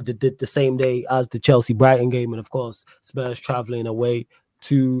 so of the same day as the Chelsea Brighton game, and of course Spurs traveling away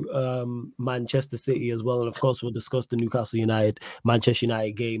to Manchester City as well. And of course, we'll discuss the Newcastle United Manchester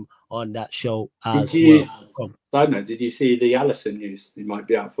United game on that show as well. Side note, did you see the Alisson news? He might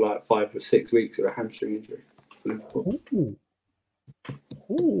be out for like 5 or 6 weeks with a hamstring injury.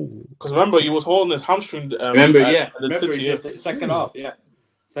 Because remember, he was holding his hamstring. The second half,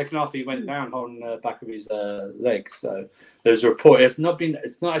 Second half, he went down on the back of his leg. So there's a report. It's not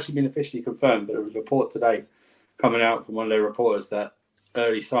actually been officially confirmed, but there was a report today coming out from one of their reporters that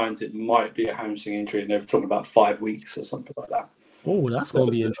early signs it might be a hamstring injury, and they were talking about 5 weeks or something like that. Oh, that's going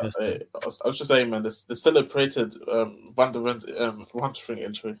to be interesting. I was just saying, man, the celebrated Van der Ven hamstring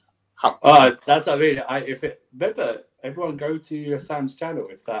injury. That's what I mean. Remember, everyone go to Sam's channel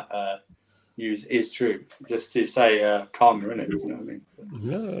if that news is true, just to say karma in it. You know what I mean?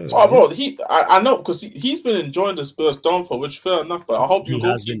 Yeah. Bro, I know because he's been enjoying the Spurs downfall, which fair enough. But I hope your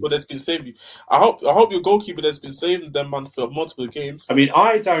goalkeeper that's been saving. I hope your goalkeeper that's been saving them, man, for multiple games. I mean,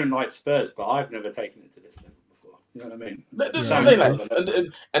 I don't like Spurs, but I've never taken it to this level before. You know what I mean? This is what I'm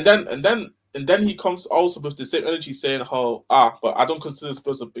saying, and then he comes also with the same energy saying how but I don't consider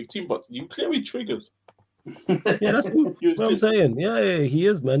Spurs a big team, but you clearly triggered. Yeah, that's what I'm saying. Yeah, he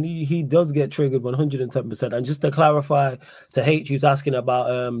is, man. He does get triggered 110%. And just to clarify to H, who's asking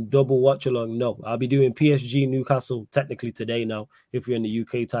about double watch along. No, I'll be doing PSG Newcastle technically today now, if you're in the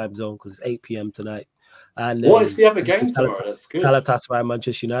UK time zone, because it's 8 p.m. tonight. And what is the other game tomorrow? That's good. Galatasaray,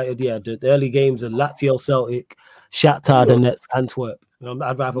 Manchester United. Yeah, the early games are Lazio, Celtic, Shakhtar Donetsk, Antwerp.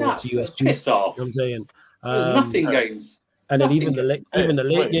 I'd rather watch USG. Piss off. You know what I'm saying? Nothing games. And then even the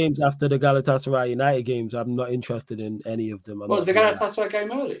late games after the Galatasaray United games, I'm not interested in any of them. Was the Galatasaray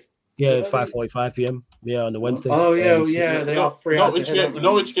game early? Yeah, it's 5:45 p.m. Yeah, on the Wednesday. Oh, yeah, they are 3 hours. Which game? You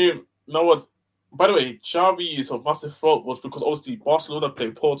know what? By the way, Xavi is a massive fraud was because obviously Barcelona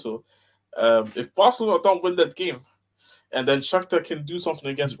played Porto. If Barcelona don't win that game, and then Shakhtar can do something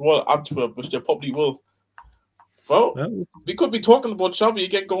against Royal Antwerp, which they probably will. Well, we could be talking about Xavi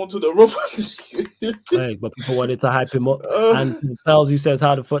again going to the Europa League. Hey, but people wanted to hype him up. And Fells, who says,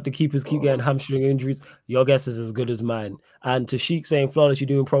 how the fuck the keepers keep getting hamstring injuries? Your guess is as good as mine. And to Sheik saying, Flawless, you're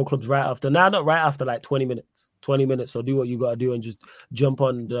doing pro clubs right after. Nah, not right after, like 20 minutes. 20 minutes. So do what you got to do and just jump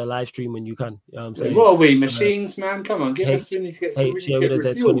on the live stream when you can. You know what I'm saying? What are we, machines, man? Come on, give us. We need to get some.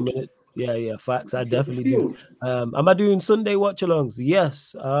 20 minutes. Yeah, facts. I definitely do. Am I doing Sunday watch-alongs?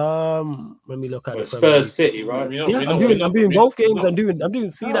 Yes. Let me look at the Spurs City, right? I'm doing both games. I'm doing.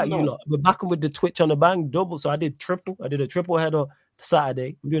 You lot. We're back with the Twitch on the bang double. So I did a triple header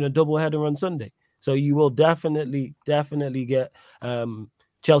Saturday. I'm doing a double header on Sunday. So you will definitely get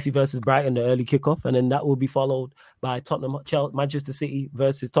Chelsea versus Brighton, the early kickoff, and then that will be followed by Manchester City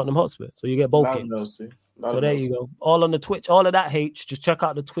versus Tottenham Hotspur. So you get both games. So there you go. All on the Twitch. All of that, H. Just check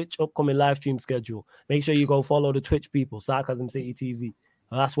out the Twitch upcoming live stream schedule. Make sure you go follow the Twitch people, Sarcasm City TV.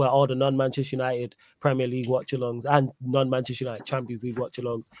 That's where all the non-Manchester United Premier League watch-alongs and non-Manchester United Champions League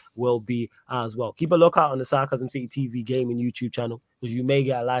watch-alongs will be as well. Keep a lookout on the Sarcasm City TV gaming YouTube channel because you may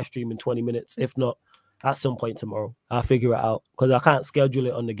get a live stream in 20 minutes. If not, at some point tomorrow. I'll figure it out because I can't schedule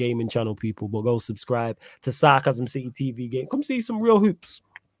it on the gaming channel, people. But go subscribe to Sarcasm City TV game. Come see some real hoops.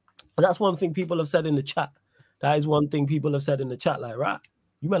 That's one thing people have said in the chat. That is one thing people have said in the chat. Like, right,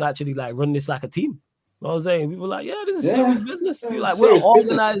 you might actually like run this like a team. You know what I'm saying? People like, yeah, this is serious business. We're like, serious we're an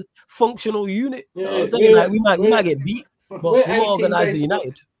organized, functional unit. You know what I'm saying? Like, we might get beat, but we're organized and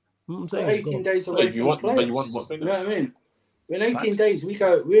united. You know what I'm saying? We're 18 days away from playoffs. You know what I mean? In 18 days,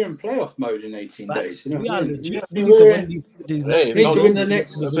 we're in playoff mode in 18 days. You know what I mean? We need to win these next. We need to win the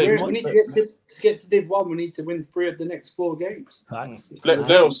next. We need to get to Div 1. We need to win 3 of the next 4 games.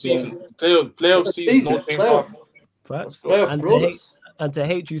 Playoff season. Playoff season. No things Facts. And to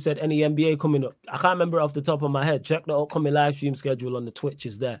hate you said any NBA coming up. I can't remember off the top of my head. Check the upcoming live stream schedule on the Twitch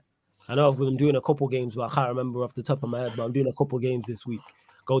is there. I know I'm doing a couple games, but I can't remember off the top of my head. But I'm doing a couple games this week.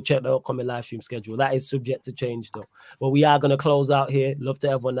 Go check the upcoming live stream schedule. That is subject to change though. But we are going to close out here. Love to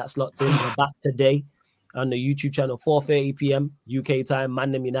everyone that's locked in. We're back today on the YouTube channel, 4:30 p.m. UK time,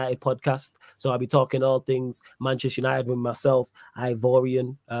 Man Them United podcast. So I'll be talking all things Manchester United with myself,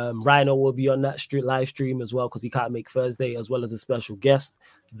 Ivorian. Rhino will be on that live stream as well because he can't make Thursday, as well as a special guest.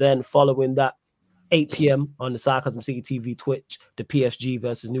 Then following that, 8 p.m. on the Sarcasm City TV Twitch, the PSG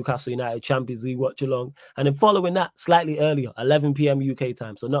versus Newcastle United Champions League watch along. And then following that, slightly earlier, 11 p.m. UK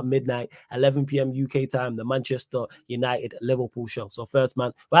time. So not midnight, 11 p.m. UK time, the Manchester United Liverpool show. So first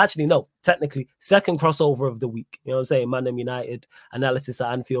man, well, actually, no, technically, second crossover of the week. You know what I'm saying? Man Them United Analysis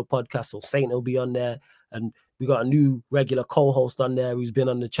at Anfield podcast. So Saint will be on there. And we got a new regular co-host on there who's been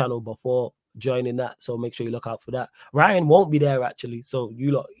on the channel before joining that. So make sure you look out for that. Ryan won't be there, actually. So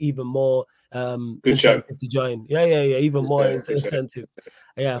you lot even more incentive to join. Yeah, even more incentive.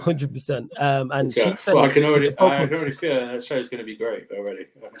 Yeah, 100%. And Sheik said, I can already feel that show's going to be great already.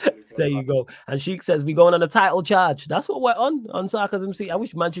 There you go. And Sheik says we're going on a title charge. That's what we're on Sarcasm City. I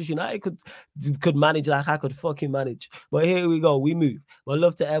wish Manchester United could manage like I could fucking manage. But here we go. We move. Well,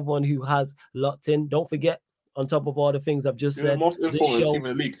 love to everyone who has locked in. Don't forget, on top of all the things I've just said, the most informative team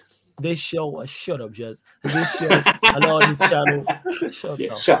in the league. This show, shut up, Jez. This show, I know this channel.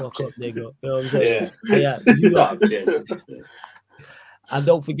 Shut up, nigga. You know what I'm saying? And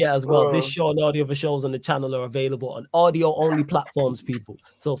don't forget as well, this show and all the other shows on the channel are available on audio-only platforms, people.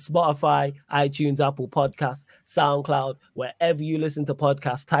 So Spotify, iTunes, Apple Podcasts, SoundCloud, wherever you listen to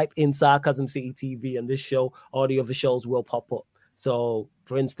podcasts, type in Sarcasm City TV and this show, all the other shows will pop up. So,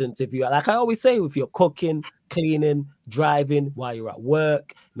 for instance, if you're, like I always say, if you're cooking, cleaning, driving, while you're at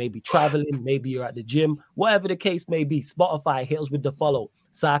work, maybe traveling, maybe you're at the gym, whatever the case may be, Spotify, hit us with the follow.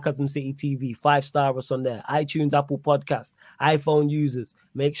 Sarcasm City TV, 5-star us on there. iTunes, Apple Podcast, iPhone users,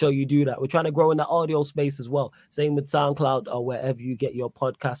 make sure you do that. We're trying to grow in the audio space as well. Same with SoundCloud or wherever you get your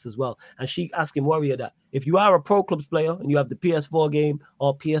podcasts as well. And Sheik asking Warrior that if you are a Pro Clubs player and you have the PS4 game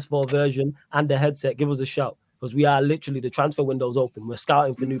or PS4 version and the headset, give us a shout. Because we are literally, the transfer window's open. We're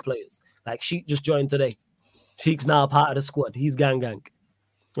scouting for new players. Like Sheik just joined today. Sheik's now part of the squad. He's gang. You know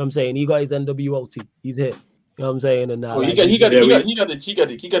what I'm saying? He got his NWOT. He's here. You know what I'm saying? And he got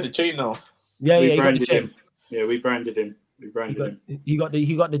the chain now. Yeah, he got the chain. Yeah, we branded him. He got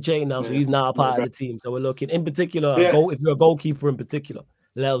the chain now, so he's now a part of the team. So we're looking in particular. If you're a goalkeeper in particular,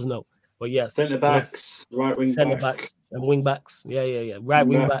 let us know. But yes, centre backs, right wing centre backs and wing backs. Yeah. Right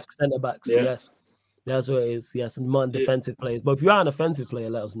wing backs, centre backs. Yeah. Yes. That's what it is. Yes, and more defensive players. But if you are an offensive player,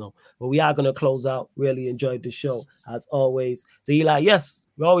 let us know. But we are going to close out. Really enjoyed the show, as always. So Eli, yes,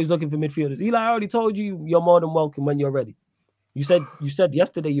 we're always looking for midfielders. Eli, I already told you you're more than welcome when you're ready. You said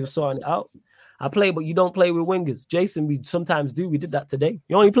yesterday you were sorting it out. I play, but you don't play with wingers. Jason, we sometimes do. We did that today.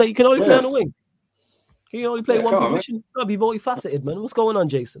 You can only play on the wing. You can only play one position. Gotta be multifaceted, man. What's going on,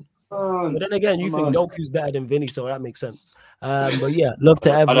 Jason? But then again, you think Doku's better than Vinny, so that makes sense. But yeah, love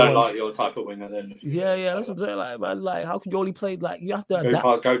to everyone. I don't like your type of winger then. Yeah, that's what I'm saying. Like, man, like, how could you only play like you have to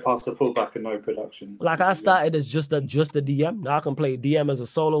adapt. Go past the fullback and no production. Like I started as just a DM. Now I can play DM as a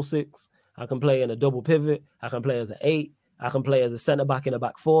solo 6. I can play in a double pivot. I can play as an 8. I can play as a centre back in a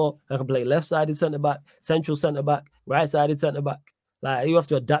back 4. I can play left-sided centre back, central centre back, right-sided centre back. Like you have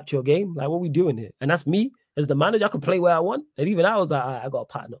to adapt your game. Like what are we doing here? And that's me as the manager. I can play where I want. And even I was like, I got a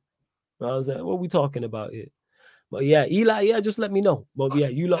partner. I was like, what are we talking about here? But yeah, Eli, just let me know. But yeah,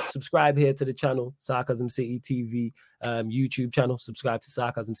 you lot subscribe here to the channel, Sarcasm City TV YouTube channel. Subscribe to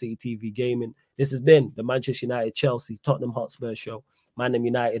Sarcasm City TV Gaming. This has been the Manchester United Chelsea Tottenham Hotspur show. Man Them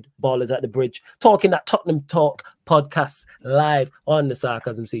United, Ballers at the Bridge, talking that Tottenham Talk podcast live on the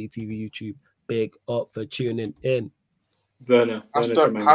Sarcasm City TV YouTube. Big up for tuning in. Werner